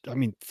there's, I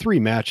mean, 3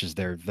 matches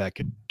there that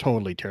could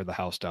totally tear the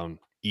house down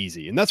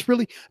easy. And that's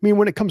really, I mean,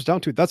 when it comes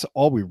down to it, that's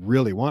all we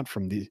really want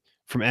from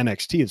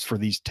NXT is for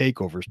these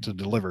takeovers to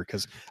deliver.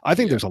 Cause I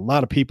think there's a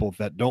lot of people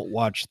that don't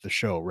watch the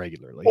show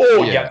regularly.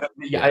 Oh yeah.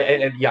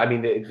 I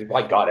mean,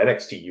 my God,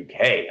 NXT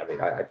UK. I mean,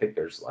 I think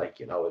there's like,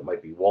 you know, it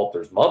might be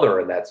Walter's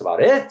mother and that's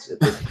about it.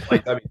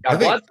 Like, I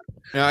mean,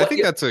 I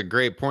think that's a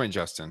great point,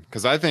 Justin.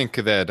 Cause I think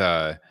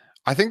that,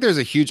 I think there's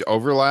a huge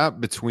overlap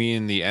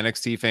between the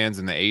NXT fans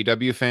and the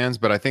AEW fans,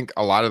 but I think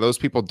a lot of those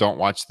people don't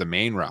watch the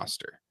main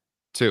roster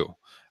too.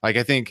 Like,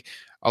 I think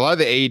a lot of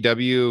the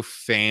AEW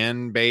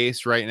fan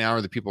base right now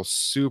are the people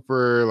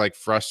super like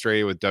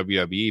frustrated with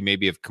WWE,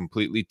 maybe have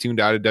completely tuned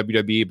out of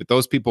WWE, but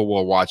those people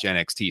will watch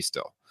NXT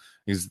still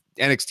because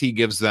NXT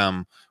gives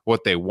them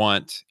what they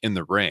want in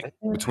the ring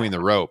between the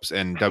ropes,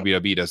 and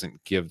WWE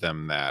doesn't give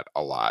them that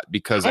a lot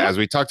because, as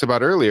we talked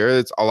about earlier,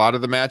 it's a lot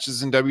of the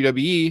matches in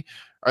WWE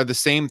are the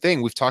same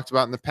thing we've talked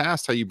about in the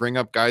past, how you bring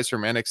up guys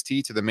from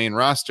NXT to the main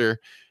roster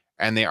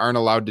and they aren't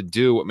allowed to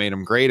do what made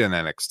them great in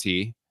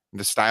NXT.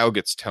 The style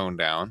gets toned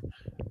down,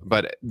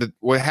 but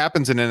what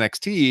happens in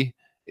NXT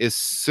is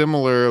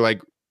similar,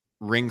 like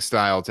ring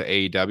style to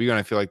AEW. And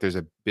I feel like there's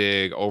a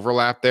big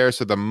overlap there.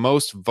 So the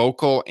most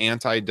vocal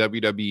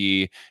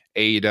anti-WWE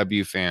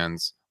AEW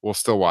fans will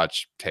still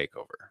watch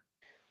TakeOver.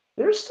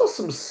 There's still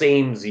some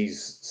samesies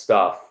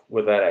stuff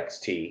with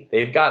NXT.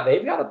 They've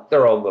got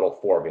their own little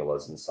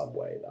formulas in some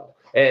way, though.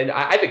 And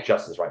I think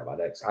Justin's right about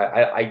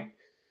NXT.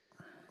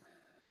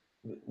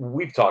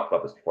 We've talked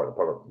about this before in the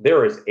program.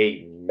 There is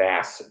a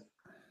massive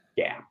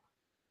gap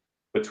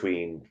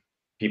between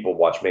people who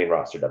watch main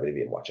roster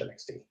WWE and watch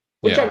NXT,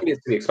 which I mean is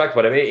to be expected.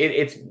 But I mean,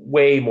 it's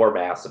way more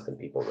massive than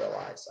people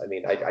realize. I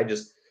mean,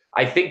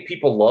 I think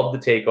people love the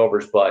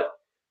takeovers, but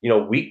you know,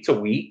 week to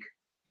week,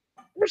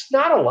 there's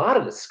not a lot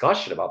of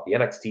discussion about the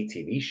NXT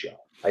TV show.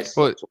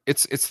 Well,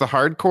 it's the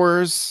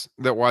hardcores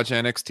that watch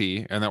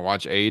NXT and that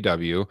watch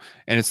AEW,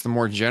 and it's the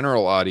more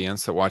general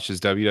audience that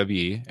watches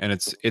WWE, and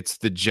it's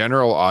the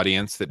general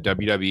audience that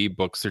WWE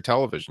books their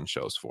television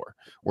shows for.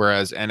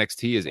 Whereas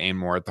NXT is aimed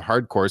more at the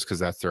hardcores because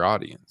that's their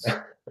audience.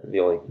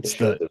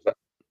 There's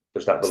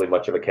not really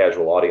much of a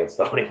casual audience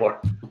though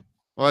anymore.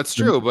 Well, that's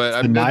true, but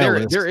I mean,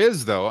 there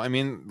is though. I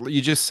mean,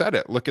 you just said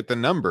it. Look at the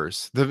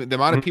numbers. The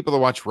amount of people that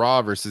watch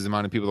Raw versus the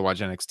amount of people that watch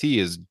NXT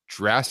is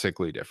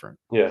drastically different.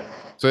 Yeah.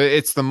 So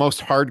it's the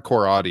most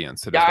hardcore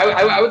audience.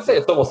 I would say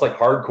it's almost like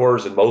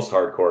hardcores and most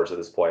hardcores at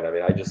this point. I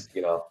mean, I just,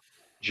 you know,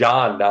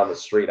 John down the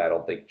street, I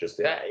don't think just,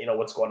 you know,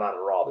 what's going on in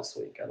Raw this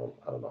week. I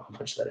don't know how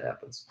much that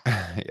happens.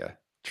 Yeah,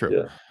 true.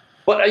 Yeah.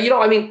 But, you know,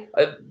 I mean,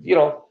 you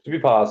know, to be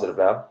positive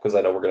now, because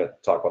I know we're going to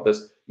talk about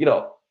this, you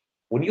know,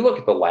 when you look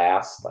at the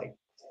last, like,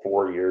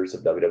 4 years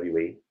of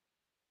WWE,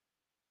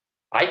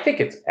 I think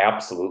it's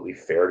absolutely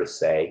fair to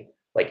say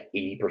like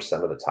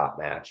 80% of the top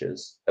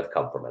matches have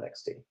come from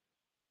NXT.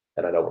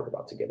 And I know we're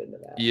about to get into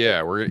that.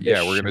 Yeah, we're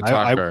going to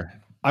talk.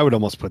 I would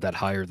almost put that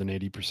higher than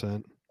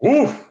 80%.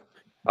 Oof.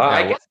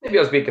 I guess maybe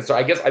I was being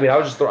concerned.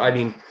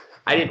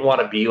 I didn't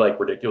want to be like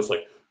ridiculous,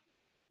 like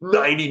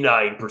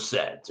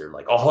 99% or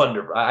like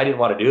 100. I didn't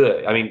want to do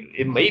it. I mean,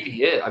 it may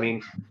be it. I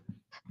mean,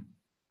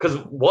 because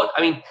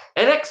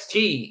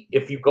NXT,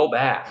 if you go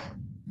back,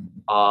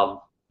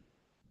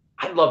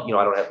 I'd love, you know,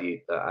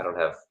 I don't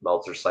have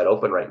Meltzer's site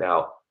open right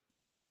now.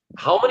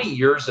 How many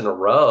years in a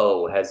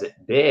row has it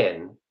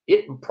been?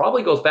 It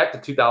probably goes back to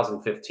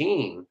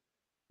 2015,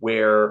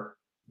 where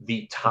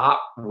the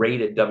top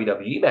rated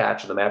WWE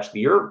match and the match of the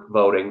year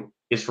voting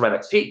is from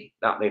NXT,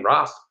 not main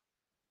roster.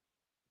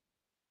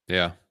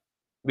 Yeah.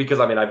 Because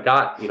I mean, I've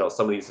got, you know,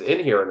 some of these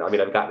in here, and I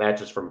mean, I've got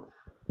matches from,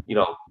 you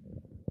know,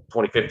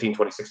 2015,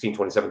 2016,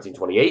 2017,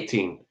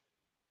 2018.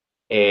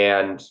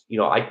 And, you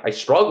know, I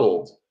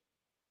struggled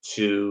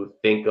to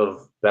think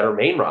of better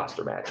main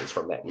roster matches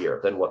from that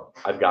year than what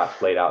I've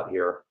got laid out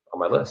here on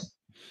my list.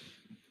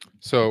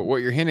 So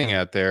what you're hinting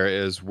at there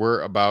is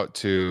we're about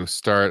to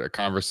start a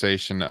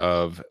conversation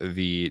of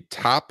the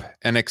top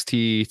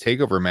NXT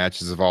takeover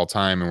matches of all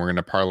time, and we're going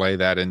to parlay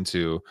that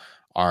into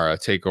our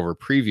takeover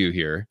preview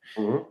here.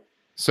 Mm-hmm.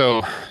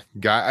 So,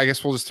 I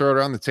guess we'll just throw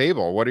it on the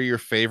table. What are your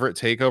favorite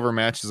takeover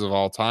matches of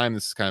all time?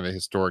 This is kind of a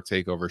historic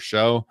takeover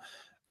show.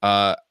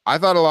 I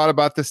thought a lot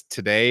about this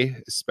today,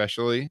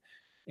 especially,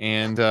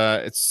 and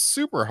it's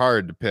super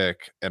hard to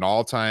pick an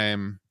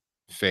all-time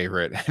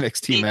favorite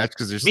NXT match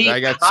because I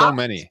got so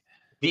many.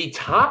 The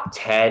top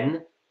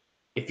 10,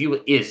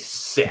 is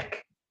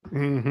sick.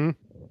 Mm-hmm.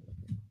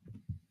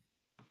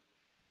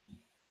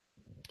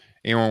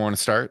 Anyone want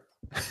to start?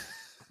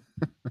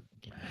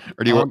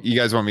 Or do you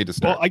guys want me to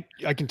start? Well,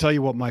 I can tell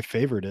you what my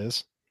favorite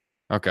is.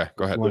 Okay,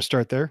 go ahead. You want to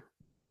start there?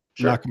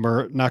 Sure.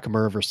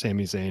 Nakamura versus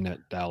Sami Zayn at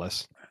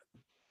Dallas.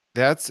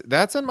 That's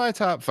in my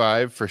top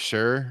 5 for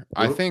sure.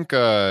 I think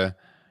I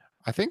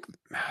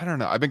don't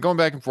know. I've been going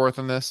back and forth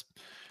on this.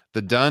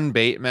 The Dunn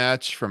Bate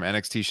match from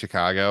NXT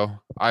Chicago.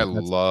 I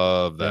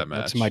love that match.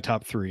 That's my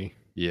top 3.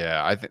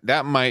 Yeah, I think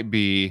that might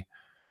be.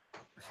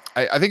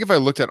 I think if I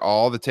looked at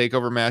all the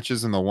takeover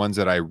matches and the ones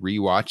that I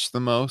rewatched the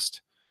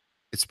most,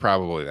 it's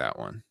probably that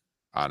one.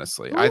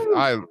 Honestly,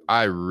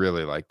 I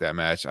really like that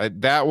match.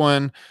 That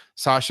one,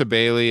 Sasha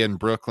Bailey and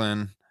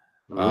Brooklyn,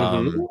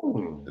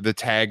 the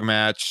tag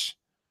match,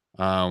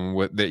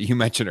 that you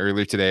mentioned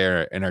earlier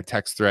today in our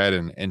text thread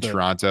in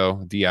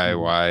Toronto,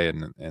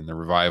 DIY and the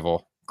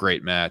Revival.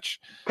 Great match.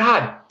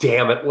 God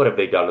damn it. What have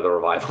they done to the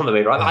Revival in the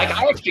main roster? Like,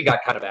 I actually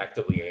got kind of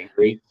actively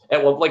angry.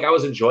 And I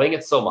was enjoying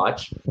it so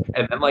much.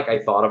 And then I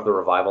thought of the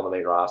Revival in the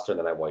main roster, and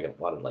then I wanted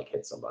to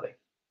hit somebody.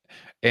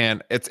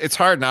 And it's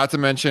hard not to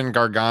mention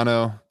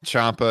Gargano,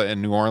 Ciampa,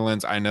 and New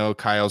Orleans. I know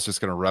Kyle's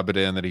just going to rub it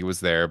in that he was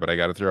there, but I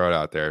got to throw it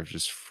out there.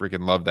 Just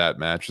freaking love that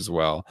match as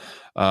well.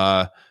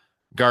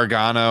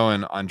 Gargano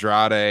and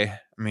Andrade. I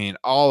mean,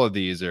 all of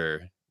these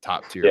are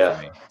top tier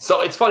for me.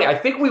 So it's funny. I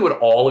think we would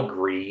all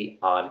agree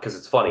on, because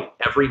it's funny,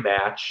 every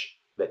match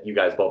that you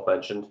guys both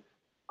mentioned,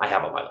 I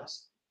have on my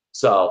list.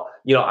 So,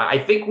 I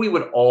think we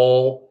would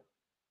all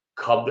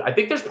I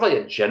think there's probably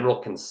a general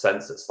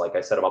consensus, like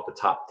I said, about the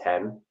top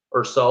 10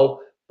 or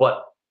so.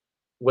 But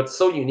what's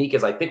so unique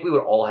is I think we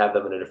would all have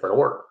them in a different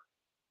order.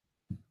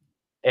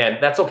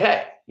 And that's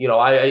okay.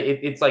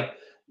 It's like,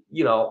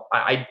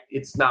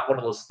 it's not one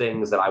of those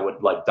things that I would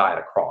die on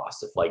a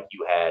cross. If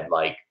you had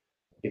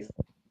if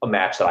a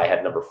match that I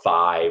had number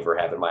 5 or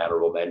have in my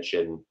honorable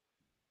mention,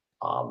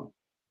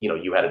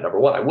 you had it number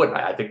 1, I wouldn't.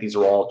 I think these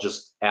are all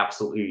just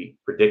absolutely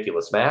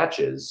ridiculous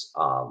matches.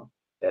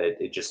 And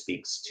it just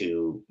speaks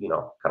to, kind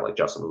of like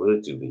Justin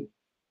alluded to, the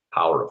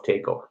power of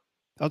TakeOver.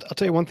 I'll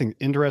tell you one thing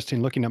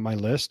interesting looking at my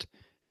list.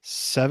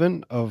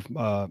 7 of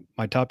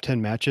my top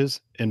 10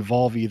 matches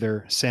involve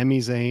either Sami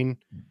Zayn,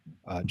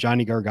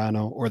 Johnny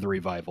Gargano, or the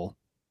Revival.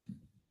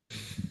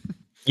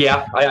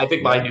 Yeah, I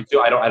think mine do too.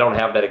 I don't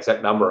have that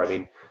exact number. I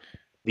mean,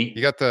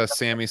 you got the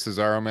Sammy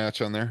Cesaro match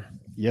on there?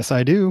 Yes,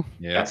 I do.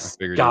 Yeah, yes.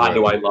 God,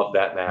 do I love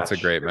that match. It's a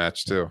great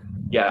match too.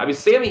 Yeah, I mean,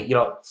 Sammy,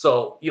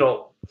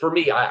 for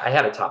me, I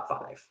had a top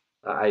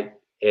 5.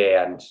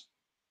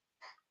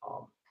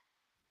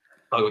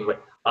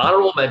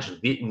 Honorable mention,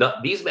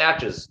 these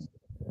matches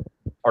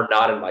are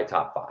not in my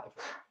top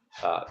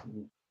 5,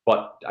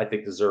 but I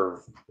think deserve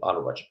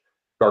honorable mention.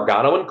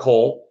 Gargano and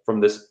Cole from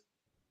this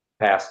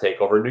past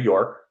TakeOver in New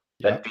York.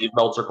 That Dave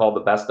Meltzer called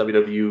the best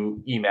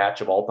WWE match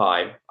of all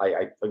time.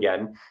 I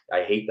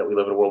hate that we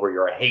live in a world where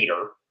you're a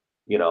hater.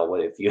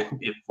 If you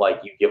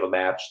give a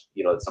match,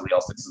 that somebody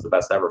else thinks is the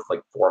best ever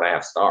for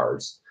 4.5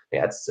 stars.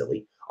 Yeah, that's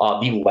silly.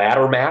 The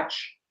ladder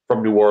match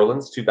from New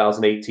Orleans,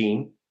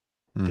 2018.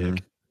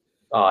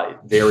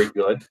 Very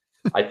good.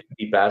 I think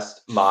the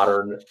best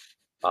modern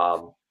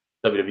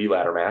WWE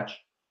ladder match.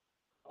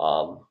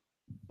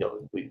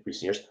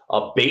 Recent years.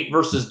 Bate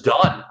versus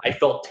Dunn. I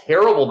felt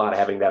terrible not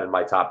having that in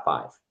my top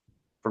 5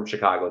 from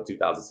Chicago in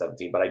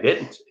 2017, but I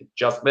didn't. It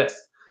just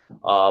missed.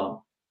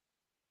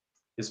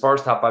 As far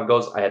as top 5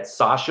 goes, I had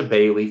Sasha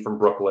Bailey from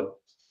Brooklyn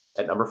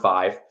at number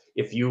 5.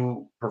 If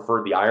you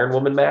prefer the Iron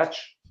Woman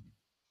match,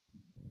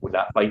 would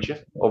not fight you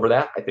over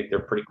that. I think they're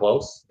pretty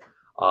close.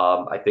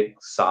 I think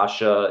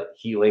Sasha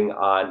healing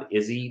on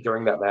Izzy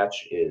during that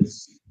match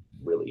is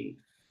really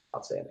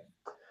outstanding.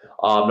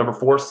 Number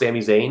 4, Sami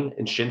Zayn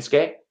and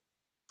Shinsuke.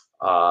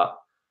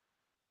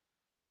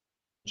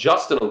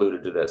 Justin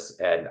alluded to this,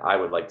 and I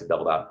would like to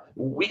double down.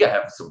 We got to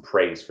have some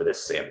praise for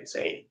this Sami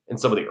Zayn and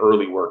some of the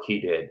early work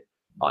he did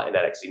in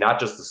NXT. Not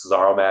just the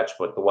Cesaro match,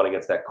 but the one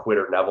against that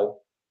quitter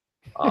Neville.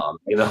 That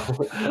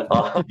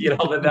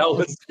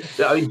was.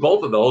 I mean,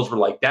 both of those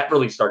were that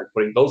really started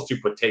those two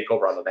put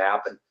TakeOver on the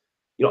map. And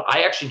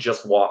I actually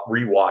just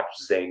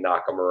rewatched Zayn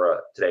Nakamura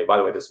today. By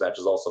the way, this match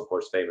is also, of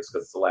course, famous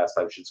because it's the last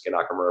time Shinsuke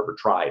Nakamura ever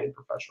tried in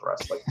professional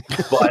wrestling.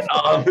 But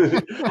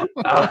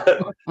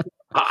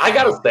I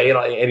gotta say, and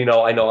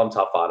I know I'm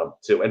tough on him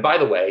too. And by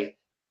the way,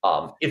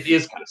 it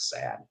is kind of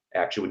sad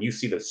actually when you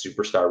see the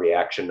superstar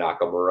reaction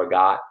Nakamura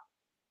got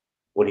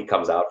when he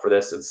comes out for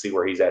this and see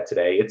where he's at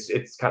today.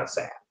 It's kind of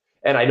sad.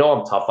 And I know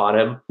I'm tough on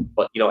him,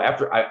 but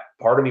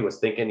part of me was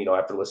thinking,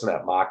 after listening to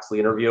that Moxley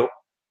interview,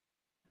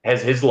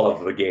 has his love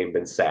of the game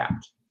been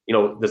sapped?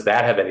 Does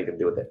that have anything to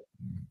do with it?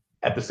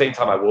 At the same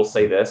time, I will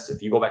say this: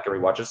 if you go back and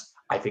rewatch this,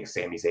 I think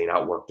Sami Zayn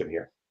outworked him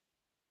here.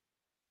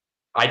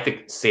 I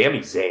think Sami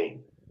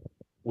Zayn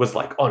was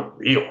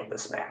unreal in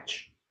this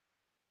match.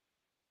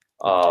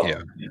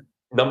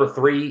 Number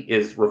 3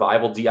 is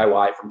Revival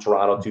DIY from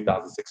Toronto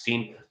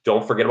 2016.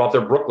 Don't forget about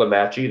their Brooklyn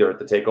match either at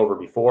the TakeOver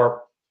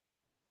before.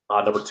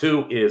 Number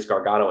 2 is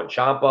Gargano and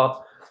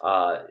Ciampa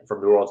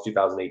from New Orleans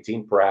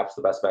 2018, perhaps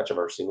the best match I've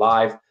ever seen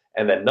live.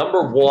 And then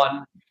number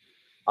 1,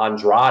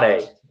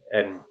 Andrade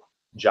and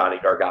Johnny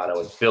Gargano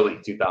in Philly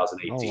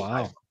 2018. Oh,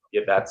 wow.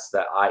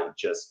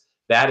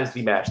 That is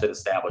the match that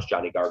established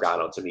Johnny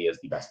Gargano to me as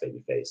the best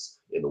babyface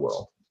in the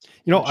world.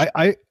 You know,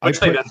 I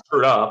say that's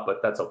screwed up,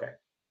 but that's okay.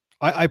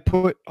 I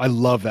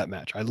love that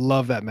match. I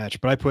love that match,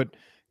 but I put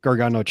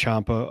Gargano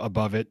Ciampa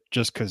above it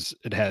just because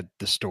it had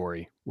the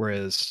story,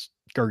 whereas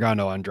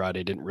Gargano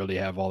Andrade didn't really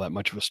have all that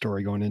much of a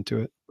story going into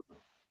it.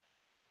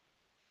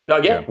 No,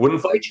 yeah,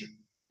 wouldn't fight you.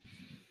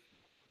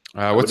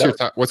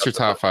 What's your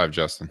top five,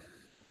 Justin?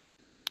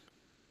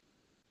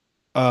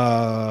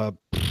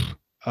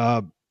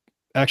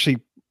 Actually,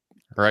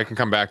 or I can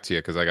come back to you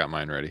because I got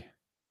mine ready.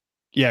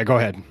 Yeah, go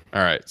ahead.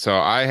 All right. So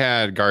I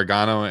had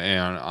Gargano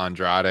and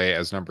Andrade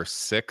as number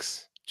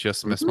 6.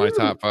 Just missed my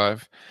top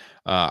 5.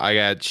 I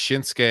got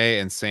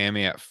Shinsuke and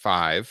Sammy at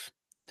 5.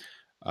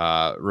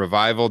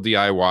 Revival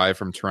DIY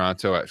from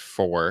Toronto at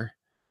 4.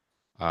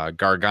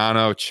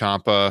 Gargano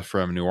Ciampa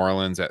from New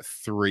Orleans at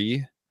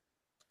 3.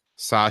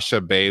 Sasha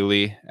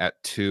Bailey at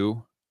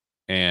 2.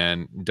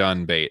 And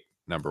Dunn Bate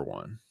number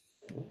 1.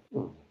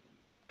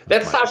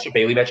 That Sasha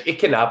Bailey match, it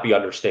cannot be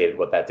understated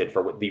what that did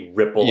for the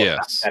ripple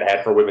effect that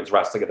had for women's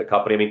wrestling at the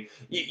company. I mean,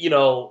 you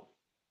know,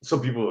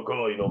 some people are like,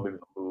 oh, you know, maybe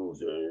the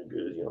moves are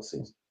good, you know,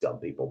 seems dumb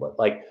people, but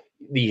like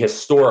the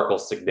historical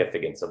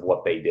significance of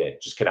what they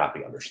did just cannot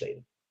be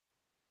understated.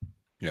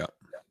 Yeah,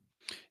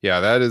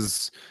 that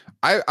is.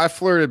 I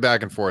flirted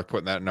back and forth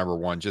putting that at number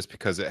 1 just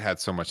because it had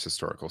so much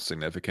historical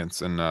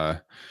significance, and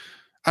I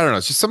don't know,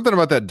 it's just something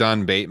about that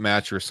Dunn Bate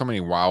match. There were so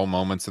many wow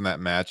moments in that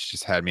match,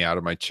 just had me out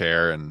of my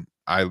chair. And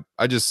I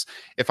just,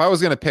 if I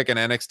was going to pick an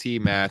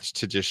NXT match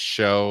to just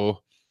show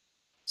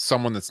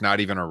someone that's not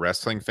even a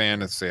wrestling fan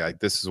to say like,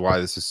 this is why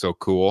this is so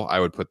cool, I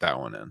would put that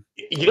one in.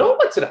 You know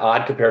what's an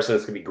odd comparison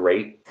that's going to be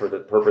great for the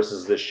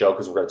purposes of this show,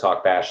 because we're going to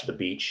talk Bash at the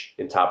Beach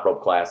in Top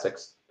Rope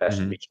Classics, Bash at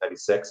the Beach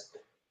 96.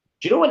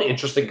 Do you know what an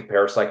interesting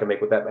comparison I can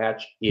make with that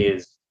match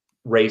is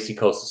Rey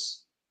Psychosis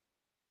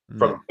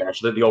from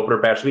the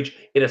opener Bash at the Beach,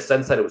 in a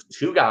sense that it was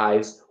two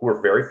guys who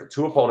were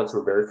two opponents who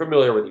were very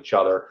familiar with each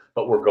other,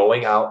 but were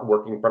going out and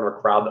working in front of a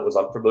crowd that was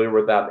unfamiliar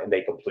with them, and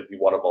they completely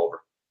won them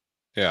over.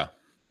 Yeah,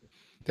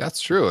 that's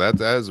true. That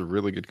is a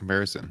really good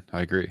comparison.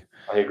 I agree.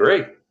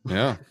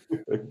 Yeah.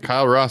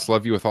 Kyle Ross,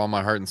 love you with all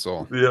my heart and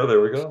soul. Yeah,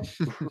 there we go.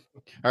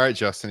 All right,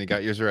 Justin, you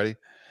got yours ready?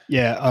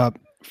 Yeah.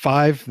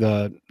 5,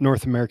 the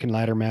North American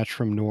ladder match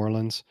from New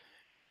Orleans.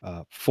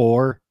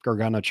 4,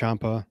 Gargano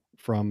Ciampa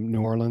from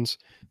New Orleans.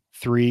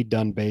 3,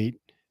 Dunn Bate.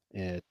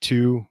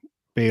 2,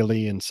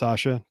 Bailey and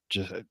Sasha.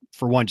 Just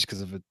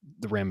because of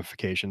the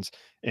ramifications.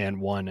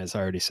 And 1, as I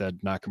already said,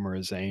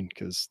 Nakamura Zayn,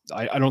 because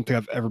I don't think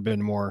I've ever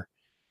been more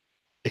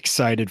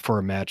excited for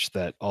a match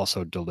that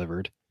also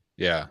delivered.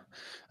 Yeah,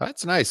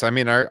 that's nice. I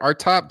mean, our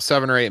top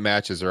 7 or 8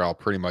 matches are all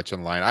pretty much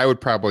in line. I would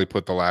probably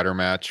put the ladder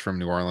match from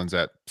New Orleans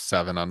at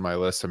 7 on my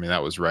list. I mean,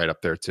 that was right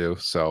up there too.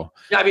 So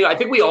yeah, I mean, I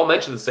think we all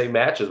mentioned the same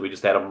matches. We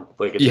just had them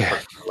like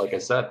like I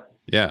said.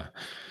 Yeah.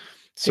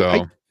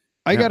 So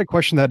I got a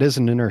question that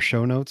isn't in our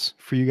show notes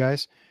for you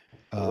guys.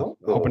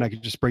 Hoping I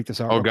could just break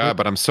this out. Oh God,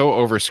 but I'm so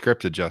over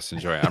scripted, Justin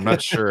Joy. I'm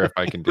not sure if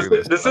I can do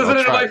this. This isn't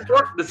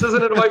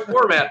in my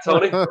format,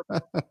 Tony.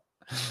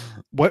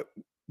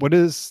 What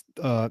is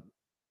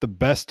the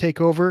best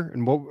takeover,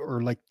 and what are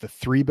like the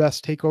 3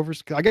 best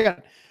takeovers?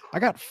 I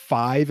got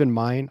 5 in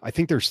mine. I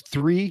think there's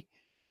 3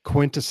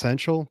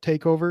 quintessential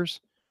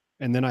takeovers,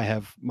 and then I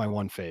have my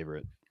 1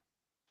 favorite.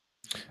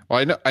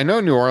 Well, I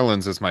know New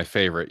Orleans is my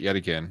favorite yet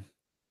again.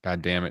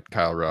 God damn it,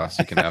 Kyle Ross,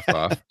 you can F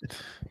off.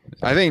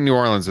 I think New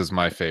Orleans is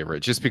my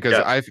favorite just because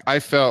I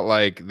felt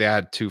like they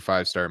had 2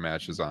 5-star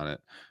matches on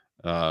it.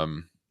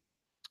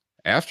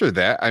 After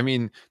that, I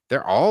mean,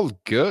 they're all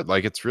good.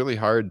 Like, it's really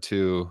hard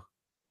to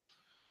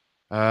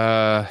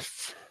I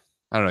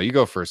don't know. You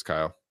go first,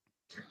 Kyle.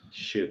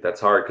 Shoot,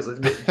 that's hard because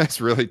that's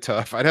really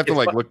tough. I'd have to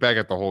look back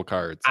at the whole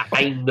cards.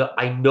 I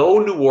know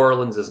New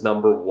Orleans is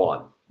number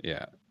 1.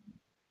 Yeah,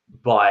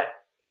 but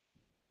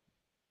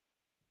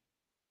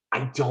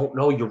I don't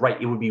know. You're right.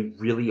 It would be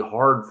really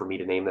hard for me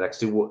to name the next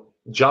 2.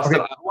 Justin,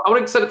 okay. I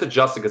want to send it to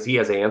Justin because he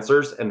has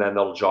answers, and then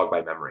they'll jog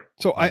my memory.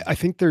 So I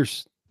think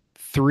there's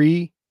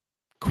 3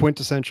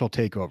 quintessential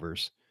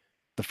takeovers.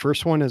 The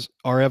first one is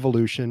Our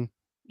Evolution.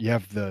 You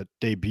have the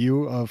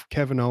debut of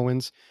Kevin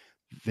Owens,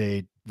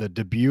 the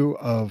debut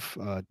of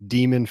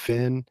Demon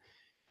Finn.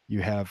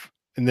 You have,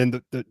 and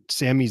then the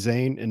Sami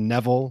Zayn and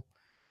Neville,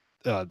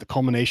 the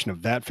culmination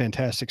of that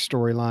fantastic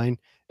storyline,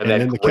 and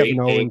then the Kevin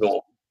Owens.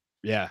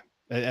 Yeah,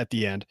 at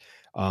the end,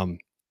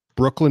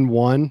 Brooklyn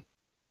 1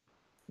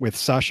 with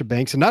Sasha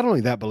Banks, and not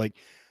only that, but like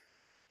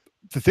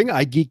the thing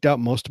I geeked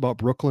out most about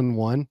Brooklyn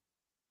 1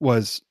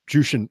 was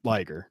Jushin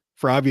Liger.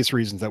 For obvious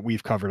reasons that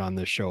we've covered on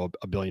this show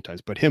a billion times,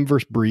 but him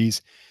versus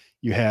Breeze.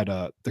 You had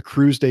the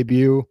Cruise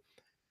debut.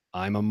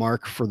 I'm a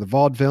mark for the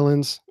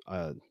Vaudevillains.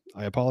 I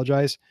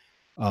apologize.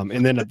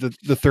 And then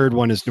the third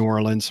one is New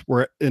Orleans,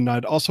 and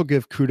I'd also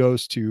give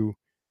kudos to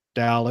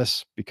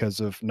Dallas because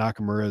of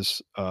Nakamura's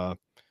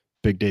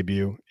big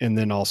debut, and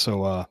then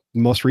also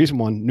the most recent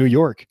one, New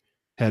York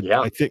had.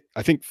 I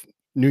think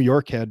New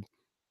York had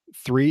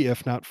 3,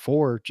 if not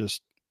 4,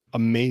 just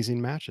amazing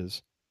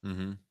matches.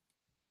 Mm-hmm.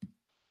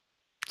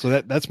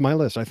 So that's my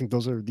list. I think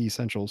those are the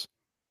essentials.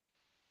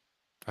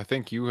 I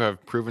think you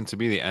have proven to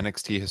be the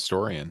NXT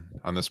historian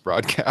on this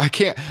broadcast. I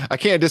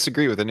can't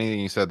disagree with anything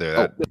you said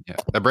there.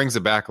 That brings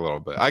it back a little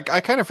bit. I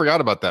kind of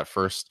forgot about the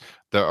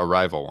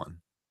Arrival one.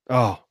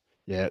 Oh,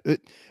 yeah.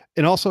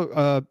 And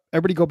also,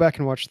 everybody go back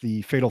and watch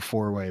the Fatal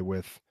 4-Way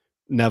with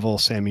Neville,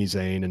 Sami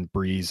Zayn, and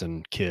Breeze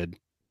and Kid.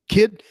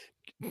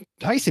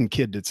 Tyson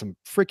Kidd did some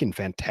freaking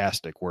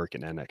fantastic work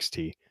in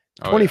NXT.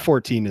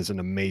 2014 is an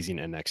amazing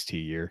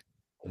NXT year.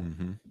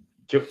 Mm-hmm.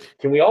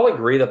 Can we all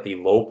agree that the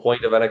low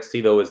point of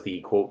NXT, though, is the,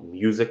 quote,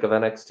 music of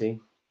NXT?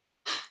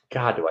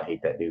 God, do I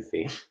hate that new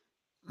theme.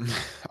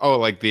 Oh,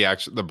 like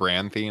the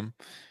brand theme?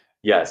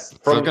 Yes.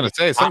 I was going to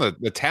say, some of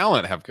the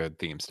talent have good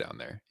themes down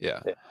there.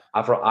 Yeah.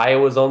 From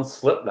Iowa's own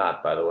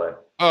Slipknot, by the way.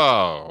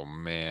 Oh,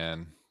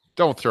 man.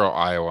 Don't throw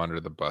Iowa under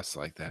the bus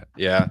like that.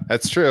 Yeah,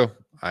 that's true.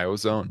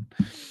 Iowa's own.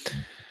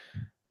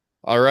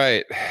 All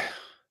right.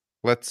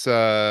 Let's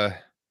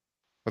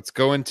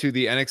go into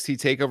the NXT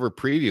TakeOver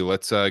preview.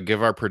 Let's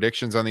give our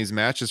predictions on these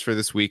matches for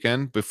this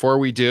weekend. Before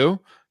we do,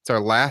 it's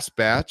our last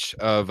batch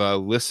of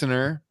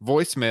listener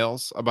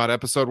voicemails about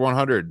episode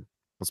 100.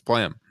 Let's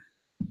play them.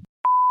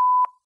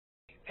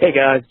 Hey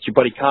guys, it's your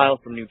buddy Kyle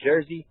from New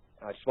Jersey.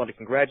 I just wanted to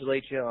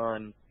congratulate you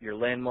on your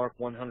landmark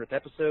 100th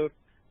episode.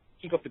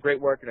 Keep up the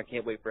great work, and I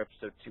can't wait for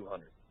episode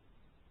 200.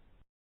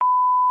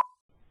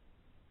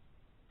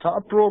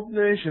 Top Rope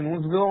Nation,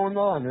 what's going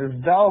on? It's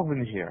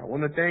Dalvin here. I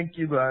want to thank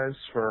you guys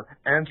for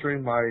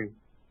answering my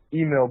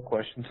email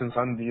question since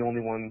I'm the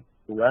only one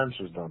who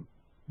answers them.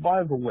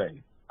 By the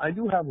way, I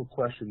do have a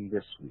question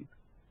this week.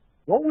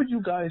 What would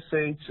you guys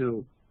say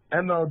to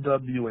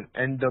MLW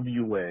and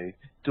NWA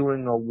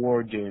doing a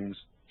War Games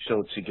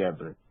show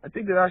together? I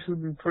think it'd actually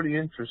be pretty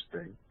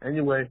interesting.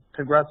 Anyway,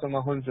 congrats on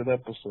 100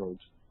 episodes.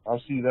 I'll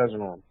see you guys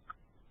around.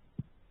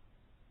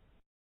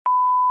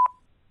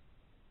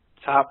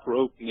 Top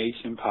Rope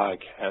Nation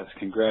podcast.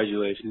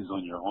 Congratulations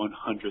on your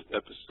 100th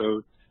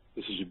episode.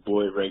 This is your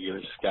boy,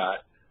 Regular Scott,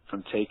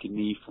 from Take a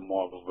Knee for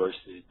Marvel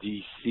vs.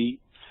 DC.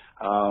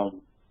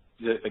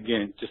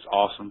 Again, just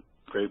awesome.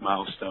 Great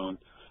milestone.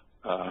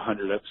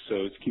 100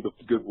 episodes. Keep up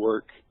the good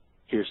work.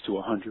 Here's to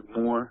 100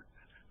 more.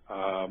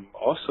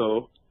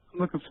 Also, I'm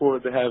looking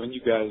forward to having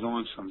you guys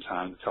on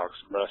sometime to talk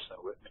some wrestling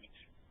with me.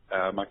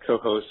 My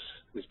co-host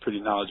is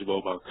pretty knowledgeable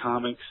about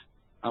comics.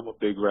 I'm a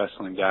big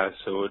wrestling guy,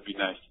 so it would be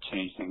nice to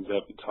change things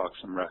up and talk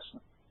some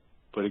wrestling.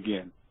 But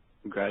again,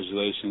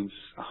 congratulations,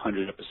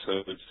 100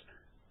 episodes.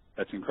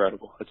 That's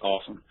incredible. That's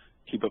awesome.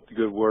 Keep up the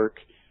good work.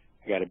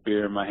 I got a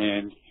beer in my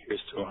hand.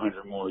 Here's to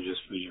 100 more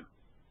just for you.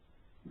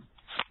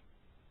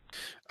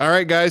 All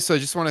right, guys. So I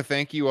just want to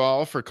thank you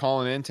all for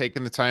calling in,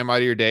 taking the time out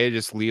of your day to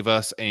just leave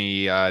us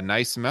a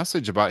nice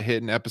message about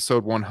hitting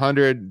episode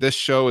 100. This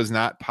show is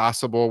not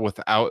possible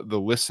without the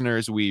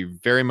listeners. We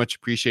very much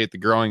appreciate the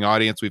growing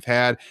audience we've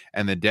had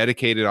and the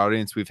dedicated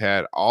audience we've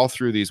had all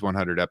through these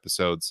 100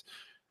 episodes.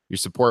 Your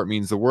support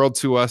means the world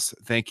to us.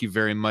 Thank you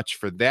very much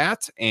for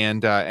that.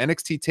 And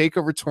NXT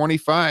TakeOver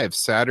 25,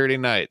 Saturday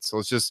night. So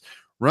let's just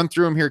run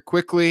through them here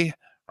quickly.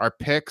 Our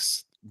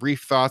picks,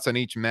 brief thoughts on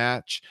each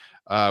match.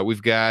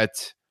 We've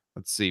got,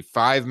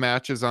 5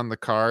 matches on the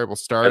card. We'll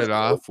start it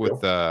off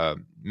with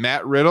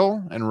Matt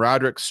Riddle and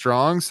Roderick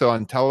Strong. So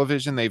on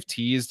television, they've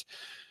teased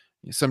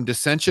some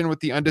dissension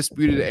with the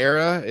Undisputed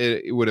Era.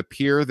 It would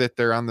appear that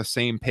they're on the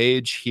same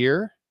page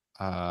here.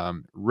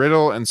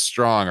 Riddle and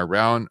Strong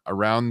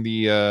around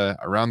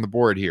the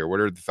board here. What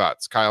are the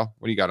thoughts, Kyle?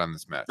 What do you got on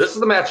this match? This is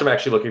the match I'm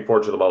actually looking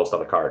forward to the most on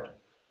the card.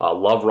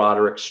 Love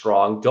Roderick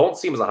Strong. Don't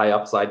seem as a high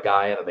upside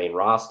guy on the main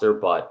roster,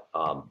 but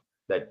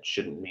that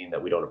shouldn't mean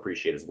that we don't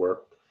appreciate his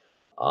work.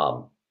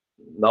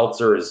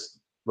 Meltzer has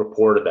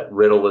reported that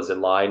Riddle is in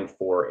line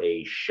for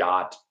a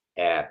shot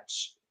at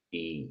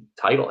the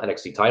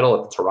NXT title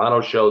at the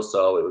Toronto show,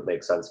 so it would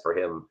make sense for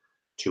him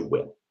to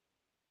win.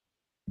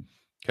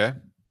 Okay.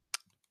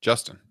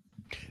 Justin.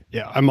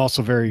 Yeah, I'm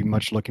also very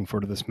much looking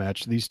forward to this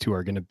match. These two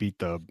are going to beat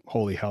the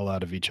holy hell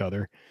out of each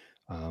other.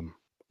 I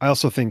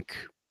also think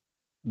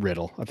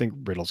Riddle's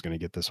going to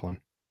get this one.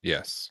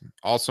 Yes.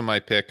 Also my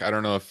pick. I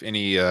don't know if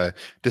any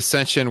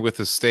dissension with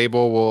the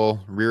stable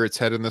will rear its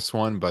head in this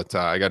one, but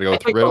I got to go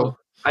with Riddle.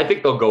 I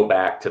think they'll go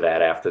back to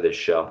that after this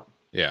show.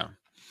 Yeah.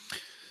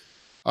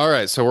 All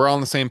right. So we're all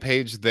on the same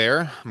page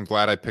there. I'm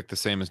glad I picked the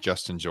same as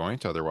Justin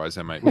Joint. Otherwise,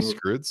 I might be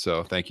screwed.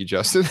 So thank you,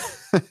 Justin.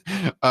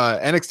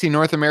 NXT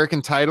North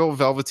American title,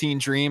 Velveteen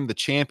Dream, the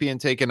champion,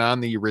 taking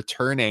on the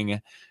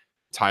returning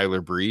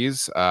Tyler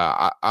Breeze.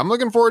 I'm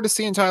looking forward to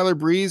seeing Tyler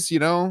Breeze,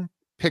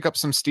 pick up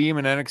some steam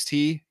in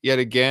NXT yet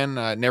again.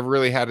 Never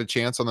really had a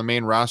chance on the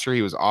main roster.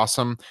 He was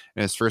awesome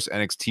in his first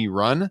NXT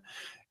run.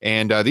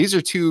 And these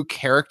are two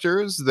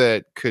characters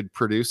that could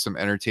produce some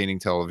entertaining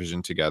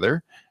television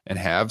together and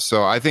have.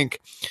 So I think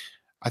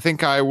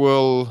I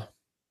will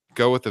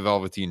go with the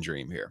Velveteen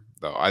Dream here,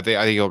 though. I think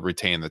he'll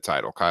retain the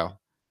title. Kyle?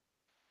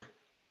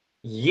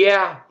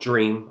 Yeah,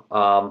 Dream.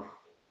 Real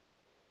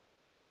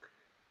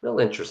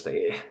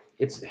interesting.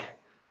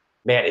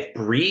 If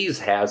Breeze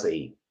has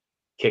a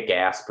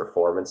kick-ass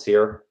performance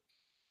here,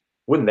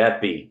 wouldn't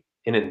that be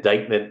an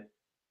indictment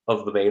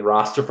of the main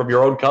roster from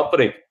your own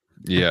company?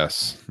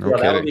 Yes. No Yeah,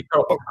 that would kidding. be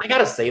cool. I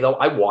gotta say though,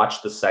 I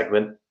watched the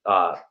segment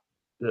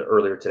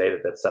earlier today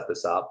that set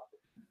this up.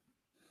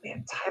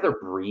 Man, Tyler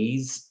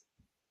Breeze,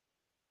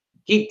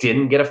 he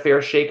didn't get a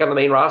fair shake on the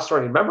main roster.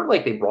 I mean, remember,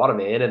 like they brought him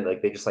in and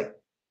like they just like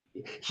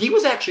he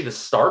was actually the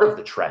start of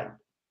the trend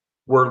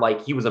where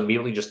like he was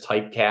immediately just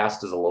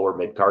typecast as a lower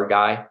mid card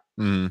guy.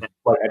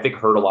 Like I think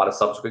hurt a lot of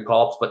subsequent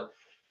call-ups, but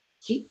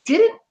he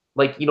didn't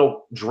like, you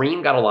know,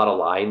 Dream got a lot of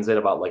lines in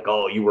about like,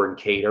 oh, you were in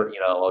cater, you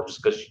know,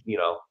 just because, you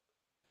know,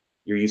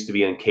 you're used to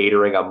being in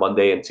catering on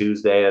Monday and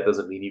Tuesday. That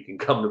doesn't mean you can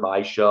come to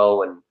my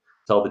show and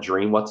tell the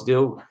Dream what to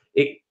do.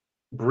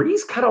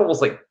 Breeze kind of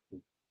almost like,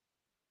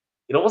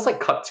 it almost like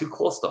cut too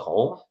close to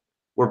home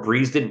where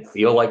Breeze didn't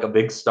feel like a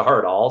big star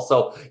at all.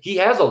 So he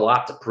has a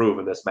lot to prove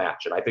in this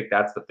match. And I think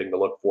that's the thing to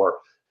look for.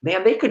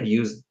 Man, they could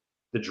use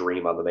the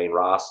Dream on the main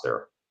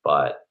roster,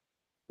 but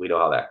we know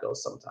how that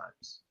goes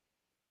sometimes.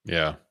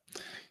 Yeah.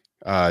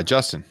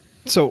 Justin.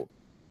 So,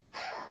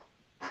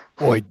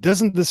 boy,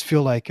 doesn't this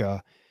feel like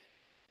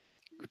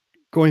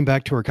going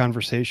back to our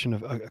conversation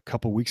of a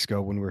couple weeks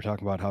ago when we were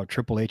talking about how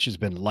Triple H has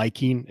been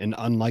liking and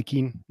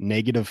unliking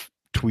negative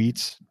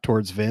tweets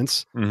towards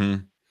Vince.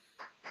 Mm-hmm.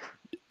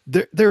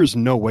 There's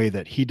no way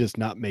that he does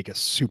not make a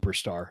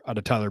superstar out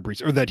of Tyler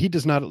Breeze, or that he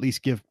does not at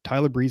least give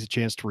Tyler Breeze a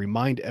chance to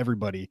remind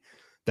everybody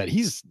that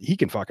he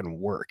can fucking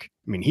work.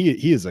 I mean,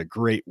 he is a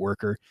great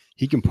worker.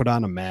 He can put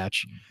on a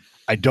match.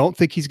 I don't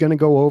think he's going to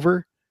go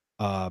over,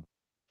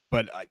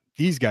 but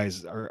these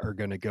guys are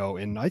going to go.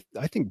 And I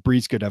think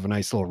Breeze could have a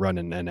nice little run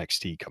in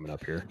NXT coming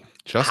up here.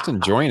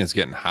 Justin Join is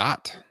getting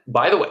hot.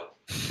 By the way,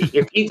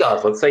 if he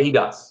does, let's say he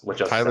does, which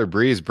Tyler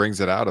Breeze brings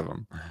it out of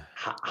him.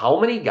 How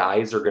many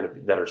guys are going to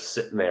that are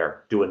sitting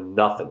there doing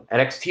nothing?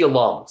 NXT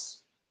alums,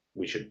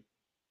 we should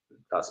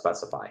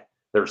specify.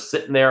 They're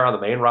sitting there on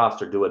the main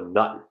roster doing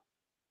nothing.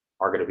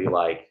 Are going to be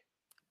like,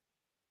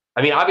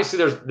 I mean, obviously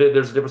there's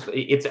a difference.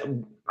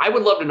 I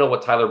would love to know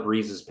what Tyler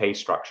Breeze's pay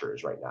structure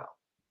is right now.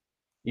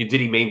 Did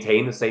he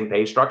maintain the same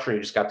pay structure and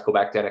you just got to go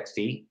back to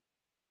NXT?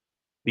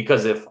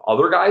 Because if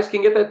other guys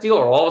can get that deal,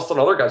 or all of a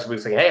sudden other guys will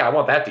be saying, hey, I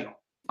want that deal.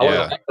 I want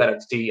to go back to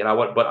NXT and I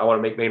want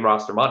to make main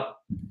roster money.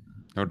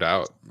 No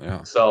doubt.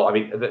 Yeah. So, I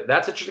mean,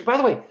 that's interesting. By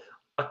the way,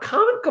 a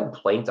common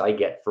complaint I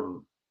get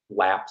from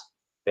lapsed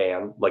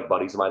like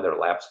buddies of mine that are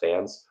lapsed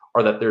fans,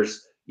 are that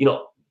there's, you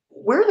know,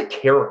 where are the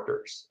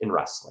characters in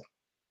wrestling?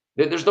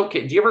 There's no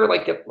kid. Do you ever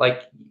get you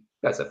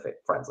guys have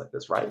friends like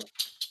this, right?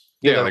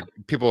 Yeah, like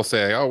people will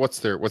say, "Oh, what's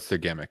their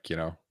gimmick?" You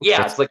know?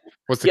 Yeah, it's like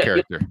what's the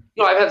character?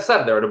 You know, I've had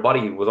said there, and a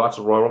buddy was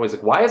watching Royal Rumble. He's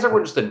like, "Why is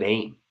everyone just a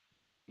name?"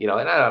 You know,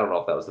 and I don't know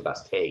if that was the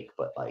best take,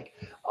 but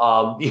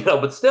you know,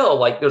 but still,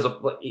 like,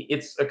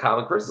 it's a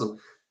common criticism.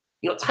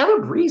 You know,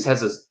 Tyler Breeze has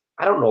his.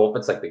 I don't know if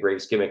it's like the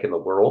greatest gimmick in the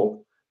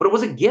world, but it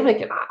was a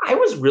gimmick, and I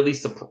was really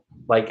surprised.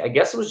 Like, I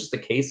guess it was just a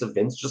case of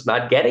Vince just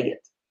not getting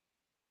it.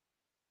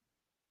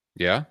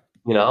 Yeah.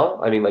 You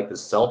know, I mean, like the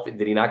selfie,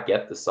 did he not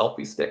get the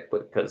selfie stick?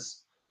 But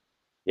because,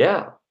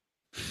 yeah.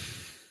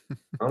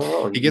 I don't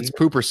know. He gets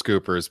pooper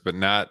scoopers, but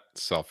not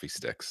selfie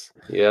sticks.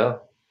 Yeah.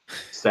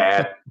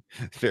 Sad.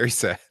 Very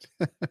sad.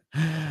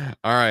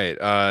 All right.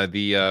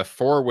 The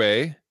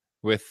 4-way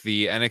with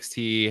the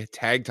NXT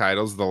tag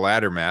titles, the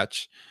ladder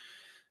match.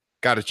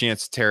 Got a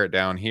chance to tear it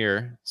down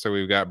here. So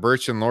we've got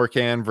Birch and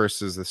Lorcan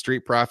versus the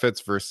Street Profits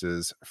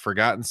versus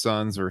Forgotten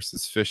Sons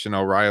versus Fish and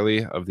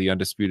O'Reilly of the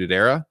Undisputed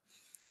Era.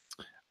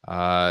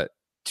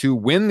 To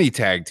win the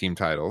tag team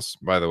titles,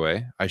 by the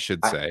way, I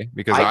should say,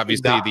 because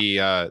obviously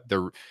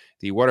the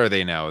what are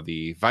they now?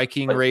 The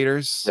Viking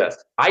Raiders. Yes,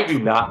 I do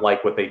not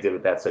like what they did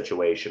with that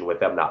situation with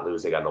them not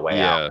losing on the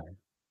way out.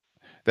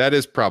 That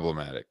is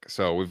problematic.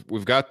 So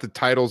we've got the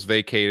titles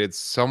vacated.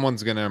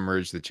 Someone's going to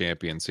emerge the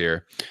champions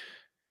here.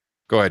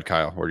 Go ahead,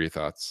 Kyle. What are your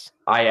thoughts?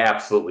 I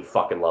absolutely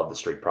fucking love the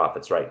Street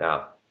Profits right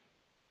now.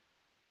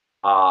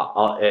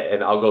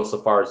 I'll go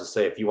so far as to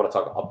say, if you want to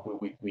talk,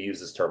 we use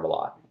this term a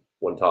lot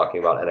when talking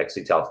about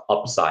NXT talent,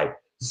 upside,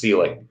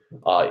 ceiling.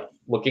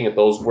 Looking at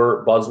those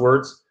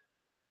buzzwords,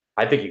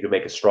 I think you could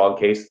make a strong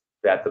case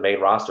that the main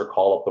roster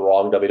call up the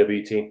wrong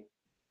WWE team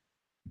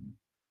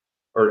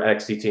or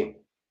NXT team.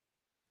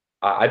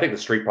 I think the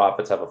Street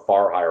Profits have a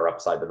far higher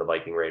upside than the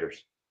Viking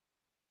Raiders.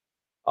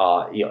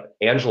 You know,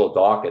 Angelo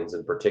Dawkins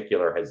in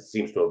particular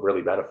seems to have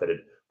really benefited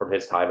from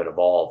his time at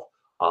Evolve.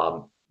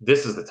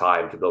 This is the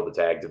time to build the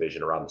tag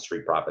division around the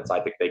Street Profits. I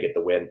think they get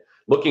the win.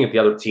 Looking at the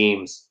other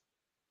teams,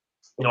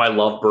 you know, I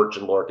love Birch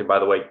and Lorcan, by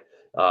the way.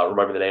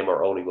 Remember the name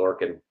of Oney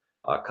Lorcan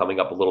coming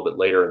up a little bit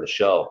later in the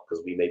show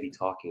because we may be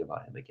talking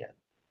about him again.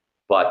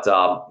 But,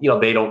 you know,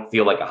 they don't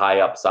feel like a high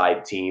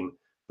upside team.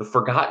 The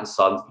Forgotten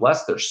Sons,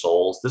 bless their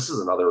souls. This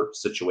is another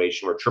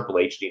situation where Triple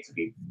H needs to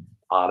be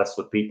honest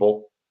with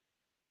people.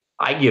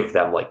 I give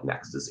them like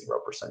next to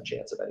 0%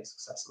 chance of any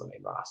success in the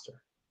main roster.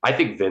 I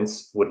think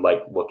Vince would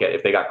look at,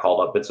 if they got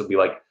called up, Vince would be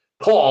like,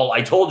 Paul,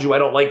 I told you I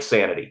don't like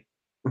sanity.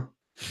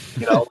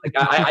 You know, like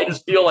I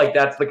just feel like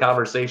that's the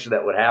conversation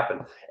that would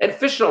happen. And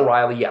Fish and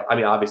O'Reilly, yeah, I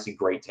mean, obviously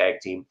great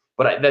tag team,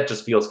 but that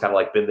just feels kind of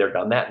like been there,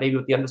 done that, maybe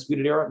with the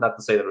Undisputed Era. Not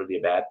to say that it would be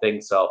a bad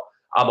thing. So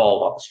I'm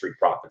all about the Street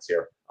Profits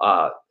here.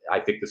 I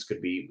think this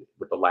could be,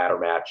 with the ladder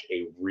match,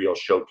 a real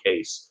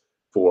showcase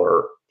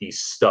for the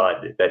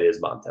stud that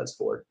is Montez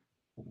Ford.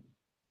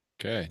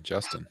 Okay,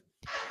 Justin.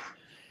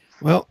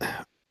 Well,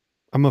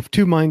 I'm of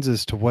two minds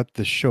as to what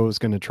the show is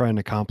going to try and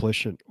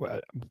accomplish.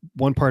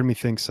 One part of me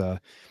thinks,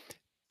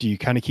 do you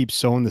kind of keep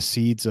sowing the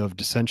seeds of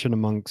dissension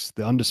amongst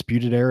the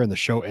Undisputed Era, and the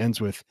show ends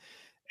with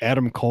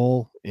Adam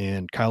Cole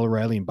and Kyle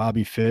O'Reilly and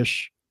Bobby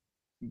Fish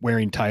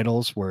wearing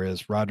titles,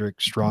 whereas Roderick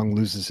Strong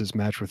loses his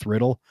match with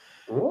Riddle?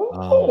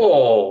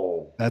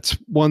 That's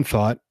one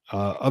thought.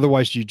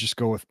 Otherwise, you just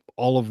go with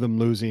all of them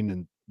losing,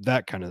 and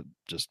that kind of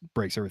just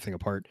breaks everything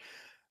apart.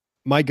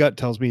 My gut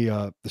tells me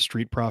the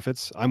Street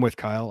Profits. I'm with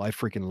Kyle. I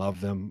freaking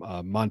love them.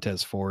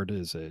 Montez Ford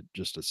is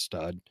just a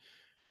stud.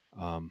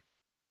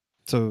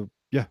 So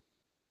yeah,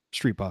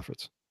 Street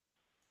Profits.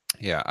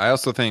 Yeah, I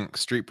also think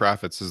Street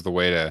Profits is the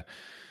way to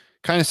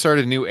kind of start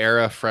a new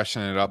era,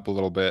 freshen it up a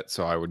little bit.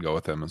 So I would go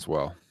with them as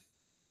well.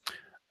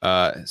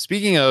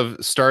 Speaking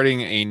of starting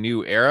a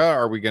new era,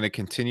 are we going to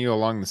continue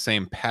along the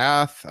same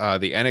path?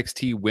 The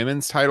NXT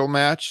women's title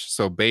match.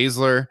 So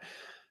Baszler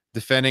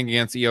defending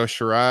against Io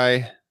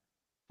Shirai.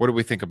 What do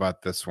we think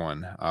about this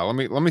one? Let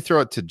me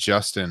throw it to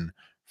Justin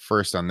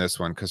first on this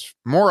one, because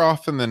more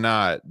often than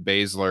not,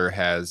 Baszler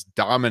has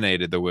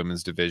dominated the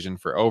women's division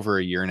for over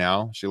a year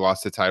now. She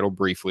lost the title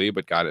briefly,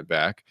 but got it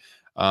back.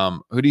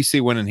 Who do you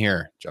see winning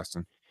here,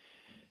 Justin?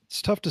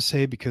 It's tough to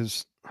say,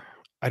 because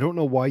I don't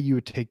know why you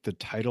would take the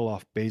title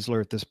off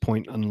Baszler at this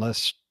point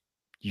unless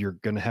you're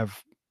going to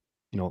have,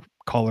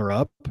 call her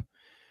up.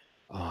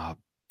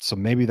 So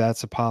maybe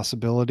that's a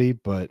possibility,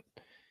 but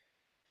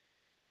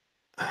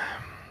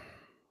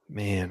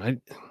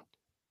man,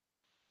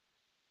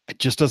 it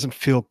just doesn't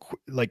feel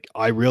like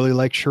I really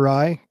like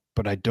Shirai,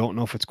 but I don't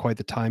know if it's quite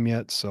the time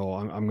yet. So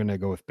I'm going to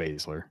go with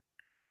Baszler.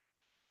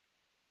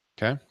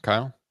 Okay,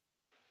 Kyle.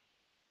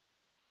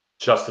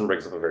 Justin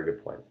brings up a very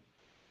good point,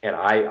 and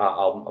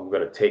I'm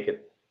going to take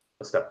it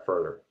a step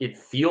further. It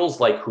feels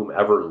like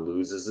whomever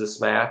loses this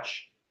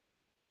match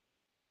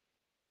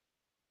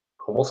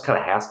almost kind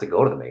of has to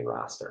go to the main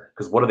roster,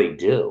 because what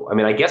do? I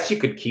mean, I guess you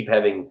could keep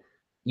having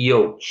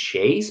Io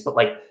chase, but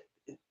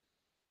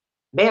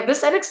man,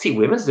 this NXT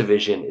women's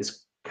division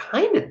is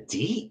kind of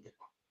deep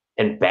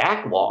and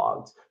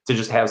backlogged to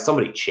just have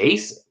somebody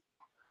chasing.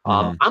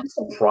 I'm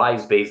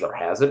surprised Baszler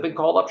hasn't been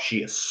called up.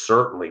 She is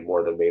certainly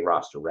more than main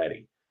roster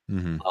ready.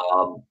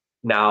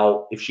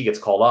 Now, if she gets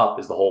called up,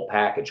 is the whole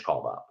package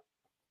called up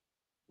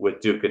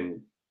with Duke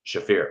and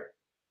Shafir?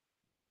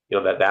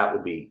 That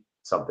would be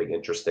something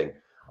interesting.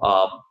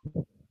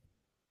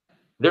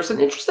 There's an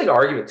interesting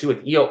argument too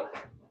with Io.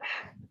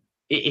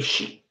 If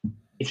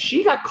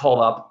she got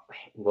called up,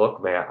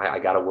 look, man, I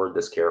got to word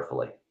this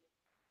carefully.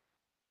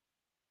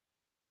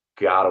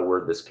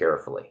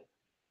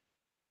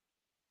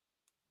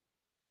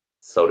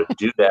 So to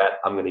do that,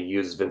 I'm going to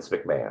use Vince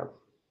McMahon.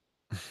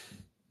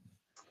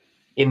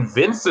 In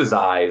Vince's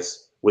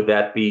eyes, would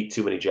that be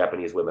too many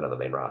Japanese women on the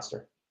main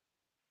roster?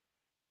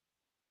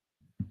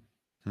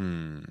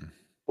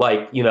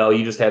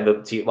 You just had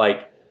the team,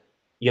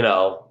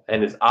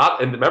 and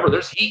remember,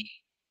 there's heat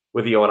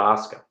with Io and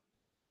Asuka.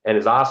 And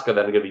is Asuka then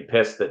going to be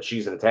pissed that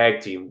she's in a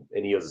tag team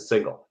and Io's a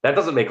single? That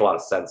doesn't make a lot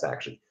of sense,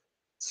 actually.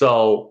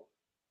 So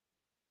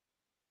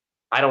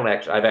I've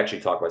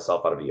actually talked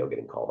myself out of Io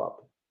getting called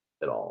up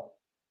at all.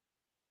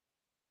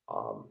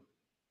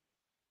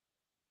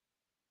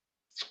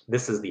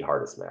 This is the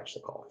hardest match to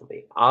call for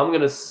me. I'm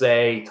going to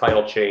say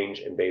title change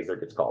and Baszler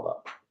gets called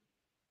up.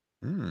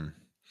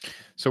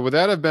 So would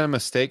that have been a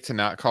mistake to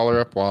not call her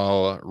up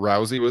while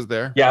Rousey was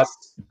there? Yes.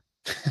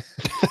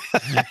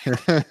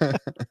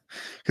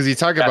 Because you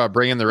talk about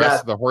bringing the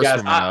rest of the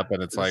horsewomen up,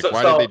 and it's like,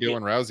 why did they do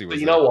when Rousey was there?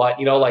 You know what?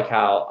 Like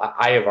how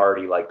I have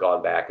already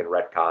gone back and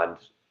retconned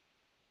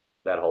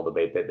that whole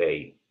debate that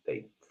they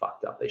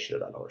fucked up. They should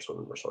have done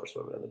horsewomen versus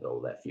horsewomen in the middle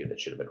of that feud. It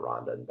should have been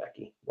Ronda and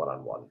Becky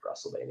one-on-one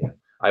WrestleMania.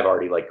 I've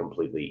already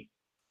completely,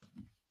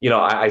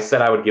 I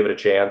said I would give it a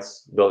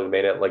chance, building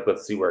Mania,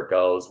 let's see where it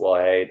goes. Well,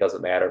 hey, it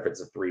doesn't matter if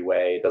it's a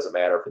three-way. It doesn't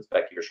matter if it's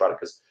Becky or Ronda,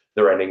 because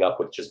they're ending up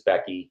with just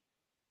Becky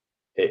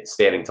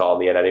standing tall in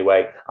the end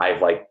anyway.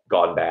 I've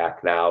gone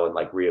back now and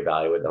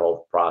reevaluated the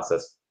whole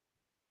process.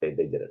 They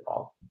did it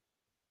wrong.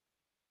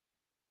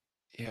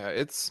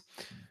 Yeah,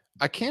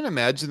 I can't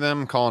imagine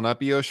them calling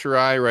up Io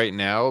Shirai right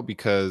now,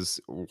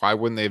 because why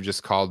wouldn't they have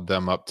just called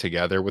them up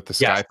together with the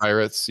Sky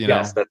Pirates?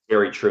 Yes, that's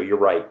very true. You're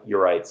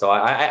right. So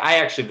I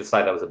actually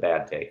decided that was a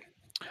bad take.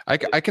 I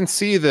can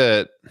see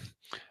that.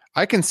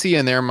 I can see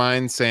in their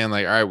mind saying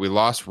all right, we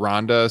lost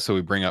Ronda, so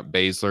we bring up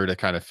Baszler to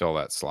kind of fill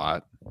that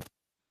slot.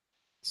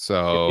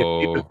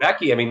 So if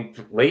Becky,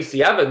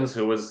 Lacey Evans,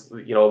 who was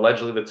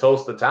allegedly the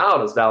toast of the town,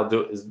 has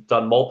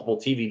done multiple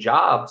TV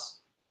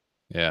jobs.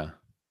 Yeah.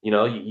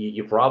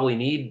 You probably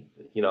need,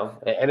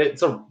 and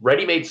it's a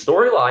ready-made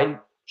storyline.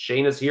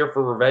 Shayna's here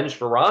for revenge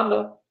for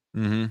Ronda.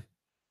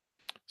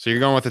 So you're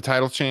going with the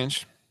title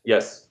change?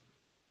 Yes.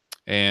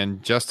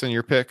 And Justin,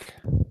 your pick?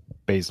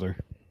 Baszler.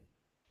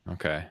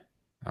 Okay.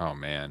 Oh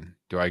man,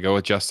 do I go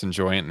with Justin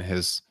Joint and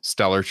his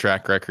stellar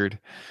track record?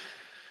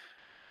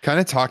 Kind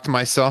of talked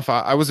myself.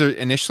 I was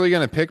initially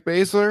going to pick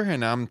Baszler,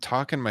 and I'm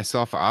talking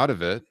myself out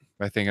of it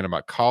by thinking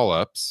about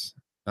call-ups.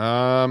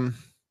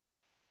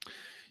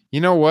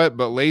 You know what?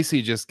 But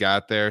Lacey just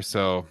got there,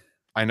 so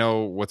I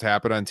know what's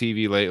happened on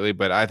TV lately.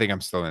 But I think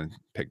I'm still going to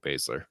pick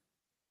Baszler.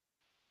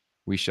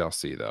 We shall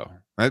see, though.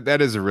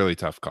 That is a really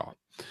tough call.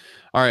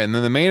 All right, and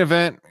then the main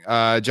event: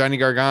 Johnny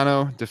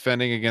Gargano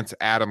defending against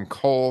Adam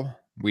Cole.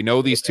 We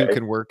know these two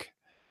can work.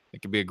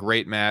 It could be a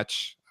great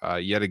match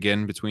yet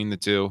again between the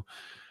two.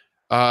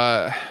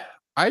 I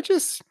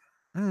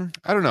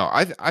don't know.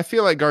 I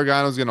feel like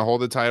Gargano's going to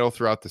hold the title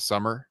throughout the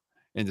summer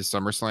into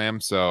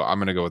SummerSlam. So I'm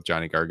going to go with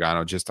Johnny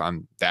Gargano just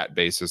on that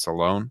basis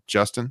alone.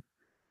 Justin?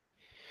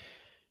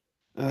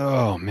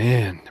 Oh,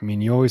 man. I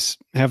mean, you always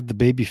have the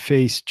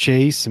babyface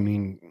chase. I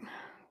mean,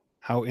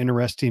 how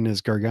interesting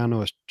is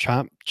Gargano as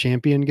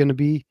champion going to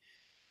be?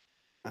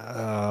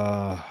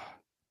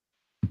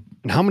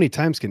 And how many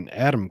times can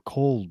Adam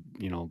Cole,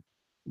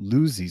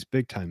 lose these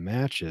big time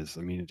matches?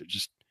 I mean,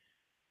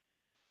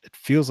 it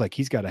feels like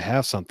he's got to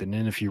have something.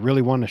 And if you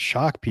really want to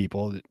shock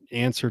people,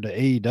 answer to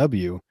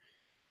AEW,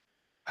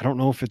 I don't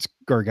know if it's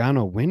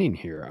Gargano winning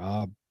here.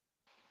 I'm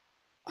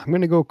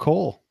going to go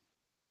Cole.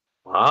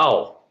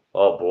 Wow.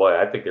 Oh boy.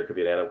 I think there could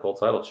be an Adam Cole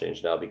title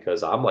change now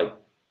because I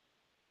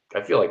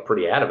feel like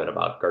pretty adamant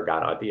about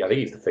Gargano. I think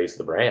he's the face of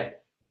the brand.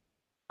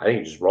 I think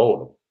you just roll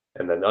with him.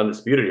 And then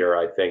Undisputed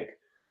Era, I think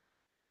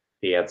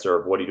the answer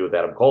of what do you do with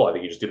Adam Cole? I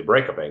think you just do the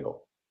breakup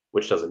angle,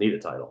 which doesn't need a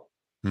title.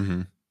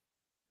 Mm-hmm.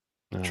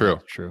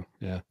 True.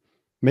 Yeah.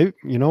 Maybe,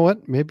 you know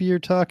what? Maybe you're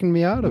talking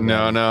me out of it.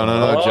 No.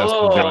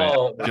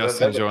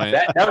 Justin Joint.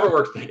 That never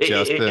works.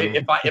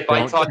 If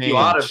I talk you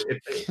out of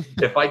it,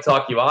 if I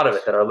talk you out of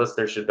it, then our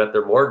listeners should bet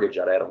their mortgage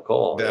on Adam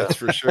Cole. That's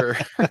for sure.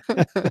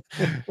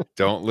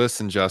 Don't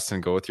listen,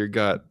 Justin. Go with your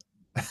gut.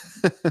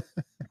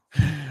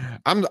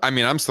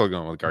 I'm still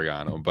going with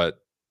Gargano,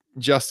 but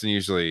Justin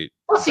usually.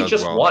 Plus, he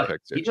just won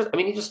it. He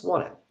just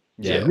won it.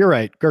 Yeah, you're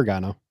right.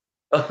 Gargano.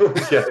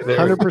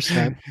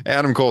 100%.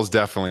 Adam Cole's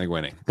definitely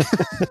winning.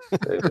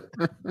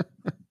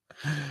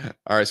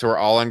 All right, so we're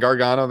all on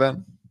Gargano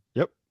then?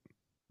 Yep.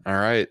 All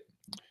right.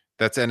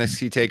 That's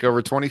NXT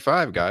TakeOver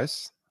 25,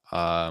 guys.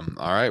 All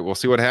right, we'll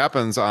see what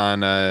happens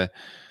on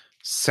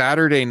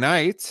Saturday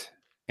night.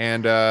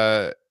 And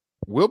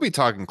we'll be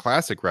talking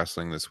classic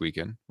wrestling this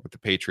weekend with the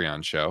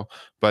Patreon show.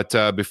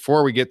 But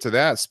before we get to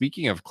that,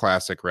 speaking of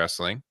classic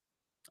wrestling,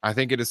 I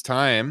think it is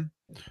time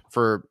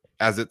for,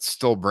 as it's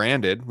still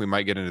branded, we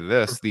might get into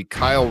this, the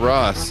Kyle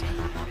Ross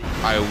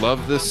I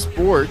Love This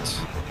Sport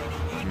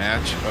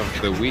match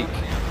of the week.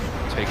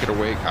 Take it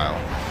away, Kyle.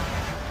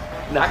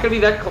 Not going to be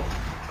that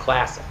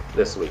classic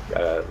this week.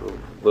 A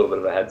little bit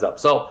of a heads up.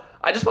 So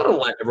I just want to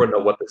let everyone know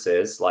what this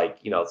is. Like,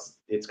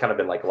 it's kind of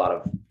been like a lot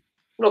of,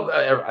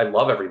 I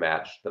love every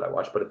match that I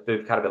watch, but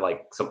they've kind of been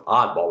like some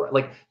oddball.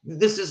 Like,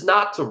 this is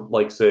not to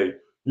like say,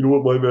 you know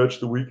what my match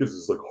of the week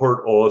is like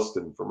Hart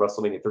Austin from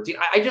WrestleMania 13.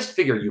 I just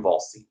figure you've all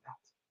seen that.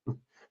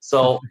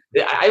 So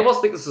I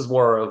almost think this is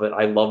more of an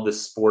I Love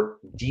This Sport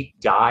deep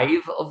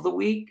dive of the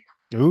week.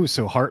 Ooh,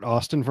 so Hart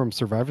Austin from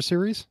Survivor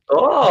Series?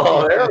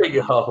 Oh, there we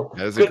go.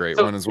 That is a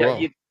great one as well.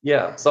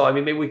 Yeah. So,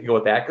 maybe we can go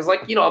with that. Because,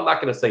 I'm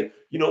not going to say,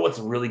 what's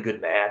a really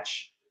good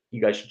match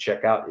you guys should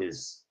check out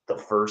is the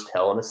first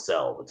Hell in a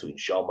Cell between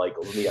Shawn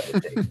Michaels and The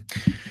Undertaker.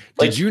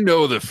 Did you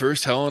know the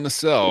first Hell in a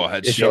Cell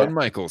had Shawn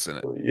Michaels in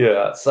it?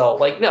 Yeah. So,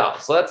 no.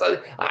 So, that's,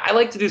 I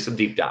like to do some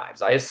deep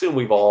dives. I assume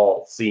we've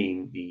all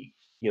seen the,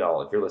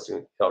 if you're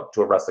listening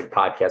to a wrestling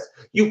podcast,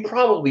 you've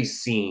probably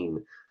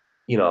seen,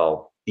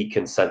 the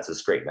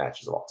consensus great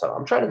matches of all time.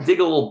 I'm trying to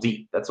dig a little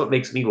deep. That's what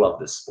makes me love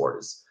this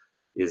sport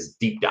is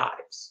deep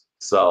dives.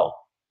 So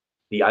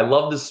the I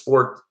Love This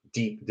Sport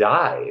deep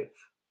dive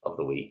of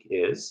the week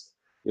is,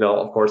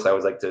 of course, I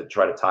always like to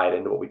try to tie it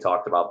into what we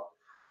talked about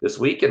this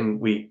week. And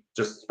we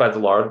just spent a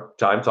lot of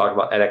time talking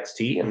about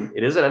NXT, and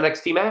it is an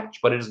NXT match,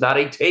 but it is not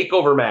a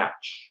takeover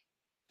match.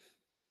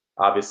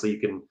 Obviously, you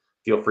can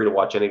feel free to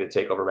watch any of the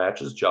takeover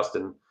matches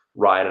Justin,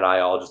 Ryan, and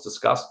I all just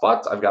discussed,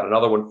 but I've got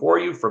another one for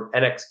you from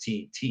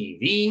NXT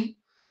TV,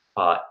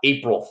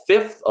 April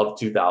 5th of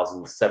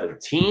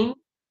 2017.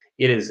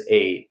 It is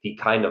the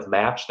kind of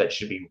match that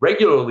should be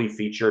regularly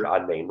featured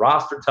on main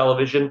roster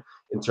television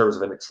in terms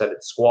of an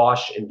extended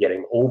squash and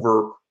getting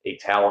over a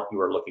talent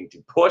you are looking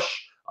to push.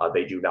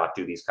 They do not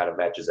do these kind of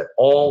matches at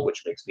all,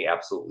 which makes me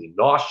absolutely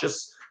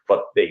nauseous,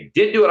 but they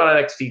did do it on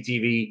NXT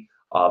TV,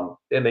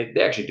 and they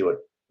actually do it.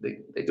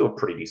 They do a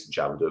pretty decent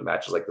job of doing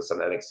matches like this on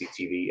NXT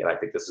TV, and I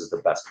think this is the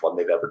best one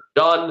they've ever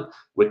done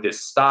with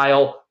this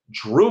style.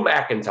 Drew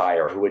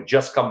McIntyre, who had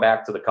just come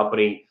back to the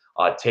company,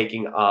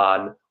 taking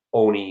on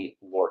Oney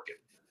Lorcan.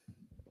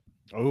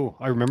 Oh,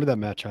 I remember that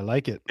match. I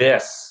like it.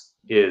 This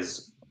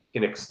is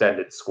an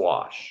extended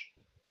squash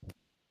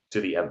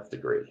to the nth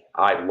degree.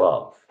 I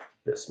love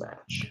this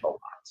match a lot.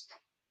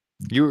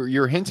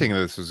 You're hinting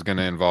this was going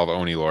to involve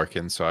Oney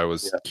Lorcan, so I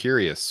was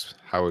curious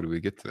how would we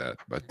get to that,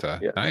 but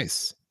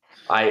nice.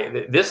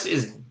 This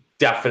is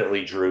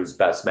definitely Drew's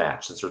best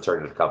match since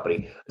returning to the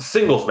company.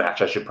 Singles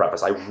match, I should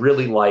preface. I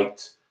really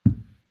liked.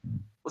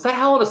 Was that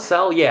Hell in a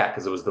Cell? Yeah,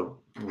 because it was the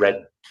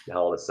red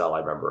Hell in a Cell. I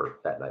remember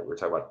that night. We were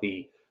talking about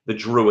the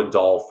Drew and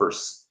Dolph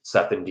versus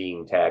Seth and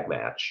Dean tag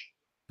match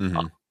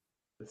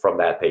from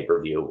that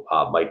pay-per-view.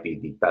 Might be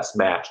the best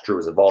match Drew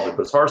was involved in.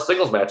 But as far as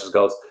singles matches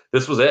goes,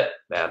 this was it,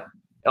 man.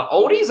 Now,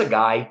 Odie's a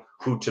guy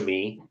who, to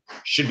me,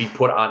 should be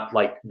put on,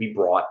 be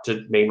brought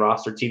to main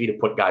roster TV to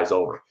put guys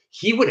over.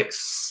 He would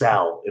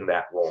excel in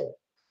that role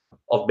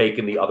of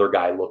making the other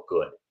guy look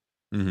good.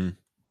 Mm-hmm.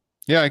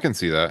 Yeah, I can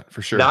see that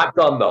for sure. Not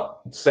done, though.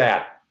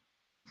 Sad.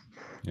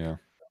 Yeah.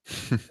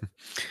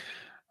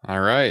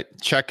 All right.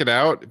 Check it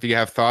out. If you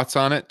have thoughts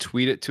on it,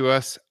 tweet it to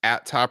us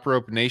at Top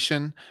Rope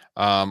Nation,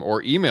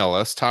 or email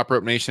us,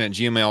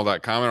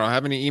 topropenation@gmail.com. I don't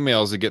have any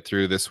emails to get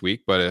through this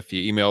week, but if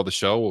you email the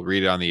show, we'll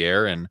read it on the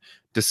air and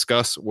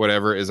discuss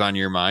whatever is on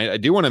your mind. I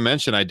do want to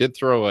mention, I did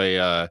throw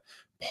a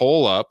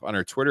poll up on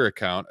our Twitter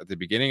account at the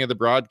beginning of the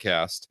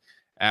broadcast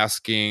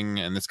asking,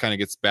 and this kind of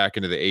gets back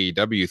into the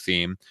AEW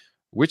theme,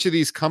 which of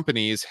these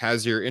companies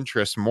has your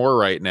interest more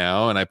right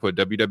now? And I put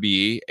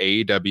WWE,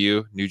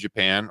 AEW, New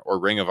Japan, or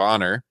Ring of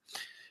Honor.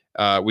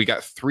 We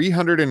got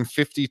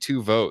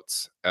 352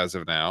 votes as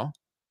of now.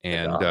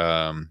 And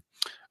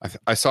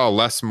I saw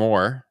Les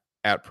Moore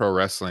at Pro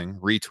Wrestling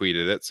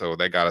retweeted it. So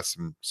that got us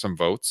some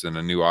votes and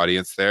a new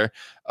audience there.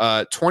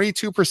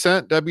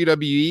 22%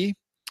 WWE,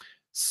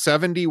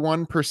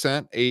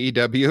 71%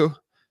 AEW,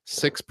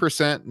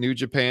 6% New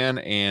Japan,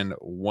 and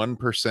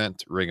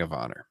 1% Ring of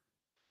Honor.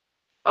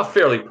 A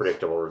fairly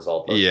predictable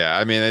result. Yeah,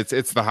 I mean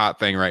it's the hot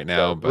thing right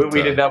now. But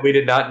we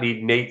did not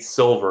need Nate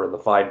Silver and the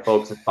fine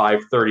folks at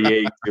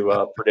 538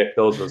 to predict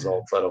those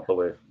results. I don't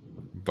believe.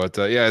 But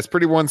yeah, it's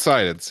pretty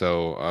one-sided.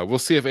 So we'll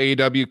see if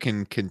AEW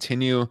can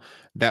continue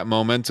that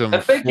momentum.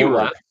 And thank you,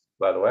 Les.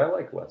 By the way, I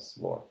like Les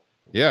more.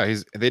 Yeah,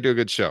 they do a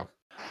good show.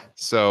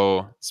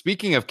 So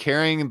speaking of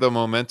carrying the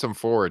momentum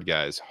forward,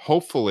 guys,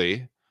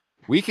 hopefully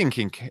we can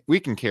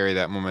carry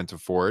that momentum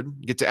forward.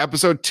 Get to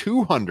episode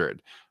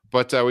 200.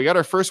 But we got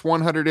our first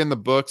 100 in the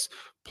books,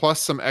 plus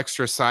some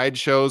extra side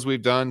shows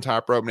we've done.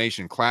 Top Rope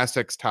Nation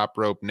Classics, Top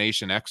Rope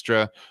Nation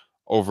Extra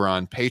over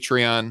on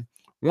Patreon.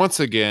 Once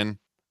again,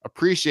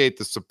 appreciate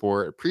the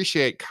support.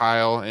 Appreciate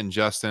Kyle and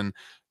Justin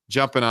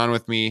jumping on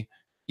with me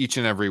each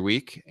and every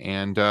week.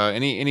 And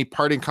any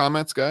parting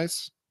comments,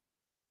 guys?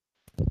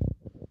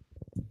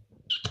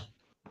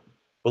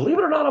 Believe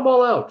it or not, I'm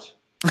all out.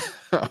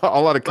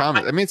 A lot of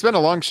comments. I mean, it's been a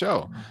long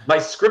show. My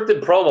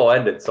scripted promo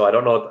ended, so I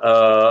don't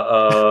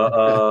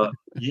know.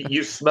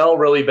 You smell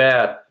really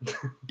bad.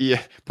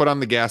 Yeah, put on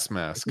the gas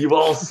mask. You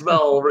all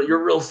smell.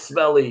 You're real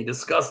smelly,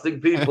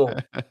 disgusting people.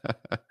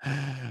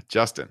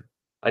 Justin,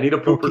 I need a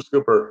pooper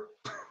scooper.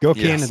 Go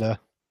Canada.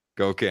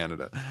 Go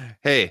Canada.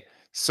 Hey,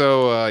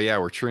 so yeah,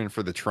 we're cheering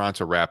for the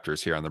Toronto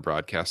Raptors here on the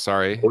broadcast.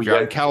 Sorry, if you're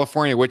out in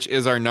California, which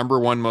is our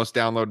 #1 most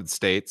downloaded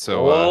state.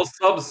 So, well,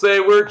 some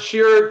say we're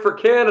cheering for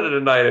Canada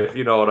tonight, if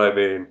you know what I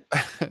mean.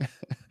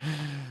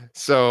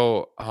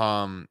 So,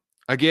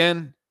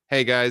 again,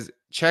 hey guys,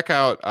 check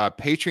out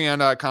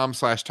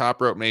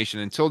patreon.com/Top Rope Nation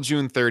until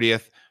June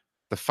 30th.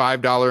 The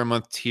 $5 a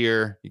month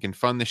tier, you can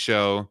fund the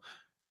show.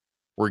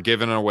 We're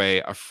giving away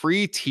a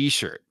free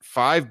t-shirt.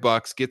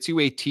 $5 gets you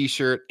a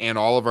t-shirt and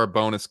all of our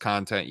bonus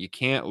content. You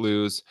can't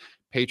lose.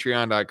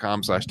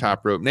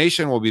 Patreon.com/Top Rope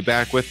Nation. We'll be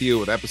back with you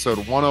with episode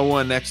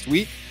 101 next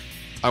week.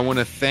 I want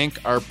to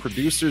thank our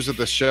producers of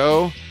the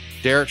show,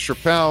 Derek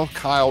Chappelle,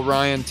 Kyle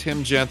Ryan,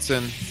 Tim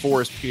Jensen,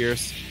 Forrest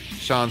Pierce,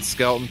 Sean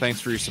Skelton.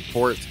 Thanks for your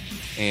support.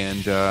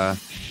 And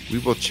we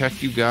will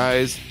check you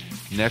guys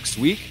next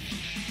week.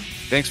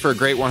 Thanks for a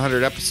great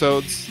 100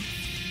 episodes.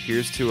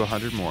 Here's to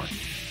 100 more.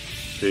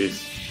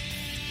 Peace.